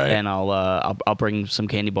Improv. Right. And I'll bring some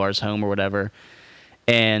candy bars home or whatever.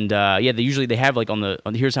 And they have like on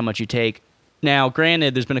here's how much you take. Now,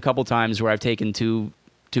 granted, there's been a couple times where I've taken two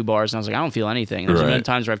bars and I was like, I don't feel anything. There's been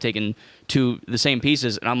times where I've taken the same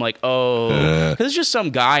pieces and I'm like, because it's just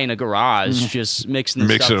some guy in a garage just mixing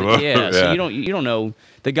stuff. Them up. Yeah. So you don't know.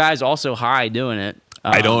 The guy's also high doing it.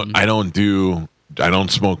 I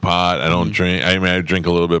don't smoke pot. I don't drink. I mean, I drink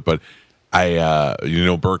a little bit, but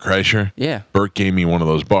Bert Kreischer? Yeah. Bert gave me one of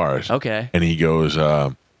those bars. Okay. And he goes,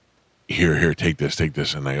 here, take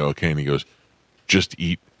this. And I go, okay. And he goes, just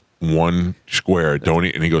eat 1 square. Don't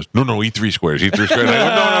eat. And he goes, no, eat 3 squares. Eat 3 squares. I go,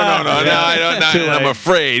 no, I don't. I'm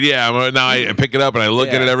afraid. Yeah. Now I pick it up and I look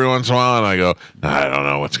at it every once in a while and I go, I don't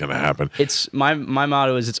know what's going to happen. It's my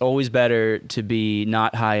motto is it's always better to be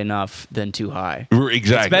not high enough than too high.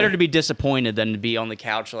 Exactly. It's better to be disappointed than to be on the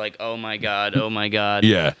couch like, oh my God.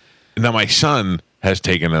 Yeah. Now my son has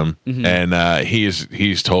taken them and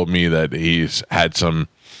he's told me that he's had some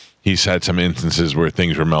instances where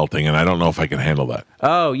things were melting, and I don't know if I can handle that.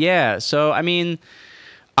 Oh yeah. So I mean,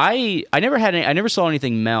 I never saw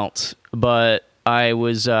anything melt, but I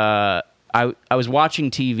was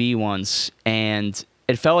watching TV once, and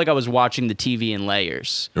it felt like I was watching the TV in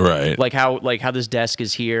layers. Right. Like how this desk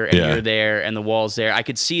is here and you're there and the wall's there. I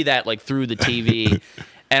could see that like through the TV.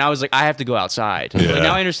 And I was like, I have to go outside. Yeah. Like,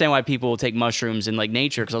 now I understand why people will take mushrooms in like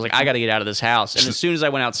nature, because I was like, I got to get out of this house. And as soon as I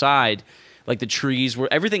went outside, like the trees were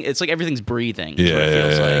everything. It's like everything's breathing. Yeah, what it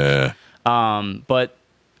feels like. But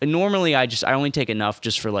normally I only take enough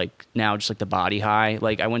just for like the body high.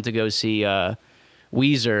 Like I went to go see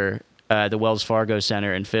Weezer at the Wells Fargo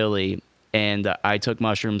Center in Philly, and I took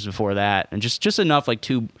mushrooms before that, and just enough, like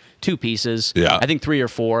two pieces. Yeah, I think 3 or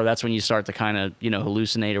 4. That's when you start to kind of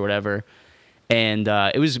hallucinate or whatever. And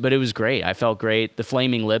it was great. I felt great. The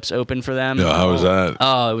Flaming Lips opened for them. Yeah, how was that?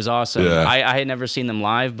 Oh, it was awesome. Yeah. I had never seen them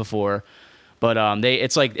live before. But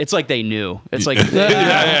it's like they knew. It's like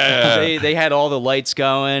they had all the lights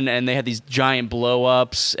going, and they had these giant blow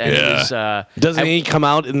ups. And it was, doesn't he come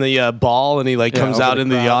out in the ball and he comes out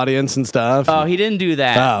into the audience and stuff? Oh, he didn't do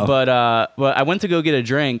that. Oh. But I went to go get a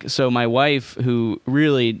drink. So my wife, who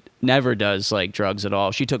really never does like drugs at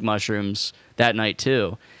all, she took mushrooms that night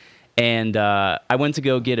too. And I went to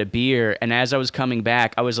go get a beer, and as I was coming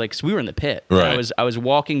back, I was like, so we were in the pit. Right. I was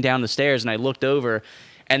walking down the stairs, and I looked over.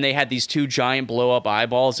 And they had these 2 giant blow-up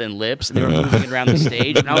eyeballs and lips. And they were moving around the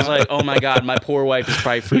stage. And I was like, oh, my God, my poor wife is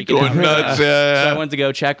probably freaking out. Nuts, So I went to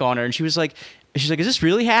go check on her. And she's like, is this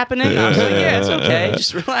really happening? I was like, yeah, it's okay.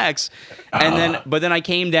 Just relax. And then I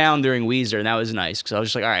came down during Weezer, and that was nice. Because I was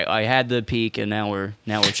just like, all right, I had the peak, and now we're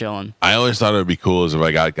chilling. I always thought it would be cool is if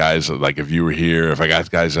I got guys, like if you were here, if I got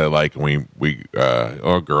guys that like, we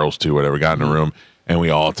or girls too, whatever, got in a room. And we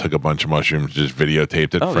all took a bunch of mushrooms, just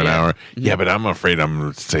videotaped it for an hour. Yeah, but I'm afraid I'm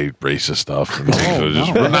going to say racist stuff. And things. So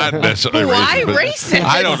just, we're not necessarily Why racist. racist?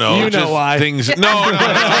 I don't know. You know just why. Things, no.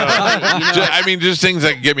 I mean, just things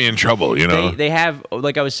that get me in trouble, They have,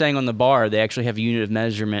 like I was saying on the bar, they actually have a unit of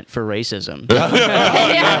measurement for racism.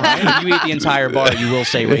 If you eat the entire bar, you will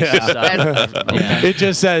say racist stuff. Yeah. It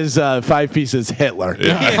just says 5 pieces Hitler.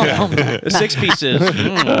 6 pieces.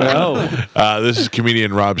 This is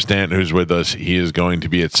comedian Rob Stanton who's with us. He is going to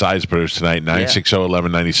be at Side Splitters tonight,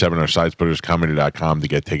 960-1197 or sidesplitterscomedy.com to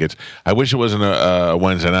get tickets. I wish it wasn't a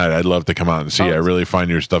Wednesday night. I'd love to come out and see. I really find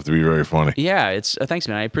your stuff to be very funny. Yeah, it's thanks,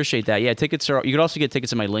 man. I appreciate that. Yeah, tickets are. You could also get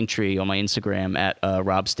tickets in my Linktree on my Instagram at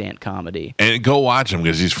Rob Stant Comedy. And go watch him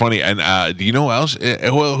because he's funny. And do you know who else?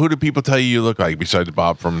 Well, who do people tell you look like besides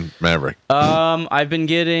Bob from Maverick? I've been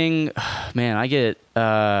getting, man, I get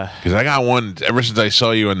because I got one ever since I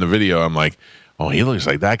saw you in the video. I'm like, oh, he looks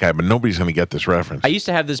like that guy, but nobody's going to get this reference. I used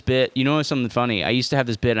to have this bit. You know something funny? I used to have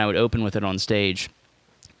this bit, and I would open with it on stage.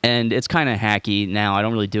 And it's kind of hacky now. I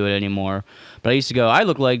don't really do it anymore. But I used to go, I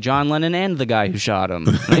look like John Lennon and the guy who shot him.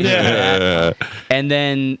 And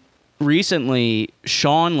then recently,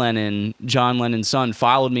 Sean Lennon, John Lennon's son,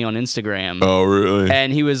 followed me on Instagram. Oh, really?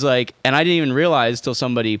 And he was like, and I didn't even realize till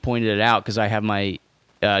somebody pointed it out because I have my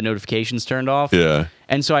notifications turned off. Yeah.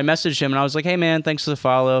 And so I messaged him and I was like, hey man, thanks for the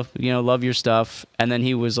follow. Love your stuff. And then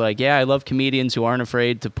he was like, yeah, I love comedians who aren't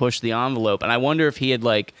afraid to push the envelope. And I wonder if he had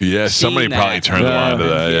like, somebody probably turned him on to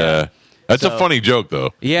that. Yeah. That's a funny joke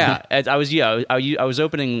though. Yeah. I was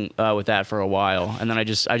opening with that for a while. And then I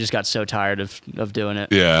just got so tired of doing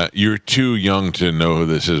it. Yeah. You're too young to know who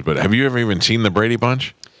this is, but have you ever even seen the Brady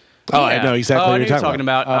Bunch? Oh, I know exactly what you're talking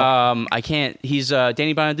about. I can't. He's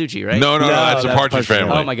Danny Bonaducci, right? No, that's the Partridge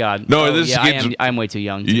Family. Oh my God. No, this kid. I'm way too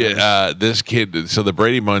young. This kid. So the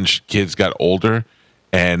Brady Bunch kids got older,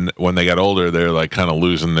 and when they got older, they're like kind of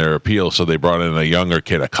losing their appeal. So they brought in a younger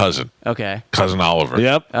kid, a cousin. Okay. Cousin Oliver.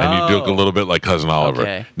 Yep. And you look a little bit like Cousin Oliver.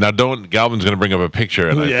 Okay. Now, Galvin's going to bring up a picture,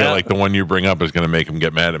 and I feel like the one you bring up is going to make him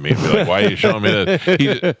get mad at me and be like, why are you showing me this?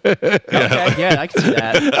 Okay, I can see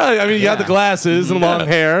that. I mean, you got the glasses and long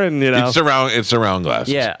hair, and It's around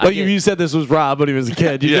glasses. Yeah. Like if you said this was Rob when he was a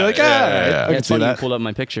kid, you'd be like, I can It's see funny you that. pulled up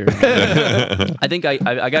my picture. I think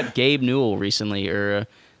I got Gabe Newell recently, or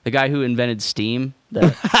the guy who invented Steam. You know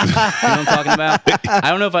what I'm talking about? I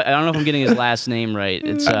don't know if I'm getting his last name right.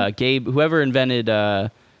 It's Gabe, whoever invented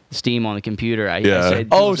Steam on the computer.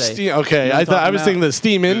 Steam. Okay, You know I thought I was thinking the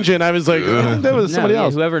Steam engine. I was like, that was somebody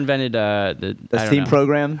else. Whoever invented the Steam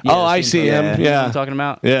program. Yeah, I see him. You know what I'm talking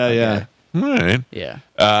about? Yeah. All right. Yeah.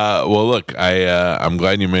 Well, look, I'm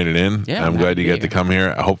glad you made it in. Yeah, I'm glad you happy get to come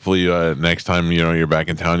here. Hopefully, next time you're back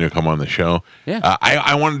in town, you'll come on the show. Yeah.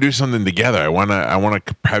 I want to do something together. I want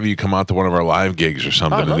to have you come out to one of our live gigs or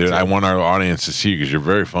something. I'd love to. I want our audience to see you because you're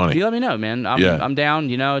very funny. You let me know, man. I'm down.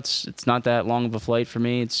 It's not that long of a flight for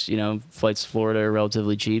me. It's flights to Florida are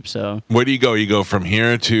relatively cheap. So Where do you go? You go from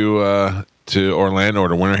here to Orlando or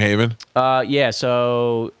to Winter Haven? Yeah.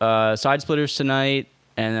 So Side Splitters tonight.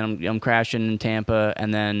 And then I'm crashing in Tampa,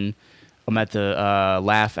 and then I'm at the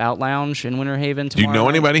Laugh Out Lounge in Winter Haven tomorrow. Do you know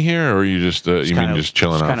anybody here, or are you just just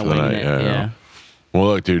chilling out for the night? Yeah. Well,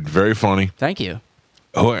 look, dude, very funny. Thank you.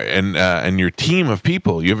 Oh, and your team of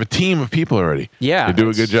people. You have a team of people already. Yeah, you do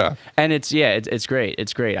a good job. And it's great.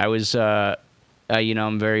 It's great. I was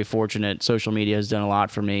I'm very fortunate. Social media has done a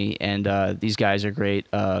lot for me, and these guys are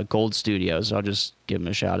great. Gold Studios. I'll just give them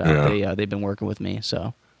a shout out. Yeah. They've been working with me.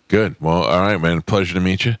 So. Good. Well, all right, man. Pleasure to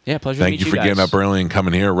meet you. Yeah, pleasure to meet you Thank you for getting up early and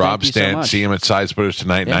coming here. Rob Stant, see him at Side Splitters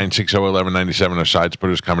tonight, 960-1197 or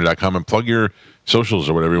sidesplitterscomedy.com, and plug your socials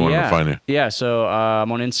or whatever you want to find you. Yeah, so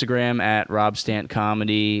I'm on Instagram at Rob Stant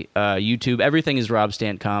Comedy, YouTube. Everything is Rob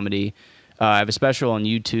Stant Comedy. I have a special on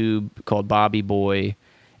YouTube called Bobby Boy,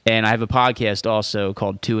 and I have a podcast also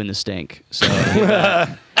called Two in the Stink. So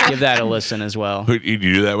give that a listen as well. Do you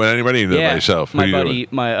do that with anybody? You do that by yourself? My buddy,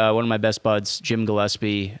 one of my best buds, Jim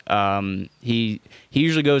Gillespie. He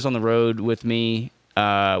usually goes on the road with me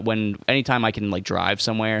anytime I can drive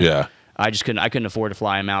somewhere. Yeah. I couldn't afford to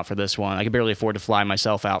fly him out for this one. I could barely afford to fly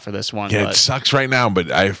myself out for this one. Yeah, it sucks right now,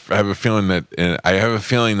 but I have a feeling that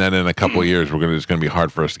in a couple of years it's going to be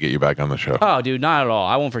hard for us to get you back on the show. Oh, dude, not at all.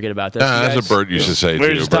 I won't forget about this. As a bird used to say. We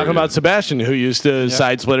were just talking about Sebastian, who used to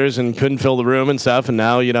Side Splitters and couldn't fill the room and stuff, and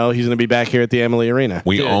now he's going to be back here at the Emily Arena.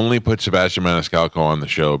 We only put Sebastian Maniscalco on the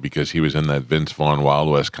show because he was in that Vince Vaughn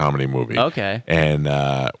Wild West comedy movie. Okay. And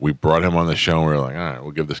we brought him on the show, and we were like, all right,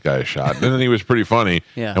 we'll give this guy a shot. And then he was pretty funny,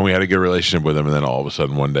 and we had a good relationship with him, and then all of a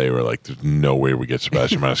sudden one day we're like, there's no way we get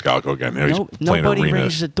Sebastian Maniscalco again. Now he's playing nobody arenas.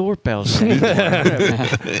 rings the doorbell.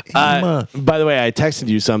 By the way, I texted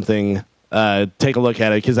you something. Take a look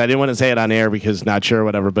at it because I didn't want to say it on air because not sure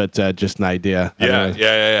whatever, but just an idea.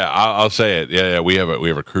 Yeah. I'll say it. Yeah. We have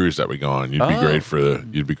a cruise that we go on. You'd be great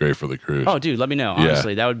for the cruise. Oh, dude, let me know.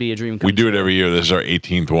 Honestly, that would be a dream come We do it true. every year. This is our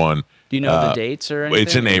 18th one. Do you know the dates or anything?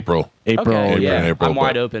 It's in April. Okay, yeah. April, I'm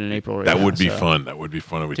wide open in April. Right that now, would be so. fun. That would be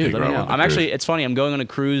fun if we Dude, take let me around. know. I'm actually. It's funny. I'm going on a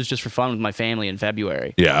cruise just for fun with my family in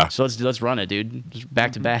February. Yeah. So let's run it, dude. Just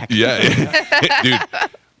back to back. Yeah, dude.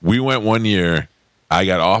 We went one year. I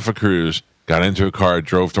got off a cruise, got into a car,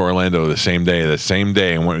 drove to Orlando the same day,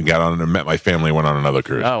 and went and got on and met my family. Went on another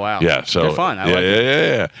cruise. Oh wow. Yeah. So they're fun. I like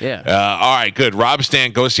it. Yeah. All right. Good. Rob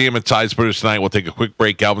Stant. Go see him at Side Splitters tonight. We'll take a quick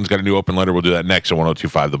break. Galvin's got a new open letter. We'll do that next on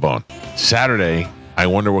 102.5 The Bone. Saturday. I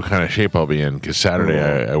wonder what kind of shape I'll be in because Saturday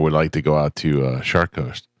I would like to go out to Shark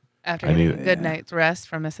Coast. After a good night's rest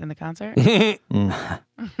from missing the concert. I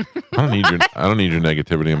don't need your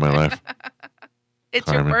negativity in my life. It's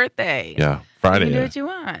Carmen. your birthday. Yeah, Friday. You can do Yeah. what you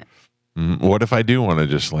want. What if I do want to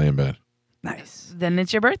just lay in bed? Nice. Then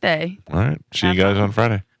it's your birthday. All right. See you guys on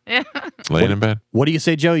Friday. Yeah. Laying in bed. What do you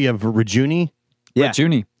say, Joe? You have Rejuni? Yeah.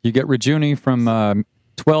 Rejuni. You get Rejuni from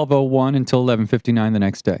 12:01 until 11:59 the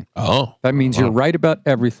next day. Oh. That means you're right about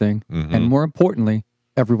everything, and more importantly,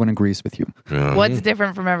 everyone agrees with you. Yeah. What's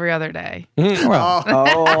different from every other day? Well,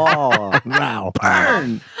 Oh, Wow.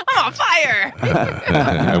 burn. I'm on fire.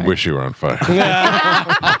 I wish you were on fire.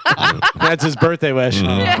 That's his birthday wish. He's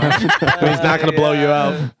not going to blow you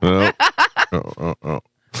out.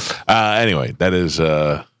 Anyway, that is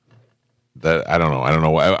that I don't know. I don't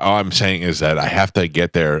know. All I'm saying is that I have to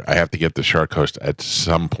get there. I have to get to Shark Coast at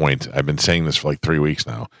some point. I've been saying this for like 3 weeks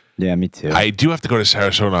now. Yeah, me too. I do have to go to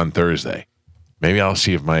Sarasota on Thursday. Maybe I'll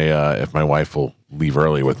see if my wife will leave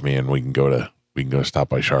early with me and we can go stop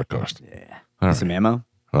by Shark Coast. Yeah. Some ammo?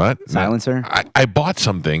 What? Silencer? I bought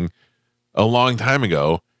something a long time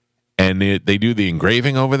ago, and they do the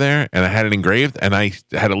engraving over there, and I had it engraved, and I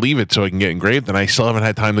had to leave it so I can get engraved, and I still haven't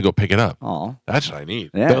had time to go pick it up. Oh. That's what I need.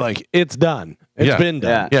 Yeah. They're like, it's done. It's been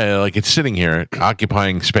done. Yeah, like it's sitting here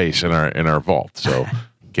occupying space in our vault. So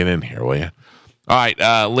get in here, will you? All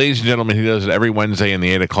right, ladies and gentlemen, he does it every Wednesday in the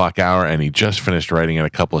 8 o'clock hour, and he just finished writing it a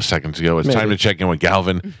couple of seconds ago. It's time to check in with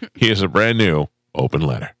Galvin. He has a brand new open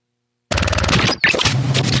letter.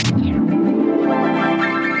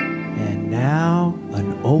 And now,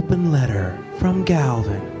 an open letter from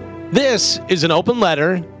Galvin. This is an open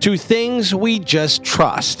letter to things we just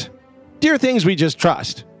trust. Dear things we just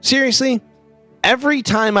trust. Seriously, every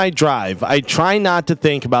time I drive, I try not to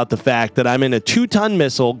think about the fact that I'm in a 2-ton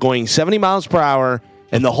missile going 70 miles per hour,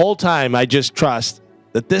 and the whole time I just trust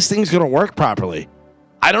that this thing's going to work properly.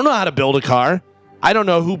 I don't know how to build a car. I don't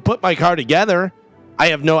know who put my car together. I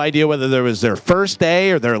have no idea whether there was their first day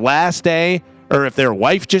or their last day, or if their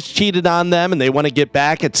wife just cheated on them and they want to get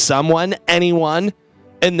back at someone, anyone.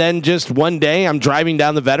 And then just one day I'm driving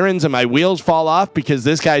down the Veterans and my wheels fall off because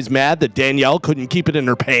this guy's mad that Danielle couldn't keep it in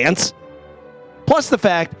her pants. Plus the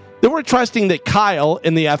fact that we're trusting that Kyle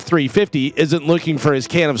in the F-350 isn't looking for his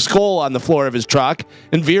can of Skol on the floor of his truck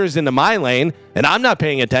and veers into my lane, and I'm not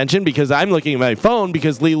paying attention because I'm looking at my phone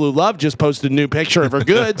because Lilu Love just posted a new picture of her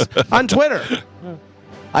goods on Twitter.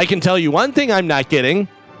 I can tell you one thing I'm not getting: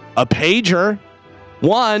 a pager.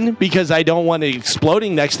 1, because I don't want it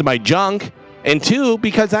exploding next to my junk, and 2,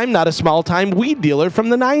 because I'm not a small-time weed dealer from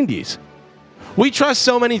the 90s. We trust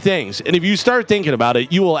so many things, and if you start thinking about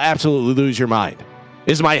it, you will absolutely lose your mind.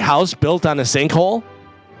 Is my house built on a sinkhole?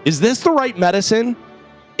 Is this the right medicine?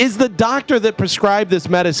 Is the doctor that prescribed this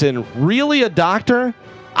medicine really a doctor?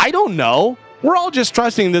 I don't know. We're all just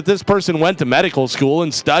trusting that this person went to medical school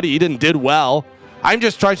and studied and did well. I'm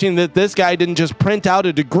just trusting that this guy didn't just print out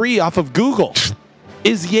a degree off of Google.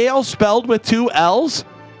 Is Yale spelled with 2 L's?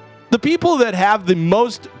 The people that have the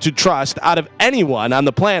most to trust out of anyone on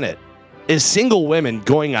the planet is single women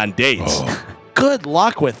going on dates. Good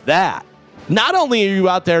luck with that. Not only are you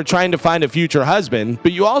out there trying to find a future husband,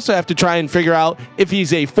 but you also have to try and figure out if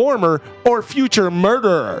he's a former or future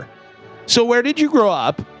murderer. So where did you grow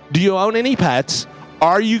up? Do you own any pets?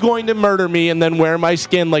 Are you going to murder me and then wear my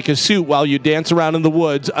skin like a suit while you dance around in the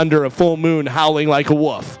woods under a full moon howling like a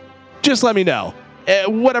wolf? Just let me know.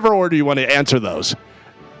 Whatever order you want to answer those.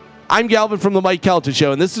 I'm Galvin from the Mike Calta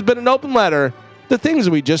Show, and this has been an open letter to things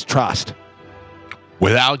we just trust.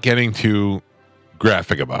 Without getting too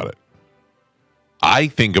graphic about it, I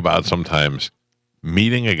think about sometimes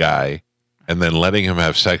meeting a guy and then letting him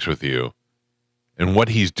have sex with you and what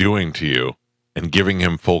he's doing to you and giving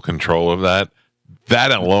him full control of that.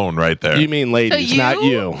 That alone right there. You mean ladies, not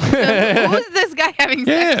you. So who's this guy having sex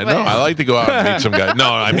Yeah, with? no, I like to go out and meet some guy.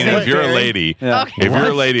 No, I mean, if you're a lady, Okay. if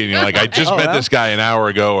you're a lady and you're like, I just met this guy an hour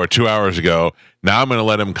ago or 2 hours ago, now I'm going to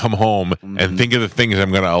let him come home and think of the things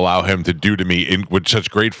I'm going to allow him to do to me with such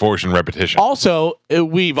great force and repetition. Also,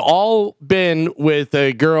 we've all been with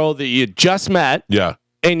a girl that you just met, Yeah.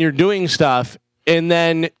 and you're doing stuff, and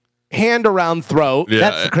then hand around throat, Yeah.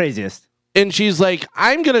 That's the craziest. and she's like,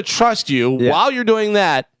 I'm going to trust you while you're doing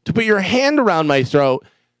that to put your hand around my throat,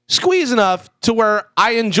 squeeze enough to where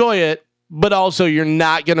I enjoy it, but also you're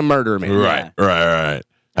not going to murder me. Right.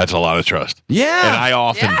 That's a lot of trust. Yeah. And I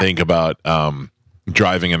often think about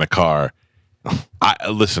driving in a car. I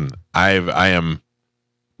am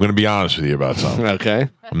going to be honest with you about something. Okay.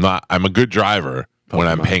 I'm a good driver when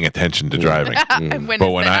I'm paying attention to driving. When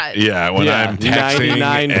But when I'm texting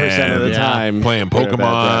 99% of the time. playing you're a bad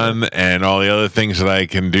Pokemon and all the other things that I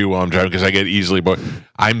can do while I'm driving, because I get easily bored.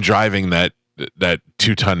 I'm driving that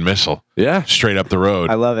 2-ton missile Yeah. straight up the road.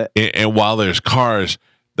 I love it. And while there's cars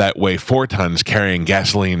that weigh 4 tons carrying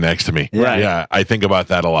gasoline next to me. Right. Yeah, I think about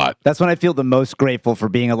that a lot. That's when I feel the most grateful for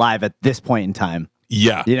being alive at this point in time.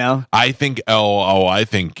 Yeah. You know? I think, I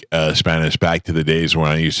think, Spanish, back to the days when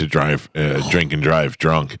I used to drive, drink and drive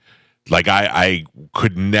drunk. Like, I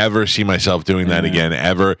could never see myself doing that again,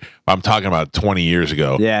 ever. I'm talking about 20 years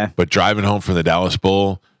ago. Yeah. But driving home from the Dallas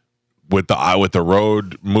Bull with the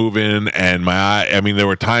road moving and my eye, I mean, there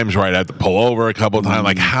were times where I'd have to pull over a couple of times.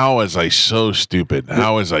 Like, how was I so stupid?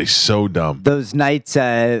 How was I so dumb? Those nights,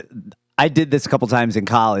 I did this a couple times in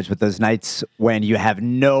college, but those nights when you have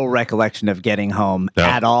no recollection of getting home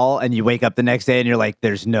at all, and you wake up the next day and you're like,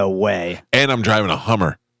 there's no way. And I'm driving a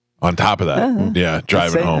Hummer on top of that. Yeah,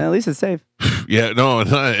 driving home. At least it's safe. Yeah, no,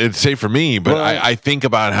 it's safe for me, but I think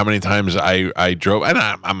about how many times I drove, and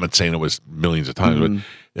I'm not saying it was millions of times,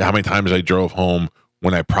 but how many times I drove home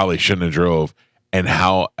when I probably shouldn't have drove, and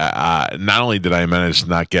how not only did I manage to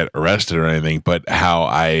not get arrested or anything, but how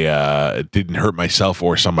I didn't hurt myself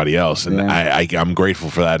or somebody else, and I'm grateful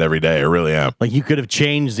for that every day. I really am. Like, you could have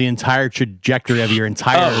changed the entire trajectory of your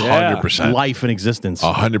entire 100% life and existence.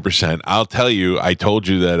 100%. I'll tell you, I told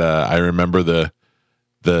you that I remember the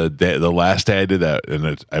last day I did that,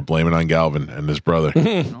 and I blame it on Galvin and his brother.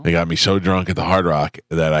 They got me so drunk at the Hard Rock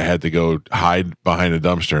that I had to go hide behind a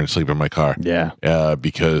dumpster and sleep in my car. Yeah.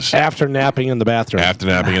 Because After napping in the bathroom.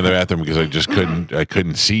 because I just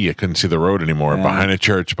couldn't see the road anymore. Behind a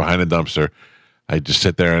church, behind a dumpster, I just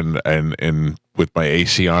sit there and with my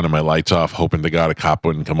AC on and my lights off, hoping to God a cop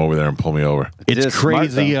wouldn't come over there and pull me over. It's Just smart,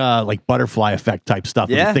 crazy, like butterfly effect type stuff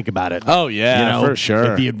when Yeah. you think about it. Oh, yeah, for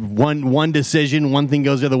sure. If you had one decision, one thing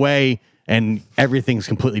goes the other way, and everything's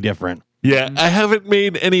completely different. Yeah, I haven't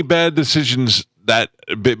made any bad decisions that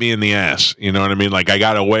bit me in the ass. You know what I mean? Like, I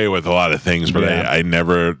got away with a lot of things, but I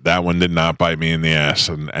never, that one did not bite me in the ass.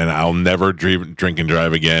 And I'll never drink and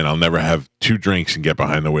drive again. I'll never have 2 drinks and get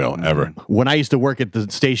behind the wheel, ever. When I used to work at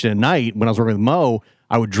the station at night, when I was working with Mo,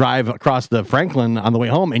 I would drive across the Franklin on the way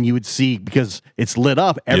home, and you would see, because it's lit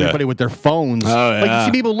up, everybody with their phones. Like, you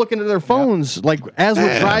see people looking at their phones, like, as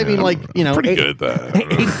we're driving, like, you know, Pretty good at that.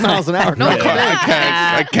 8 miles an hour.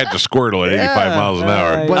 I catch a squirtle at 85 miles an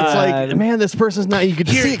hour. But it's like, man, this person's not, you could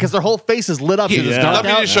see it because their whole face is lit up. 'Cause it's dark Let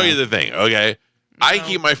me out. just show you the thing, okay? I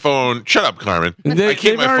keep my phone. Shut up, Carmen. I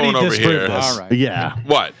keep they've my phone already over disproved here. this. All right. Yeah.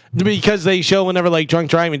 What? Because they show whenever, like,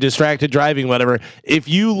 drunk driving, distracted driving, whatever. If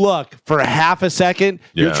you look for a half a second,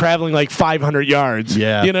 you're Yeah. traveling like 500 yards.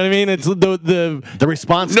 Yeah. You know what I mean? It's the The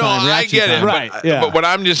response No, time. I reaction get it. time. Right, But, yeah. but what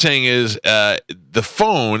I'm just saying is, the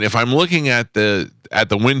phone. If I'm looking at the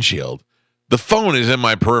windshield, the phone is in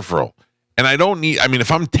my peripheral, and I don't need. I mean,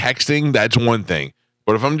 if I'm texting, that's one thing.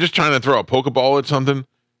 But if I'm just trying to throw a Pokeball at something,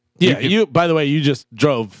 yeah. You by the way, you just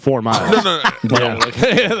drove 4 miles. no.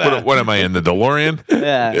 Yeah. What am I in the DeLorean?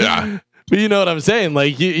 Yeah. But you know what I'm saying?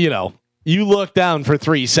 Like, you know, you look down for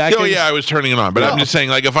 3 seconds. Oh yeah, I was turning it on, but I'm just saying,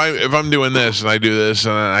 like, if I'm doing this and I do this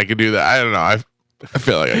and I could do that, I don't know. I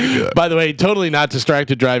feel like I could do that. By the way, totally not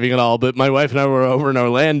distracted driving at all, but my wife and I were over in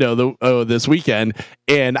Orlando this weekend,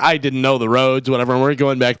 and I didn't know the roads, whatever, and we're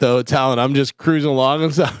going back to the hotel, and I'm just cruising along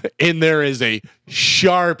and stuff, and there is a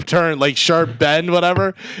sharp turn, like sharp bend,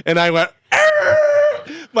 whatever, and I went, "Arr!"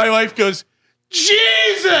 My wife goes,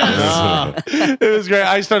 Jesus! It was great.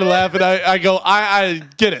 I started laughing. I go, I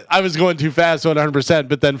get it. I was going too fast, 100%,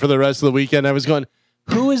 but then for the rest of the weekend, I was going,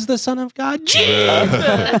 who is the Son of God?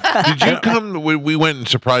 Jesus! Did you come? We went and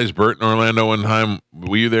surprised Bert in Orlando one time.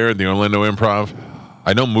 Were you there at the Orlando Improv?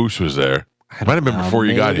 I know Moose was there. It might have been before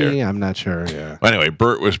you got here. I'm not sure. Yeah. Well, anyway,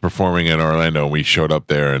 Bert was performing in Orlando, and we showed up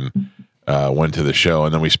there and went to the show,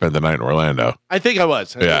 and then we spent the night in Orlando. I think I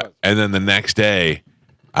was. Yeah, and then the next day,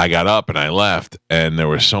 I got up and I left, and there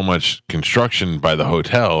was so much construction by the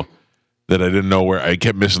hotel that I didn't know where. I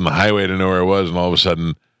kept missing the highway. I didn't know where it was, and all of a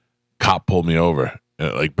sudden, cop pulled me over.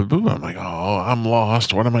 Like, boom. I'm like, oh, I'm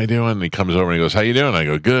lost. What am I doing? And he comes over and he goes, how you doing? I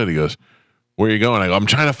go, good. He goes, where are you going? I go, I'm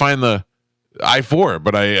trying to find the I-4,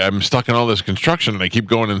 but I'm stuck in all this construction and I keep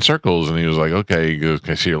going in circles. And he was like, okay. He goes,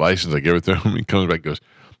 can I see your license? I give it to him. He comes back and goes, do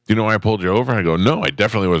you know why I pulled you over? I go, no, I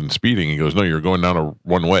definitely wasn't speeding. He goes, no, you're going down a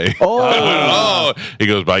one way. Oh, He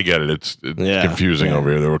goes, but I get it. It's confusing over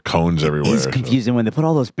here. There were cones everywhere. It's confusing when they put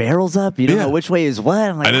all those barrels up. You don't know which way is what.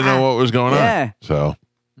 I'm like, I didn't know what was going Yeah. on. So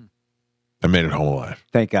I made it home alive.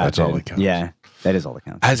 Thank God. That's all dude. that counts. Yeah, that is all that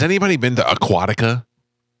counts. Has anybody been to Aquatica?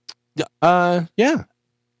 Yeah.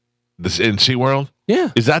 This in SeaWorld? Yeah.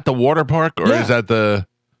 Is that the water park or Yeah. is that the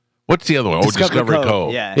what's the other one? Discovery Discovery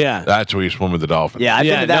Cove. Yeah. Yeah. That's where you swim with the dolphins. Yeah, I've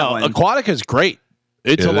been to that one. Aquatica is great.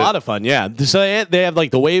 It's Is a it? lot of fun. Yeah. So they have like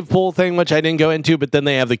the wave pool thing, which I didn't go into, but then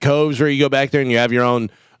they have the coves where you go back there and you have your own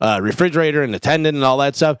refrigerator and attendant and all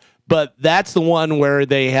that stuff. but that's the one where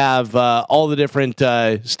they have all the different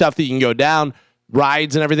stuff that you can go down,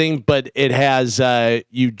 rides and everything, but it has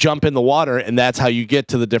you jump in the water, and that's how you get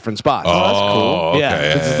to the different spots. Oh, that's cool. Okay,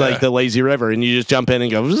 Yeah, this is like the lazy river, and you just jump in and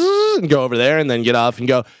go zzz, and go over there, and then get off and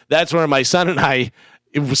go. That's where my son and I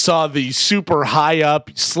saw the super high up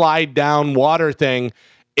slide down water thing,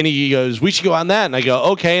 and he goes, "We should go on that," and I go,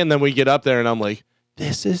 "Okay," and then we get up there, and I'm like,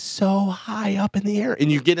 "This is so high up in the air,"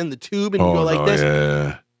 and you get in the tube and you go like this,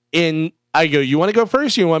 and I go, "You want to go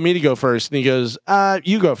first? Or you want me to go first?" And he goes,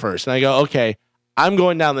 "You go first," and I go, "Okay." I'm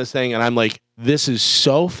going down this thing, and I'm like, this is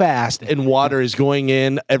so fast, and water is going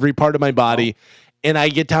in every part of my body. And I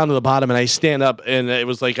get down to the bottom, and I stand up, and it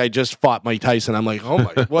was like I just fought Mike Tyson. I'm like, oh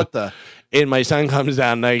my, what the? And my son comes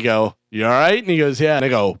down, and I go, "You all right?" And he goes, "Yeah." And I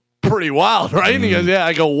go, "Pretty wild, right?" And he goes, "Yeah."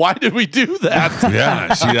 I go, "Why did we do that?"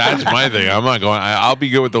 Yeah, see, that's my thing. I'm not going. I'll be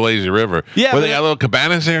good with the lazy river. Yeah, well, they got little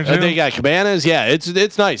cabanas there too. They got cabanas. Yeah,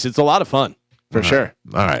 it's nice. It's a lot of fun. For sure.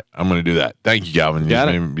 All right. I'm going to do that. Thank you, Galvin.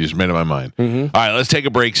 You just made up my mind. Mm-hmm. All right. Let's take a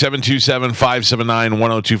break.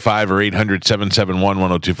 727-579-1025 or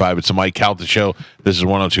 800-771-1025. It's the Mike Calta Show. This is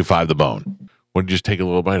 1025 The Bone. What did you just take a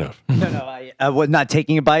little bite of? No, I was not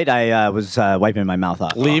taking a bite. I was wiping my mouth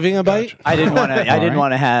off. Leaving a bite? I didn't want to. I didn't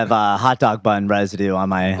want to have hot dog bun residue on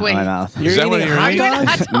my mouth. Is that what you're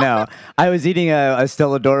eating? No, I was eating a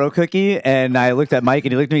Stelladoro cookie, and I looked at Mike,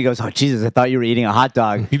 and he looked at me. He goes, "Oh Jesus, I thought you were eating a hot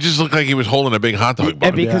dog." He just looked like he was holding a big hot dog bun.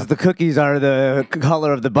 And because the cookies are the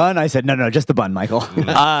color of the bun, I said, "No, just the bun, Michael."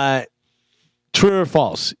 True or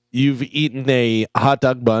false? You've eaten a hot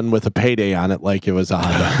dog bun with a payday on it, like it was a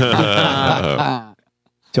hot dog.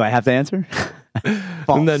 Do I have to answer?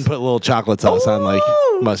 And then put a little chocolate sauce on, like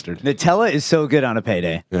mustard. Nutella is so good on a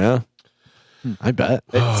payday. Yeah, I bet.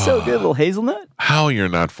 It's so good, little hazelnut. How you're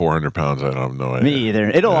not 400 pounds, I have no idea. Me either.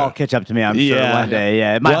 It'll all catch up to me, I'm sure, one day.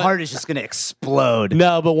 Yeah, my heart is just going to explode.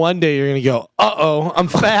 No, but one day you're going to go, uh-oh, I'm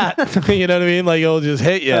fat. You know what I mean? Like, it'll just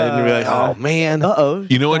hit you, and you'll be like, oh, man. Uh-oh.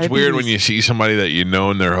 You know what's weird when you see somebody that you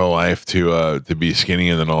know in their whole life to be skinny,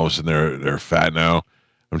 and then all of a sudden they're fat now?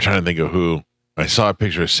 I'm trying to think of who. I saw a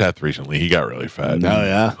picture of Seth recently. He got really fat. Oh,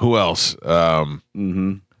 yeah. Who else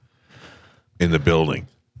in the building?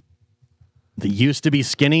 That used to be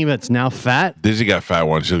skinny, but it's now fat. Dizzy got fat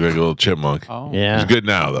once. He looked like a little chipmunk. Oh. Yeah. He's good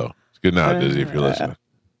now, though. He's good now, Dizzy, if you're listening.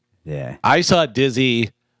 Yeah. I saw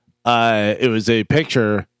Dizzy. It was a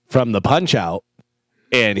picture from the Punch-Out,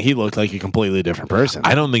 and he looked like a completely different person.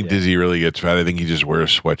 I don't think Dizzy really gets fat. I think he just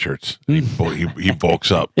wears sweatshirts. He bulks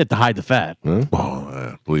up. You have to hide the fat.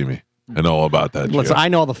 Oh, believe me. I know all about that. Listen, I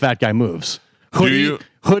know all the fat guy moves.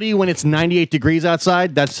 Hoodie when it's 98 degrees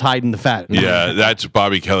outside, that's hiding the fat. Yeah, that's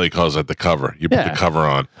Bobby Kelly calls that the cover. You put the cover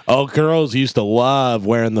on. Oh, girls used to love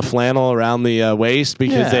wearing the flannel around the waist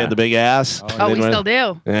because they had the big ass. Oh, we still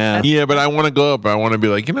do. Yeah. Yeah, but I want to go up. I want to be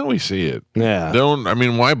like, we see it. Yeah.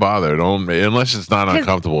 Why bother? Unless it's not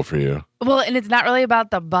uncomfortable for you. Well, and it's not really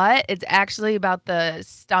about the butt. It's actually about the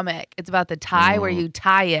stomach. It's about the tie where you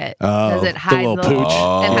tie it. Because it hides little the pooch.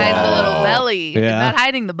 It hides the little belly. Yeah. It's not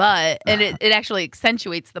hiding the butt. And it actually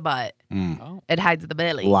accentuates the butt. It hides the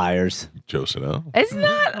belly. Liars. Joe Siddell. It's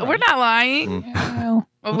not. We're not lying. Well,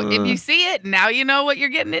 if you see it, now you know what you're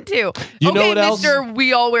getting into. You know what Mister, else?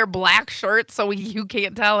 We all wear black shirts, so you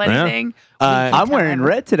can't tell anything. I'm wearing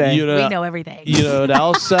red today. You know, We know everything. You know what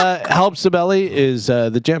else helps the belly is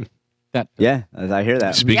the gym. Yeah, I hear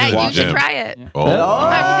that. Speaking of you the should gym. try it. Oh.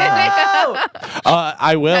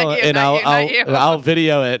 I will, Not you, and not you. I'll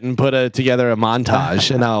video it and put together a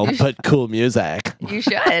montage, and I'll put cool music. You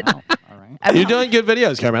should. You're doing good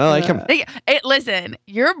videos, Cameron. I like him. Listen,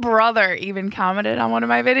 your brother even commented on one of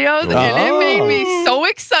my videos, and it made me so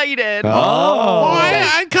excited.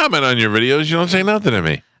 I comment on your videos. You don't say nothing to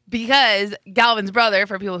me. Because Galvin's brother,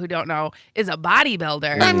 for people who don't know, is a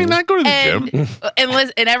bodybuilder. I mean, I go to the gym.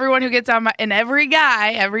 And everyone who gets on my, and every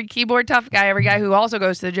keyboard tough guy, every guy who also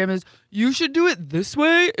goes to the gym is, you should do it this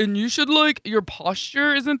way, and you should your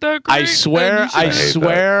posture isn't that great. I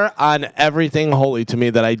swear on everything holy to me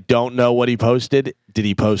that I don't know what he posted. Did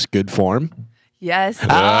he post good form? Yes.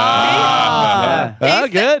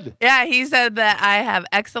 Good. Yeah, he said that I have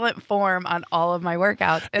excellent form on all of my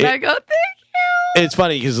workouts, and I go, thank you. It's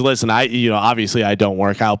funny because listen, obviously I don't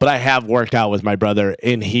work out, but I have worked out with my brother,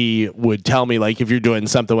 and he would tell me if you're doing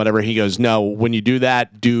something, whatever. He goes, no, when you do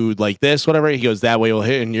that, do like this, whatever. He goes, that way you'll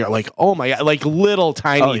hit, and you're like, oh my god, little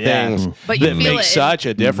tiny things but you that feel make it. such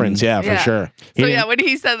a difference. Yeah, for sure. So when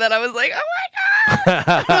he said that, I was like, oh my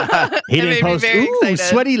god. He didn't post, ooh,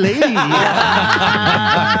 sweaty lady.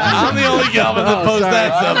 I'm the only Galvin that posts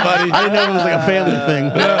that stuff, buddy. I didn't know it was like a family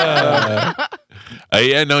thing.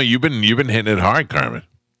 Yeah, no, you've been hitting it hard, Carmen.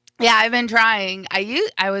 Yeah, I've been trying.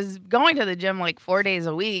 I was going to the gym like 4 days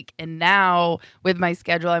a week, and now with my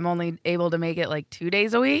schedule, I'm only able to make it like 2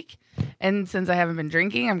 days a week. And since I haven't been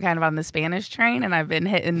drinking, I'm kind of on the Spanish train, and I've been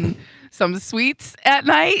hitting some sweets at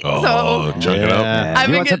night. Oh, chunk it up. I've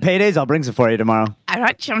You been want some paydays? I'll bring some for you tomorrow. I'm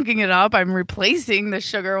not chunking it up. I'm replacing the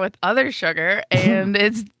sugar with other sugar, and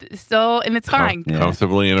it's fine.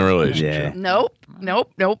 Comfortably in a relationship. Nope.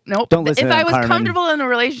 Don't listen If to I them, was Carmen. comfortable in a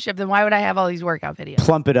relationship, then why would I have all these workout videos?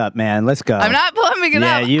 Plump it up, man. Let's go. I'm not plumbing it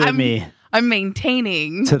Yeah, up. you and I'm, me. I'm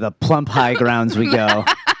maintaining. To the plump high grounds we go.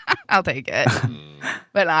 I'll take it.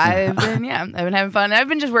 But I've been having fun. I've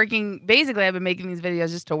been just working. Basically, I've been making these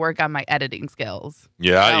videos just to work on my editing skills.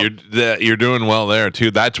 Yeah, you're doing well there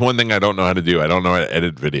too. That's one thing I don't know how to do. I don't know how to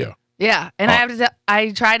edit video. Yeah, and I have to.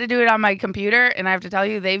 I try to do it on my computer, and I have to tell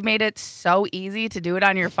you, they've made it so easy to do it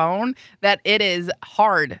on your phone that it is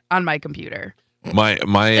hard on my computer. My thumb.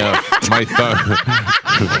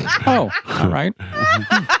 Oh, all right.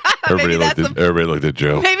 Everybody looked at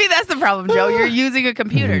Joe. Maybe that's the problem, Joe. You're using a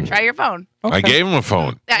computer. Try your phone. Okay. I gave him a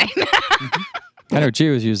phone. I know G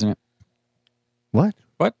was using it. What?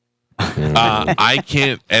 What? I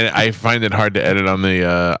can't, and I find it hard to edit on the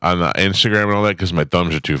Instagram and all that because my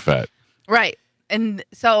thumbs are too fat. Right. And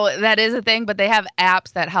so that is a thing, but they have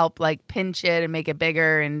apps that help like pinch it and make it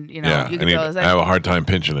bigger, and you know you can throw those in. I have a hard time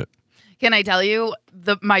pinching it. Can I tell you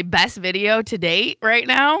my best video to date right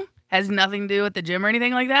now has nothing to do with the gym or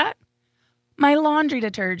anything like that? My laundry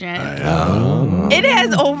detergent. It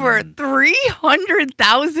has over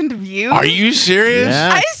 300,000 views. Are you serious?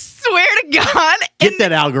 Yeah. I swear to God. Get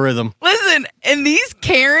that algorithm. Listen, and these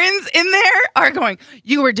Karens in there are going,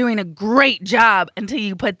 you were doing a great job until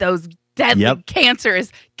you put those deadly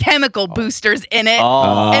cancerous chemical boosters in it.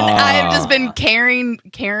 And I've just been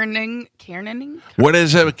Karening. What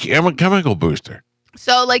is a chemical booster?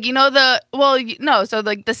 So like so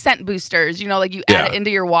like the scent boosters, like you add it into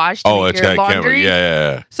your wash to make it's your got laundry.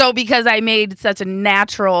 Yeah. So because I made such a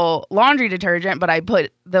natural laundry detergent, but I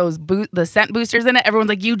put those the scent boosters in it, everyone's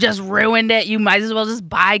like, you just ruined it. You might as well just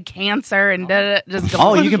buy cancer and just go.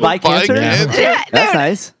 Oh, you can buy cancer? Yeah, That's dude,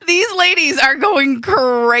 nice. These ladies are going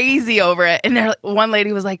crazy over it. And one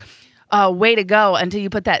lady was like, way to go until you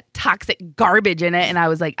put that toxic garbage in it. And I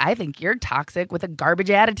was like, I think you're toxic with a garbage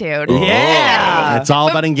attitude. Yeah. It's all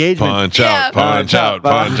about engagement. Punch out.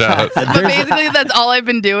 But basically, that's all I've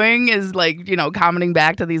been doing is like, commenting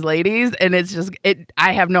back to these ladies. And it's just,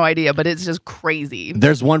 I have no idea, but it's just crazy.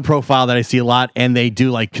 There's one profile that I see a lot, and they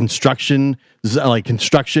do like construction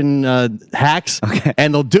hacks,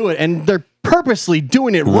 and they'll do it, and they're purposely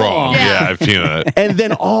doing it wrong. Yeah, I've seen that. And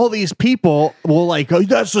then all these people will like, oh,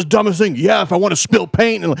 that's the dumbest thing. Yeah, if I want to spill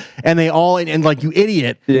paint, and they all and like, you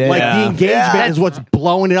idiot. Yeah. Like the engagement is what's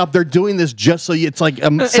blowing it up. They're doing this just so it's like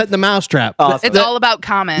setting the mousetrap. It's all about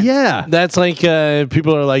comments. Yeah, That's like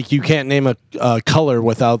people are like, you can't name a color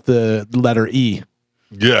without the letter E.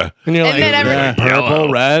 Yeah. And you're And like, then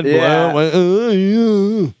purple, red,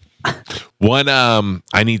 blue. One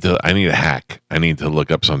I need a hack. I need to look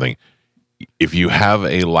up something. If you have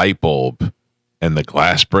a light bulb and the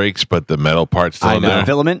glass breaks, but the metal part's still in there.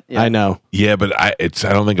 Filament? I know. Yeah, but I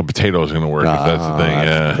don't think a potato is going to work. If that's the thing.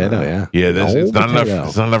 Yeah. Potato, yeah. Yeah, it's not enough. Potato.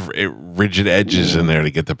 It's not enough rigid edges in there to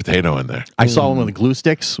get the potato in there. I saw one with the glue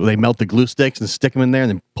sticks where they melt the glue sticks and stick them in there and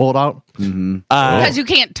then pull it out. Because you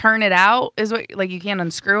can't turn it out, is what you can't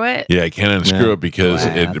unscrew it. Yeah, I can't unscrew it because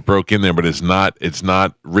it broke in there, but it's not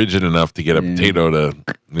rigid enough to get a potato to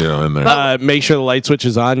in there. Make sure the light switch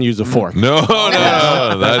is on. Use a fork. No.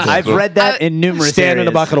 That's I've read that in numerous Stand in a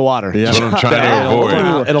areas. bucket of water. That's what I'm trying to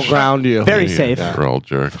avoid. It'll ground you. Very safe. For old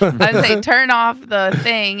jerk. I'd say turn off the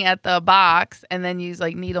thing at the box and then use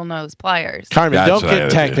like needle nose pliers. Carmen, That's don't what I get had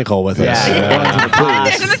to technical with Yeah.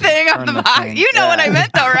 this. There's the thing off the box. You know what I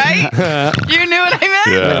meant, though, right? You knew what I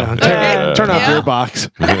meant. Yeah. Turn off Yeah. your box.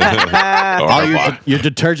 All your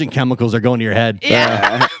detergent chemicals are going to your head.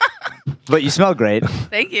 Yeah. But you smell great.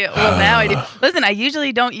 Thank you. Well, now I do. Listen, I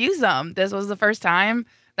usually don't use them. This was the first time.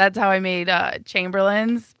 That's how I made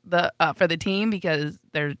Chamberlain's for the team because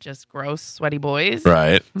they're just gross, sweaty boys.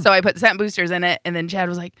 Right. So I put scent boosters in it, and then Chad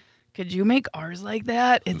was like, "Could you make ours like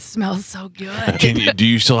that? It smells so good." Do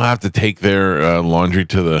you still have to take their laundry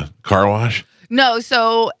to the car wash? No,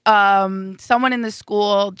 so someone in the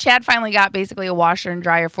school, Chad finally got basically a washer and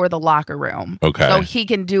dryer for the locker room. Okay. So he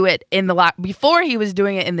can do it in the before he was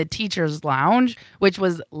doing it in the teacher's lounge, which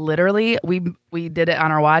was literally we did it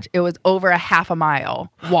on our watch. It was over a half a mile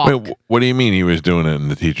walk. Wait, what do you mean he was doing it in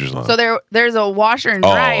the teacher's lounge? So there's a washer and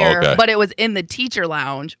dryer, okay. but it was in the teacher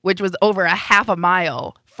lounge, which was over a half a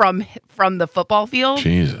mile from the football field.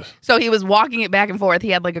 Jesus. So he was walking it back and forth. He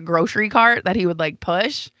had like a grocery cart that he would like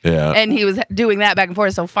push. Yeah. And he was doing that back and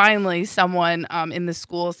forth. So finally someone in the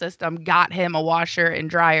school system got him a washer and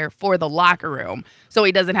dryer for the locker room so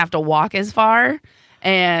he doesn't have to walk as far.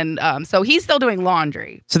 And so he's still doing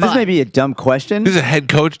laundry. So this may be a dumb question. He's a head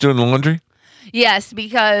coach doing the laundry? Yes,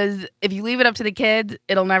 because if you leave it up to the kids,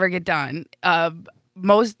 it'll never get done.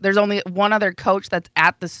 There's only one other coach that's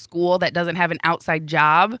at the school that doesn't have an outside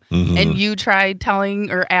job, and you tried telling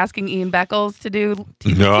or asking Ian Beckles to do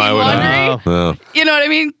team laundry. No. You know what I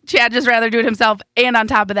mean? Chad just rather do it himself. And on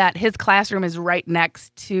top of that, his classroom is right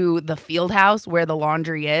next to the field house where the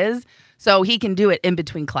laundry is. So he can do it in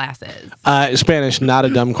between classes. Spanish, not a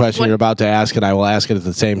dumb question you're about to ask, and I will ask it at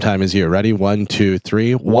the same time as you. Ready? 1, 2,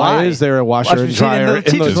 3. Why is there a washer and dryer in those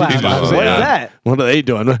teachers' classes? What is that? What are they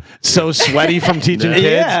doing? So sweaty from teaching kids?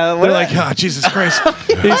 Yeah, They're like, oh, Jesus Christ.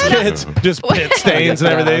 These kids just pit stains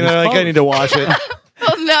and everything. They're like, I need to wash it.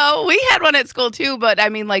 Well, no, we had one at school too, but I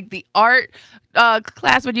mean, like the art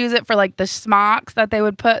class would use it for like the smocks that they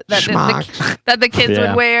would put that the kids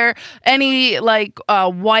would wear. Any like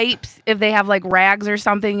wipes if they have like rags or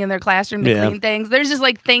something in their classroom to clean things. There's just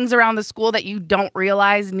like things around the school that you don't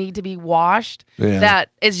realize need to be washed. That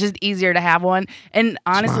it's just easier to have one. And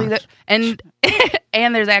honestly,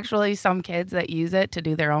 and there's actually some kids that use it to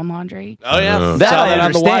do their own laundry. Oh yeah, that saw I that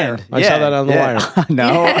on the wire. understand. I saw that on the wire.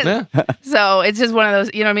 No. So it's just one of those,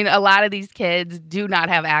 you know what I mean? A lot of these kids do not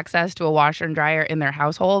have access to a washer and dryer in their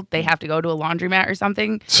household. They have to go to a laundromat or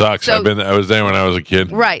something. Sucks. So, I was there when I was a kid.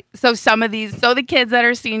 Right. So the kids that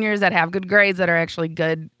are seniors that have good grades that are actually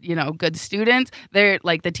good, good students, they're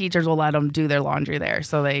like the teachers will let them do their laundry there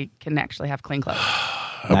so they can actually have clean clothes.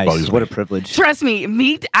 Nice. What a privilege. Trust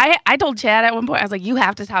me, I told Chad at one point, I was like, you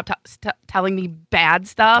have to stop telling me bad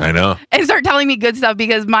stuff. I know. And start telling me good stuff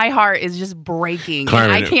because my heart is just breaking.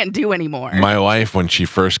 Carmen, I can't do anymore. My wife, when she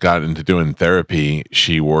first got into doing therapy,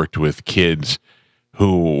 she worked with kids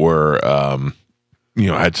who were,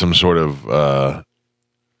 had some sort of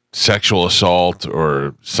sexual assault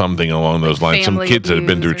or something along those lines. Some kids that had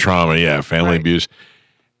been through trauma. Family abuse.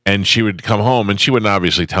 And she would come home, and she wouldn't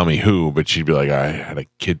obviously tell me who, but she'd be like, I had a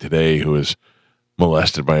kid today who was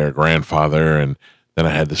molested by her grandfather, and then I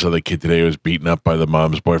had this other kid today who was beaten up by the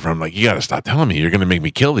mom's boyfriend. I'm like, you got to stop telling me. You're going to make me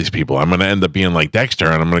kill these people. I'm going to end up being like Dexter,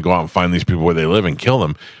 and I'm going to go out and find these people where they live and kill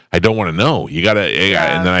them. I don't want to know. You got to.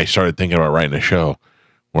 And then I started thinking about writing a show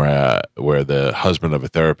where the husband of a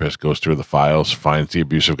therapist goes through the files, finds the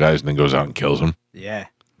abusive guys, and then goes out and kills them. Yeah.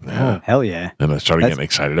 Oh, hell yeah. And I started getting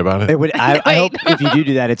excited about it. I hope if you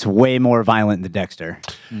do that, it's way more violent than Dexter.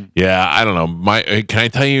 Yeah, I don't know. Can I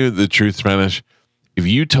tell you the truth, Spanish? If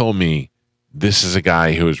you told me this is a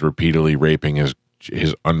guy who is repeatedly raping his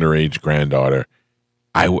underage granddaughter,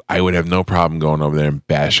 I would have no problem going over there and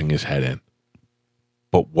bashing his head in.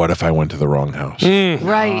 But what if I went to the wrong house?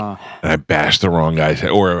 Right. And I bashed the wrong guy's head?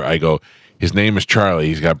 Or I go, his name is Charlie.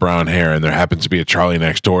 He's got brown hair, and there happens to be a Charlie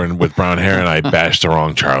next door and with brown hair, and I bashed the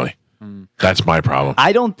wrong Charlie. That's my problem.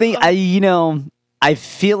 I don't think I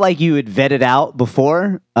feel like you would vet it out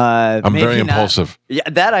before. I'm very impulsive. Yeah,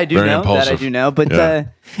 that I do Very know. impulsive. That I do know. But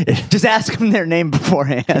just ask them their name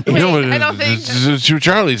beforehand. I don't think it's two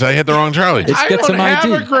Charlies. I hit the wrong Charlie. Let's get some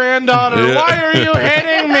ID. Granddaughter. Yeah. Why are you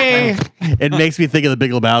hitting me? It makes me think of the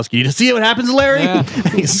Big Lebowski. You see what happens, Larry? Yeah.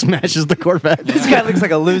 He smashes the Corvette. This guy looks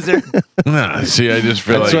like a loser. Nah, see, I just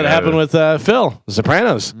feel That's like what happened with Phil, The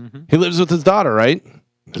Sopranos. He lives with his daughter, right?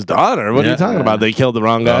 His daughter? What are you talking about? They killed the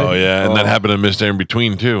wrong guy? Oh, yeah. And that happened to Mr. In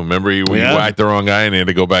Between, too. Remember, he whacked the wrong guy and he had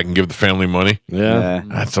to go back and give the family money? Yeah.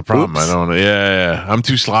 That's the problem. I don't know. Yeah. I'm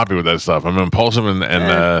too sloppy with that stuff. I'm impulsive and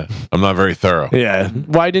I'm not very thorough. Yeah.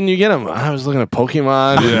 Why didn't you get him? I was looking at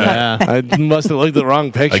Pokemon. Yeah. I must have looked at the wrong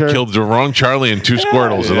I picture. killed the wrong Charlie and two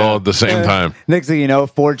Squirtles all at the same time. Next thing you know,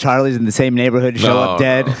 4 Charlies in the same neighborhood show up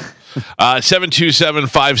dead. No.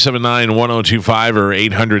 727-579-1025 or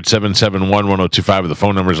 800-771-1025 are the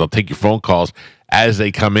phone numbers. I'll take your phone calls as they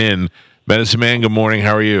come in. Medicine Man, good morning.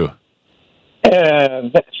 How are you?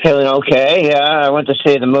 Feeling okay. Yeah, I went to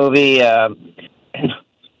see the movie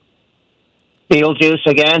Beetlejuice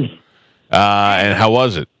again. And how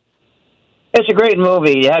was it? It's a great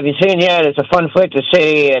movie. Have you seen it yet? It's a fun flick to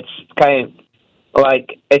see. It's kind of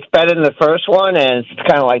like, it's better than the first one, and it's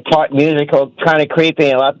kind of like part musical, kind of creepy,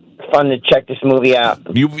 and a lot fun to check this movie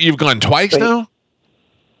out. You've gone twice now?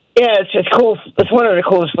 Yeah, it's cool. It's one of the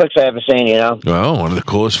coolest flicks I've ever seen, Well, one of the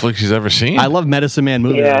coolest flicks he's ever seen. I love Medicine Man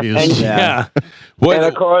movie reviews. And, and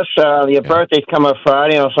of course, your birthday's coming up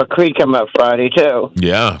Friday, and also Creed coming up Friday, too.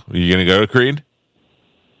 Yeah. Are you going to go to Creed?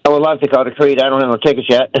 would love to go to Creed. I don't have no tickets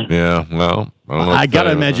yet. Yeah, well, I don't know. I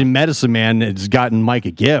gotta imagine Medicine Man has gotten Mike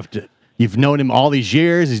a gift. You've known him all these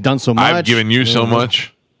years. He's done so much. I've given you so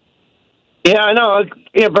much. Yeah, I know.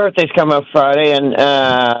 Your birthday's coming up Friday, and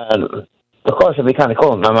of course it'd be kind of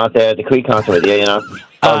cool if I'm out there at the Creed concert with you. You know.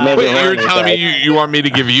 Wait, you're telling me you want me to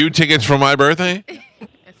give you tickets for my birthday? It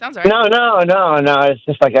sounds right. No. It's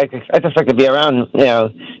just like I just like to be around, you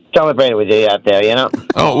know, celebrate with you out there, you know.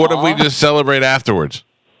 Oh, what if we just celebrate afterwards?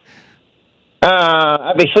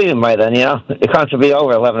 I'd be sleeping by then, you know. The concert will be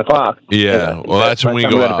over at 11 o'clock. Yeah, well, that's when we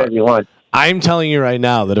go out. I'm telling you right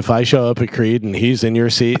now that if I show up at Creed and he's in your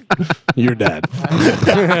seat, you're dead.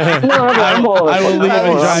 I will leave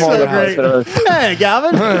and drive. Hey,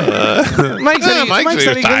 Galvin. Mike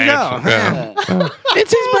said he can go. Yeah. It's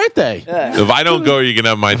his birthday. If I don't go, you can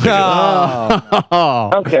have my ticket.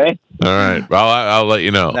 Okay. All right. Well, I'll let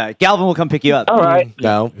you know. Galvin will come pick you up. All right.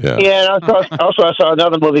 No. Yeah. Yeah, and also I saw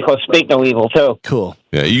another movie called Speak No Evil, too. Cool.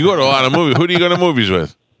 Yeah, you go to a lot of movies. Who do you go to movies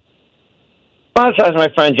with? Well, besides my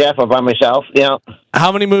friend Jeff or by myself, you know.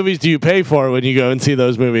 How many movies do you pay for when you go and see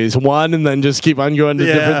those movies? One, and then just keep on going to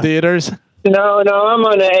different theaters? No, I'm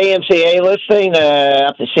on the AMC A-list thing.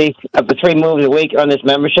 Up to 3 movies a week on this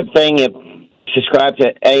membership thing. You subscribe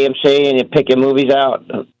to AMC and you pick your movies out.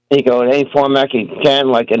 You go in any format you can,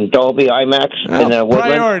 like in Dolby, IMAX, and Woodland.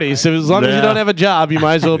 Priorities. So as long as you don't have a job, you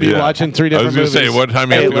might as well be watching 3 different movies. I was going to say, what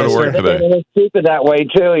time you have to go to work today? It's cheaper that way,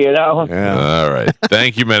 too, you know? Yeah. All right.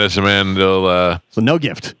 Thank you, Medicine Man. So no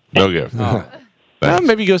gift. No gift. Well,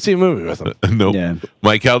 maybe go see a movie with him. Nope. Yeah.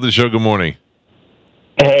 Mike Calta Show, good morning.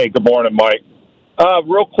 Hey, good morning, Mike.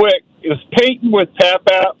 Real quick, is painting with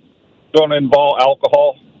Pap-App going to involve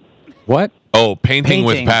alcohol? What? Oh, painting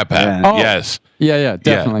with Pap-App. Yeah. Yes. Yeah,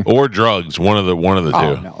 definitely. Yeah. Or drugs. One of the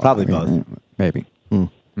two. No, Probably both. Maybe.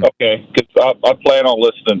 Okay, because I plan on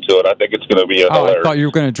listening to it. I think it's going to be hilarious. I thought you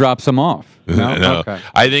were going to drop some off. No. Okay.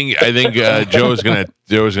 I think Joe's gonna.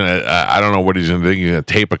 I don't know what he's gonna do. He's gonna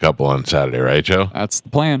tape a couple on Saturday, right, Joe? That's the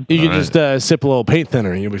plan. You can just sip a little paint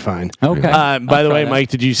thinner and you'll be fine. Okay. By the way, Mike,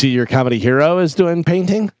 did you see your comedy hero is doing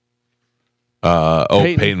painting?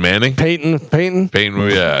 Peyton Manning. Peyton.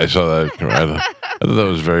 Yeah, I saw that. I thought that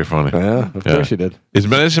was very funny. Yeah, of course you did. Is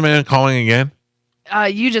Medicine Man calling again?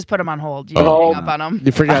 You just put him on hold. You didn't hang up on him.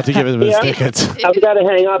 You forgot to give him his tickets. I've got to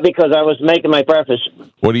hang up because I was making my breakfast.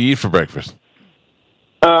 What do you eat for breakfast?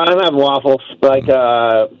 I'm having waffles, like,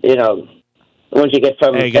 you know, once you get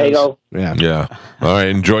from Fago. Yeah. All right.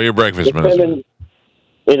 Enjoy your breakfast, Medicine.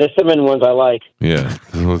 The cinnamon ones I like. Yeah.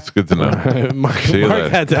 Well, it's good to know. Mark See you later.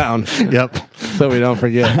 that down. Yep. So we don't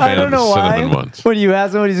forget. I don't know why. Cinnamon ones. When you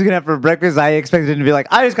asked him what he's going to have for breakfast, I expected him to be like,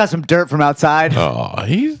 I just got some dirt from outside. Oh,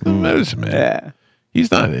 he's the Medicine Man. Yeah. He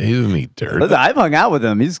doesn't eat dirt. Listen, I've hung out with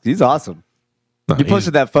him. He's awesome. No, You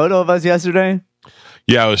posted that photo of us yesterday?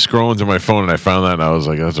 Yeah, I was scrolling through my phone and I found that and I was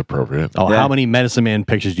like, that's appropriate. Oh, how many Medicine Man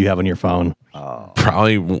pictures do you have on your phone?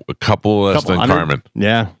 Probably a couple less than 100? Carmen.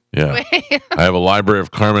 Yeah. Yeah. I have a library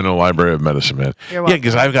of Carmen and a library of Medicine Man. You're Yeah, welcome.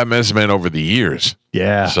 because I've got Medicine Man over the years.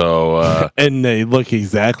 Yeah. So And they look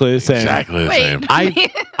exactly the same. exactly the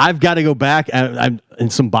same. I've got to go back and I'm in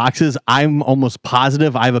some boxes. I'm almost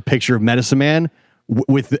positive I have a picture of Medicine Man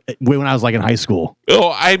with when I was like in high school.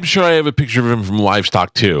 Oh, I'm sure I have a picture of him from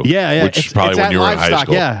Livestock too. Yeah. Which is probably it's when at you were in high Livestock,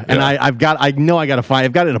 school. Yeah. And I know I got to find.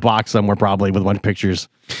 I've got it in a box somewhere probably with a bunch of pictures.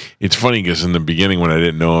 It's funny because in the beginning when I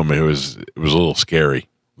didn't know him, it was a little scary.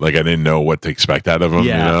 Like I didn't know what to expect out of him,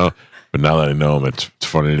 you know. But now that I know him, it's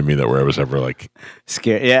funny to me that I was ever like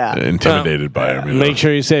Scared. Yeah. intimidated by him. You know? Make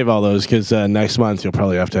sure you save all those because next month you'll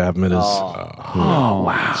probably have to have him at his.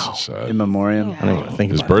 Wow. So sad. In memoriam. I don't even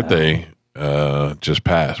think His about birthday just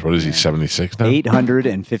passed. What is he? 76 now.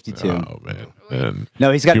 852. Oh man. And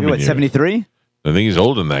No, he's got to be human what, years. 73? I think he's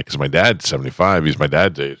older than that because my dad's 75. He's my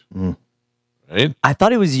dad's age. Right? I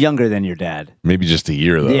thought he was younger than your dad. Maybe just a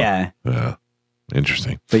year though. Yeah. Yeah.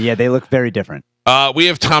 Interesting. But yeah, they look very different. We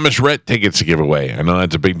have Thomas Rhett tickets to give away. I know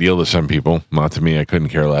that's a big deal to some people. Not to me. I couldn't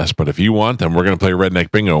care less. But if you want them, we're going to play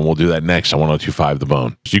Redneck Bingo, and we'll do that next on 102.5 The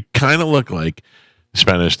Bone. You kind of look like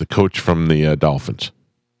Spanish, the coach from the Dolphins.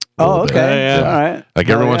 Oh, okay. Yeah. All right. Like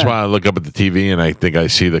every once in a while, I look up at the TV, and I think I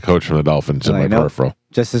see the coach from the Dolphins in my peripheral.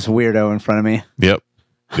 Just this weirdo in front of me. Yep.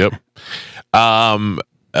 I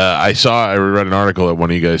read an article that one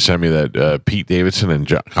of you guys sent me that Pete Davidson and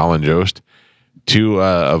Colin Jost, two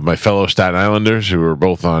of my fellow Staten Islanders who were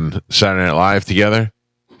both on Saturday Night Live together,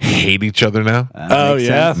 hate each other now. Oh,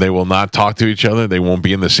 yeah. They will not talk to each other. They won't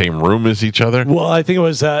be in the same room as each other. Well, I think it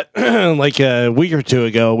was like a week or two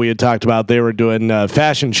ago we had talked about they were doing a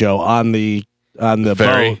fashion show on the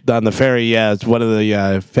ferry. boat, on the ferry. Yeah, it's one of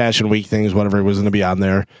the Fashion Week things, whatever was going to be on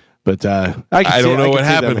there. But I don't know what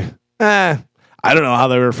happened. I don't know how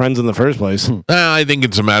they were friends in the first place. I think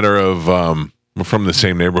it's a matter of we're from the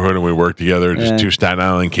same neighborhood and we work together. Just two Staten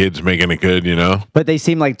Island kids making it good, you know. But they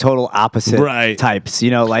seem like total opposite types. You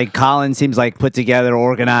know, like Colin seems like put together,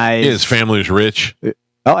 organized. His family's rich.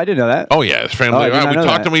 Oh, I didn't know that. Oh yeah, his family. We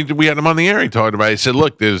talked to him. We had him on the air. He talked about it. He said,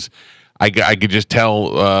 "Look, I could just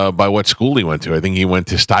tell by what school he went to. I think he went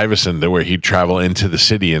to Stuyvesant, where he'd travel into the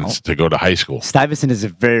city and to go to high school. Stuyvesant is a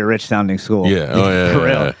very rich sounding school. Yeah. Oh yeah. For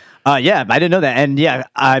real. Yeah, I didn't know that. And yeah,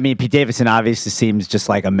 I mean, Pete Davidson obviously seems just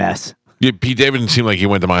like a mess. Yeah, Pete Davidson seemed like he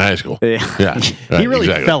went to my high school. Yeah. He really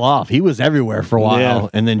fell off. He was everywhere for a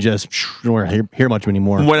while, and then just don't hear much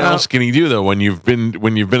anymore. What else can he do though? When you've been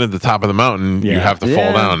at the top of the mountain, you have to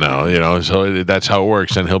fall down now. You know, so that's how it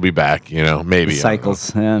works. And he'll be back. You know, maybe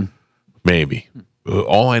cycles. Yeah. Maybe.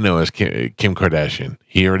 All I know is Kim Kardashian.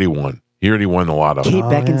 He already won. He already won the lotto. Kate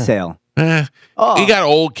Beckinsale. He got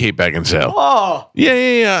old Kate Beckinsale.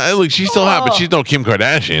 Yeah. Look, she's still hot, but she's no Kim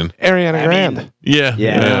Kardashian. Ariana Grande.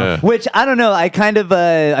 Yeah. Which I don't know. I kind of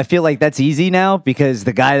I feel like that's easy now because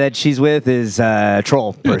the guy that she's with is a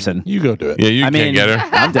troll person. You go do it. Yeah, you can't get her.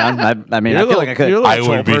 I'm down. I mean, I feel like I could. I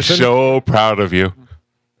would be so proud of you.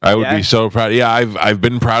 I would be so proud. Yeah, I've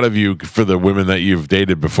been proud of you for the women that you've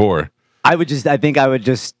dated before. I think I would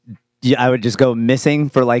just go missing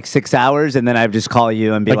for like 6 hours, and then I'd just call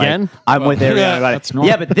you and be like, "I'm with Ariana."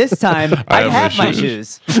 Yeah, but this time I have my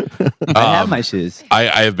shoes. I have my shoes. I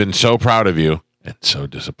have been so proud of you and so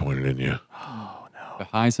disappointed in you. Oh no, the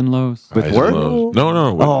highs and lows with work.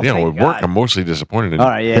 No. With work, I'm mostly disappointed in you.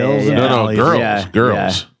 All right, yeah.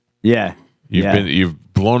 Girls. Yeah.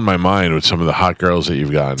 You've blown my mind with some of the hot girls that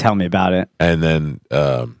you've gotten. Tell me about it. And then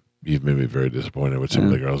you've made me very disappointed with some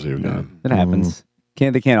of the girls that you've gotten. It happens.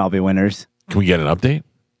 They can't all be winners. Can we get an update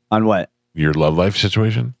on what? Your love life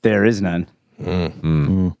situation? There is none.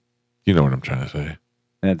 You know what I'm trying to say.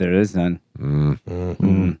 Yeah, there is none.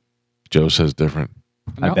 Joe says different.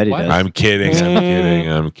 I bet he does. I'm kidding.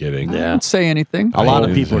 I'm kidding. Yeah. Don't say anything. A lot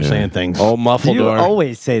of people are saying things. Oh, muffled. You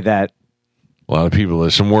always say that. A lot of people.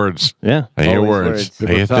 There's some words. Yeah. I hear words.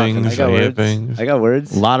 I hear things. I hear things. I got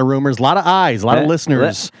words. A lot of rumors. A lot of eyes. A lot of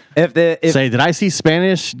listeners. If say, did I see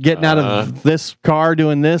Spanish getting out of this car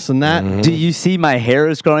doing this and that? Do you see my hair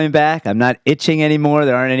is growing back? I'm not itching anymore.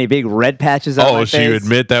 There aren't any big red patches on my face. So you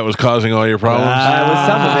admit that was causing all your problems? It was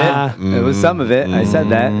some of it. It was some of it. I said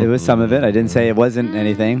that. It was some of it. I didn't say it wasn't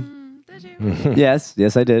anything. Did you?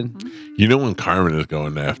 Yes, I did. You know when Carmen is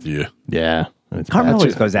going after you. Yeah. Carmen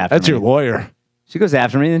always goes after me. That's your lawyer. She goes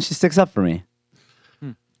after me, and then she sticks up for me.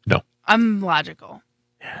 No. I'm logical.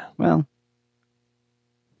 Yeah. Well.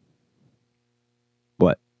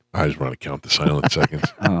 What? I just want to count the silent seconds.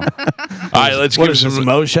 All right, let's give some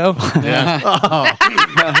Mo show. Yeah.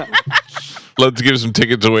 Let's give some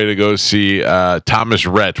tickets away to go see Thomas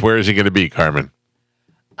Rhett. Where is he going to be, Carmen?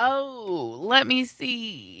 Oh, let me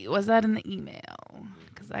see. Was that in the email?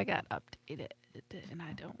 Because I got updated and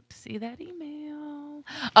I don't see that email.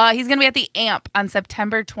 He's going to be at the AMP on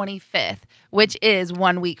September 25th, which is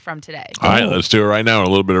 1 week from today. All right, let's do it right now. A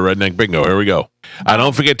little bit of redneck bingo. Here we go.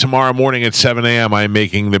 Don't forget, tomorrow morning at 7 a.m., I'm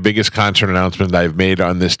making the biggest concert announcement I've made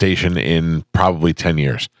on this station in probably 10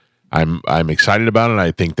 years. I'm excited about it.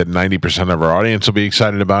 I think that 90% of our audience will be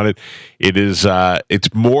excited about it.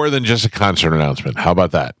 It's more than just a concert announcement. How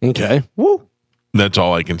about that? Okay. Woo. That's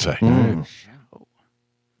all I can say.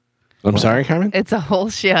 I'm sorry, Carmen? It's a whole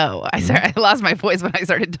show. I lost my voice when I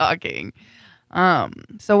started talking.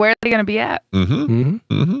 So where are they going to be at? You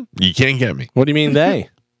can't get me. What do you mean they?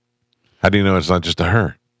 How do you know it's not just a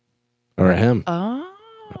her? Or a him? Oh.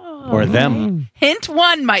 Or them. Hint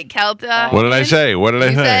one, Mike Calta. What did I say? What did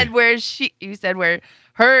I say? You said where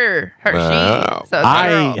her, she. So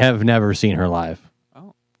I have never seen her live.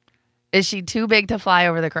 Is she too big to fly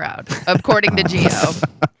over the crowd, according to Gio?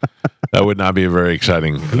 That would not be a very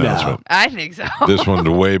exciting announcement. I think so. This one's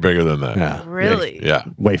way bigger than that. Yeah. Really? Yeah.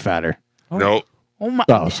 Way fatter. No. Oh my.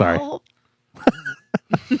 Oh, sorry.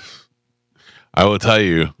 I will tell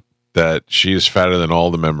you that she is fatter than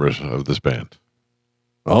all the members of this band.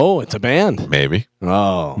 Oh, it's a band. Maybe.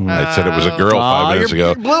 Oh. I said it was a girl 5 minutes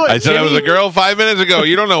ago. I said it was a girl 5 minutes ago.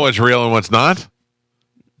 You don't know what's real and what's not.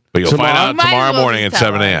 But you'll find out tomorrow morning at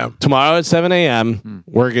 7 a.m. Tomorrow at 7 a.m.,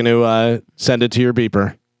 we're going to send it to your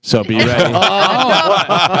beeper. So be ready. Keep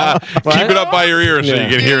it up by your ear so you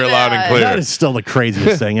can hear it loud and clear. That is still the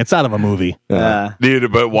craziest thing. It's out of a movie.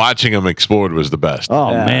 Dude, but watching them explode was the best. Oh,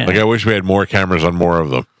 man. Like, I wish we had more cameras on more of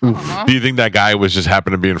them. Do you think that guy was just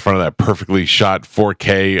happened to be in front of that perfectly shot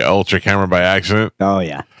 4K ultra camera by accident? Oh,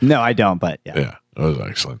 yeah. No, I don't, but yeah. That was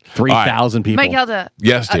excellent. 3,000 people. Mike Calta.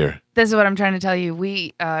 Yes, dear. This is what I'm trying to tell you.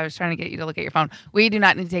 I was trying to get you to look at your phone. We do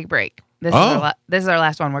not need to take a break. This is our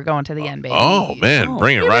last one. We're going to the end, baby. Oh man,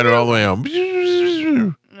 bring it right all the way home.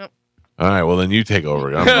 Nope. All right, well then you take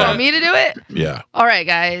over. You want me to do it? Yeah. All right,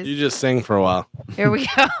 guys. You just sing for a while. Here we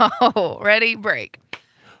go. Ready? Break.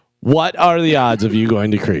 What are the odds of you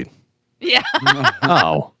going to Creed? Yeah.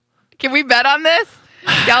 Oh. Can we bet on this?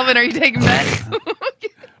 Galvin, are you taking bets?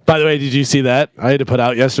 By the way, did you see that? I had to put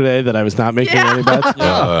out yesterday that I was not making any bets.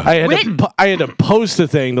 I had to post a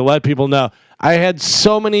thing to let people know. I had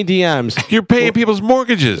so many DMs. You're paying people's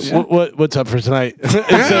mortgages. What's up for tonight?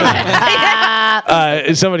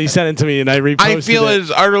 Somebody sent it to me and I reposted I feel it.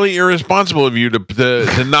 it's utterly irresponsible of you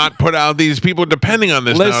to not put out these people depending on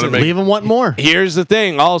this. Listen, now to make, Leave them wanting more. Here's the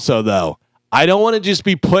thing also, though. I don't want to just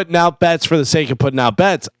be putting out bets for the sake of putting out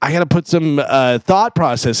bets. I got to put some thought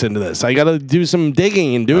process into this. I got to do some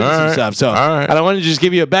digging and doing some stuff. So I don't want to just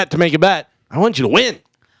give you a bet to make a bet. I want you to win.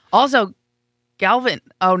 Also, Galvin.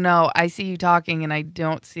 Oh no, I see you talking and I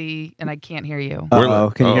don't see and I can't hear you.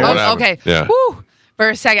 Can you hear me? Okay. Yeah. Whew. For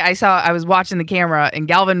a second, I was watching the camera and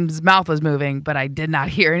Galvin's mouth was moving, but I did not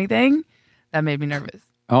hear anything. That made me nervous.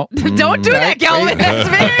 Oh, Don't do that, Galvin. That's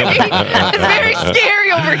very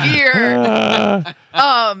scary over here.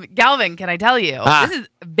 Galvin, can I tell you? This is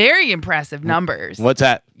very impressive numbers. What's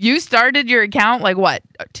that? You started your account like what,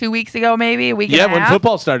 2 weeks ago, maybe a week and a half? Yeah, when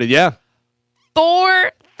football started. Yeah,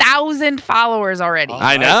 4,000 followers already.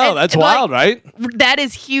 I know. That's wild, right? That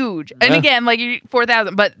is huge. And again, like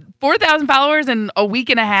 4,000, but 4,000 followers in a week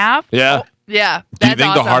and a half. Yeah. Yeah. Do you That's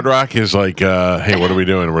think awesome. the Hard Rock is like, hey, what are we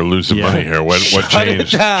doing? We're losing money here. What changed? Shut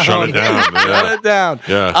it down. Shut it down.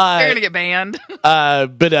 Yeah. You're gonna get banned.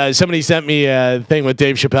 But somebody sent me a thing with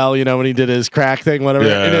Dave Chappelle, you know, when he did his crack thing, whatever.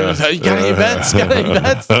 Yeah. And it was, you got any bets? Got any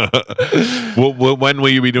bets? When will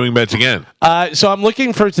you be doing bets again? So I'm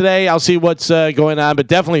looking for today. I'll see what's going on, but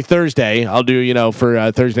definitely Thursday. I'll do, you know,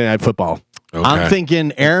 for Thursday Night Football. Okay. I'm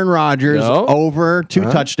thinking Aaron Rodgers over 2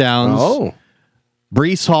 touchdowns. Oh.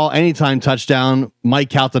 Brees Hall anytime touchdown. Mike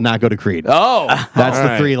Calta not go to Creed. Oh. That's All the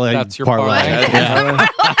right. 3-leg That's your parlay. parlay.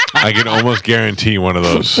 I can almost guarantee one of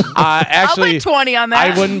those. Actually, I'll put 20 on that.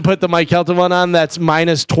 I wouldn't put the Mike Kelton one on. That's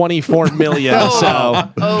minus 24 million. So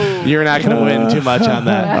you're not going to win too much on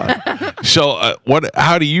that. So,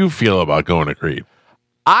 how do you feel about going to Creed?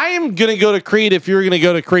 I am going to go to Creed if you're going to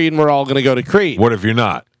go to Creed, and we're all going to go to Creed. What if you're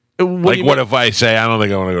not? What if I say I don't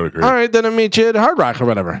think I want to go to Creed? All right, then I'll meet you at Hard Rock or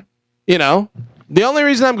whatever. You know? The only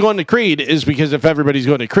reason I'm going to Creed is because if everybody's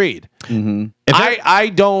going to Creed. Mm-hmm. I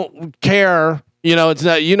don't care. You know, it's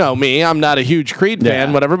not, you know me. I'm not a huge Creed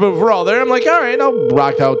fan, whatever. But if we're all there, I'm like, all right, I'll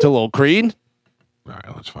rock out to a little Creed. All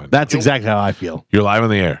right, let's find That's exactly how I feel. You're live on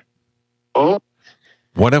the air. Oh,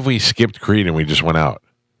 What if we skipped Creed and we just went out?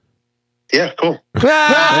 yeah, cool.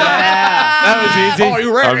 That was easy.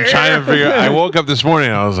 I'm trying to figure. I woke up this morning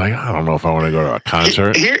and I was like, I don't know if I want to go to a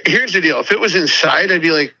concert. Here's the deal. If it was inside, I'd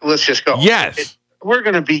be like, let's just go. Yes. We're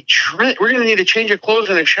gonna be we're gonna need a change of clothes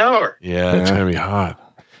and a shower. Yeah, it's gonna be hot.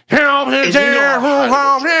 All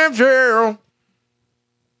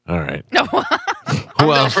right. No. I'm Who down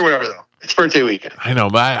else? for whatever though. It's birthday weekend. I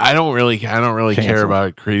know, but I don't really care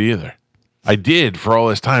about Creed either. I did for all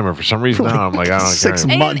this time, and for some reason now I'm like, I don't 6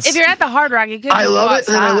 care. months. And if you're at the Hard Rock, you could. I just love go it,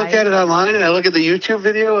 and then I look outside. at it online, and I look at the YouTube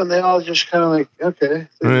video, and they all just kind of like, okay,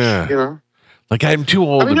 Yeah. you know. Like I'm too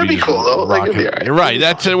old I mean, to that'd be just cool, though. Like, it'd be rocking- all right. You're right.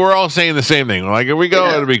 That's it. We're all saying the same thing. Like if we go,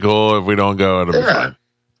 Yeah. it'll be cool. If we don't go, it'll be Yeah. fine.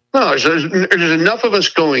 No, there's enough of us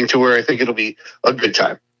going to where I think it'll be a good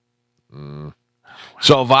time.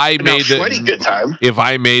 So if I Now, made sweaty good time. if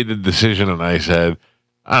I made the decision and I said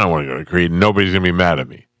I don't want to go to Creed, nobody's gonna be mad at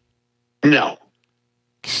me. No,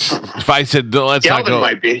 If I said let's not Galvin go,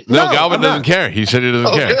 might be. no, No, Galvin I'm doesn't not. care. He said he doesn't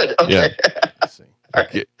Oh, care. good. Okay. All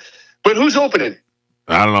right. But who's opening?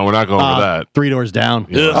 I don't know. We're not going for that. 3 doors down.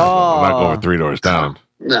 Yeah, we're not going for 3 doors down.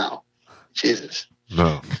 No, Jesus.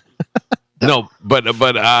 No. No, but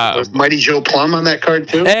Was Mighty Joe Plum on that card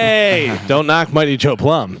too? Hey, don't knock Mighty Joe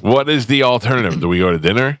Plum. what is the alternative? Do we go to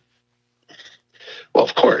dinner? Well,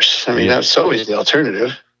 of course. I mean, that's always the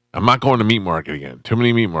alternative. I'm not going to meat market again. Too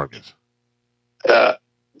many meat markets. All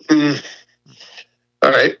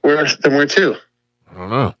right, where to? I don't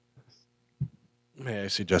know. May I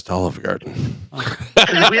suggest Olive Garden?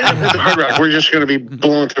 If we end up at the Hard Rock, we're just going to be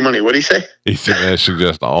blowing through money. What do you say? He said, I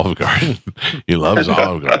suggest Olive Garden. He loves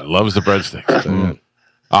Olive Garden. Loves the breadsticks.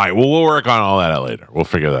 All right. Well, we'll work on all that out later. We'll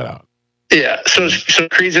figure that out. Yeah. So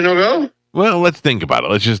Creed's a no go. Well, let's think about it.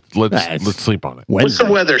 Let's sleep on it. What's the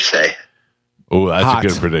weather say? Oh, that's Hot. a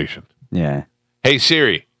good prediction. Yeah. Hey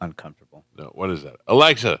Siri. Uncomfortable. No, what is that?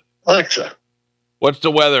 Alexa, Alexa, what's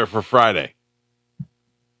the weather for Friday?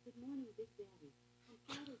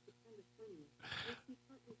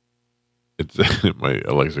 It's my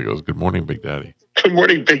Alexa goes, "Good morning, Big Daddy." Good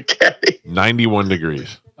morning, Big Daddy. 91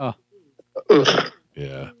 degrees. Oh. Ugh.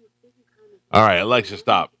 Yeah. All right, Alexa,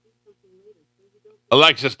 stop.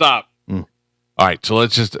 Alexa, stop. All right, so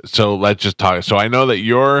let's just talk. So I know that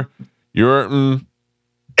you're As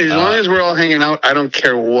long as we're all hanging out, I don't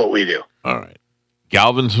care what we do. all right.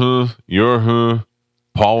 Galvin's who, you're who.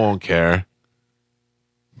 Paul won't care.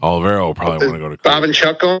 Olivero will probably want to go to Bob and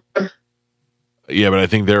Chuck going? Yeah, but I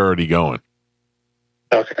think they're already going.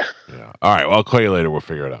 Okay. Yeah. All right. Well, I'll call you later. We'll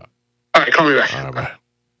figure it out. All right, call me back. All right,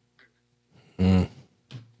 bye.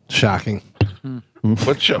 Shocking.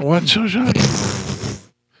 What's so shocking?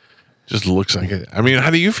 Just looks like it. I mean, how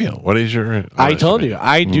do you feel? What is your? I told you,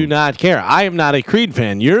 I do not care. I am not a Creed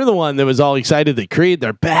fan. You're the one that was all excited that Creed,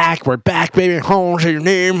 they're back. We're back, baby. Home, say your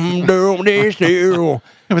name. Do this, do.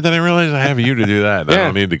 Yeah, but then I realized I have you to do that. I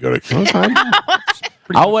don't need to go to Creed.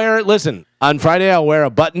 I'll wear it. Listen, on Friday, I'll wear a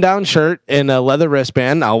button-down shirt and a leather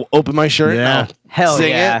wristband. I'll open my shirt. Yeah. And I'll Hell sing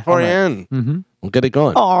yeah. it for you. And we'll get it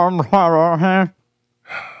going.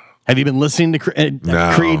 Have you been listening to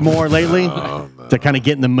No. Creed more lately No. to kind of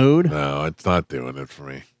get in the mood? No, it's not doing it for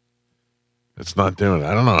me. It's not doing it.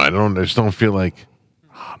 I don't know. I just don't feel like.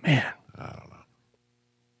 Oh man, I don't know.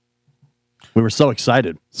 We were so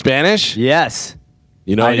excited. Spanish? Yes.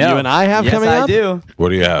 You know what you and I have yes, coming I up? do. What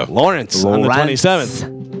do you have? Lawrence on the Lawrence.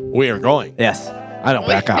 27th. We are going. Yes. I don't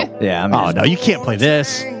back out. Yeah. I'm Oh in. no, you can't play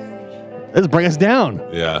this. This bring us down.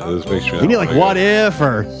 Yeah, this makes me. We need like what if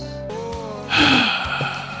or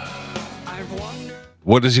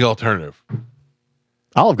What is the alternative?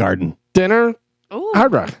 Olive Garden. Dinner? Ooh.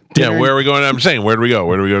 Hard Rock. Dinner, Yeah, where are we going? I'm saying, where do we go?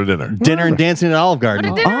 Where do we go to dinner? dinner and dancing at Olive What a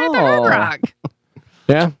Garden. dinner at the Hard Rock.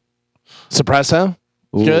 Yeah. Suppresso?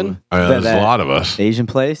 Ooh. Good. There's a lot of us. Asian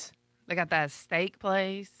place. They got that steak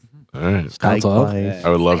place. All right. Council Oak. Place. I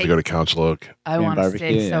would love to go to Council Oak. I want a steak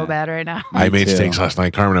barbecue, so yeah. bad right now. I made too. steaks last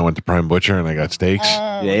night, Carmen. I went to Prime Butcher and I got steaks.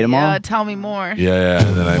 Oh, You ate 'em yeah, all? tell me more. Yeah,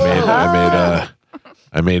 and then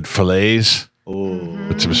I made fillets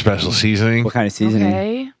with some special seasoning. What kind of seasoning?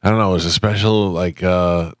 Okay. I don't know. It was a special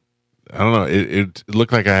I don't know. It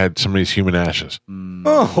looked like I had somebody's human ashes.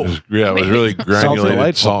 Oh. It was really granulated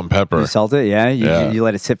delightful. salt and pepper. You salt it, yeah? You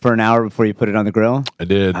let it sit for an hour before you put it on the grill? I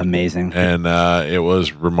did. Amazing. And it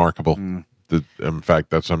was remarkable. In fact,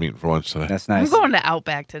 that's what I'm eating for lunch today. That's I'm nice. going to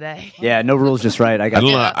Outback today. Yeah, no rules, just right. I I got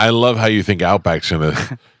don't know. I love how you think Outback's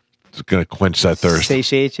gonna quench that thirst.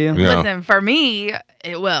 satiate you. Yeah. Listen, for me,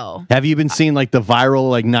 it will. Have you been seeing like the viral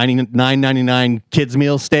like $9.99 kids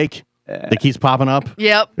meal steak that keeps popping up?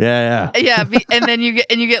 Yep. Yeah, Yeah, and then you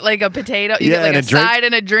get like a potato, you Yeah, get like and a a drink. side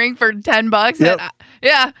and a drink for $10. Yep. And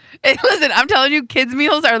yeah. Hey, listen, I'm telling you, kids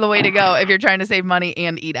meals are the way to go if you're trying to save money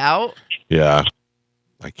and eat out. Yeah,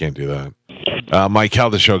 I can't do that. Mike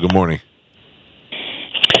Calta Show. Good morning.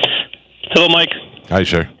 Hello, Mike. Hi,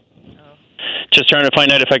 sure. Just trying to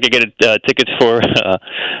find out if I could get tickets for,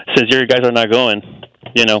 since you guys are not going.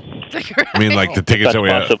 You know, I mean, like the tickets that's that we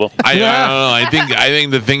have. possible. I don't know. I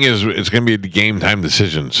think the thing is, it's going to be a game time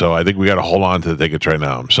decision. So I think we got to hold on to the tickets right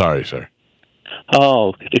now. I'm sorry, sir.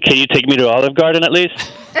 Oh, can you take me to Olive Garden at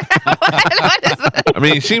least? I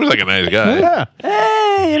mean, he seems like a nice guy. yeah.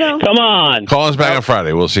 Hey, you know. Come on. Call us back on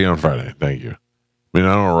Friday. We'll see you on Friday. Thank you. I mean,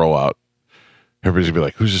 I don't roll out. Everybody's gonna be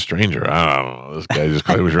like, "Who's a stranger?" I don't know. This guy just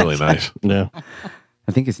he was really nice. Yeah.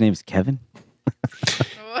 I think his name's Kevin.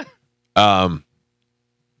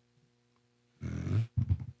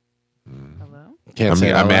 Hello? Can't I say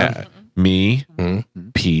mean, out I'm loud. at me, Mm-hmm.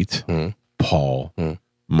 Pete, Paul,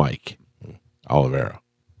 Mike, Olivero.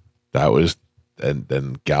 That was, and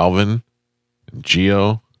then Galvin, and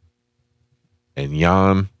Gio, and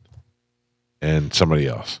Jan, and somebody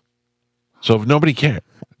else. So if nobody cared,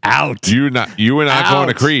 you were not going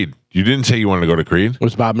to Creed. You didn't say you wanted to go to Creed.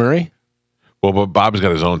 Was Bob Murray? Well, but Bob's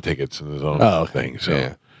got his own tickets and his own thing. So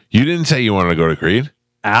Yeah. you didn't say you wanted to go to Creed.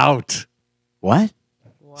 Out. What?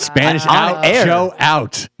 Spanish On out. air. Joe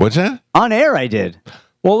out. What's that? On air, I did.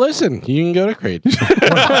 Well, listen, you can go to Creed.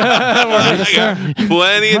 I got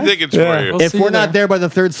plenty of tickets for you. We'll If see we're you not there by the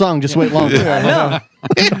third song, just wait longer.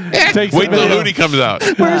 Takes Wait a till minute. Hootie comes out.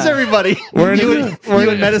 Where's everybody? We're you in- and, you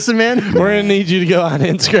and Medicine Man? We're gonna need you to go on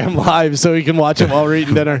Instagram Live so we can watch it while we're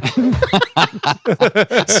eating dinner.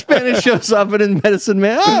 Spanish shows up and in Medicine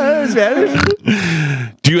Man. Oh, Spanish.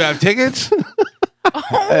 Do you have tickets?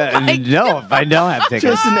 No, I don't have tickets.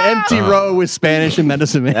 Just an empty row with Spanish and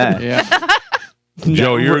Medicine Man. Yeah.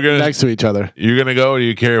 Joe, you're gonna next to each other. You're gonna go. Do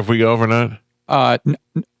you care if we go or not?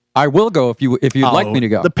 I will go if you'd like me to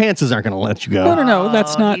go. The pantses aren't going to let you go. No,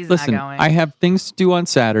 that's not. he's not Listen, going. I have things to do on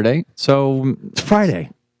Saturday, so It's Friday.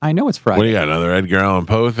 I know it's Friday. What do you got? Another Edgar Allan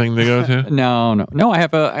Poe thing to go to? No. I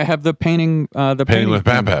have the painting. The Painting with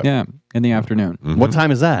Pap. Yeah, in the afternoon. Mm-hmm. What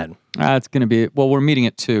time is that? It's going to be. Well, we're meeting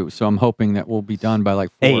at 2, so I'm hoping that we'll be done by like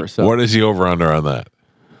 4. 8. So. What is the over under on that?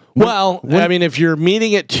 Well, I mean, if you're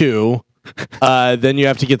meeting at 2, then you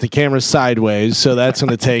have to get the camera sideways, so that's going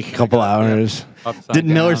to take a couple hours.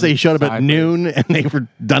 Didn't Miller say he showed up at noon and they were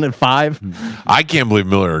done at 5? I can't believe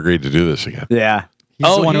Miller agreed to do this again. Yeah.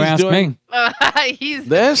 He's the one who asked me.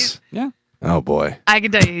 He's Yeah. Oh boy. I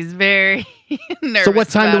can tell you, he's very nervous. So what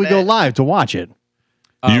time do we about go it. live to watch it?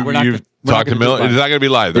 You've talked to Miller. It's not going to be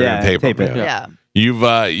live. They're going to tape it. Yeah.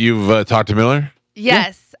 You've talked to Miller.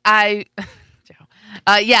 Yes, I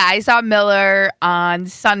saw Miller on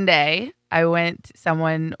Sunday. I went.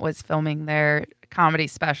 Someone was filming their comedy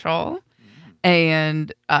special,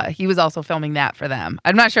 and he was also filming that for them.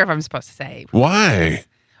 I'm not sure if I'm supposed to say. Why?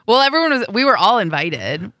 Well, we were all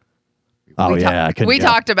invited. Oh, I couldn't We go.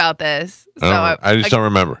 talked about this. So I just don't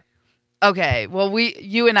remember. Okay. Well,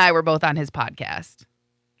 you and I were both on his podcast.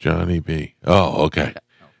 Johnny B. Oh, okay.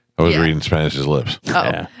 I was reading Spanish's lips. Oh.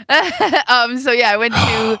 Yeah. So yeah, I went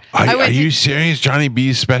to. Are you serious? Johnny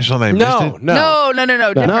B's special and I missed it? No.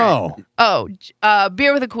 Different. No. Oh,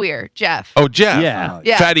 Beer with a Queer, Jeff. Oh, Jeff.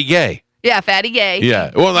 Yeah. Fatty Gay. Yeah, Fatty Gay.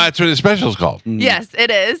 Yeah. Well, that's what his special's called. Yes, it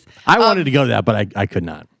is. I wanted to go to that, but I could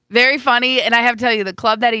not. Very funny, and I have to tell you, the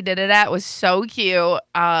club that he did it at was so cute.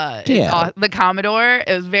 The Commodore,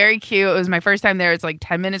 it was very cute. It was my first time there. It's like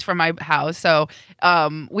 10 minutes from my house, so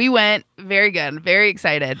we went. Very good, very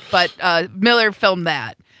excited. But Miller filmed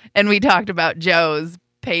that, and we talked about Joe's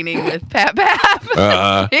painting with Pap.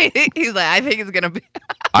 He's like, I think it's gonna be.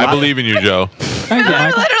 I believe in you, Joe. Thank you, I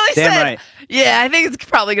Michael. literally Damn said, right. yeah, I think it's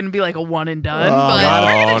probably gonna be like a one and done. but no,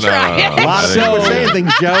 we're gonna try no. it. A lot of people are saying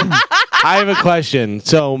things, Joe. I have a question.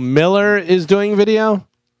 So Miller is doing video?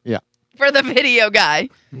 For the video guy.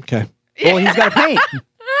 Okay. Well, he's got to paint.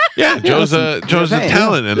 Yeah, Joe's a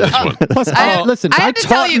talent in this one. Plus, listen, I I have to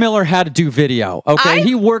tell taught you- Miller how to do video. Okay,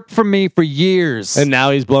 he worked for me for years, And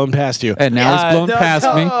now he's blown past you. and now he's blown past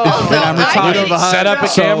me. And I'm retired. Set up a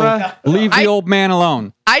So, camera. leave the old man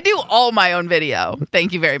alone. I do all my own video.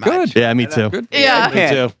 Thank you very much. Good. Yeah, me too. Good.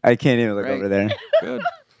 Yeah. I can't even look over there. Good.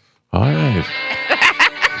 All right.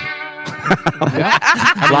 Yeah.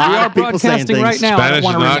 I mean, we are people saying broadcasting things. right now. I Spanish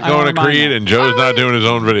don't is wanna not going to remind Creed, that. and Joe's not doing his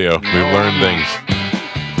own video. We've learned things.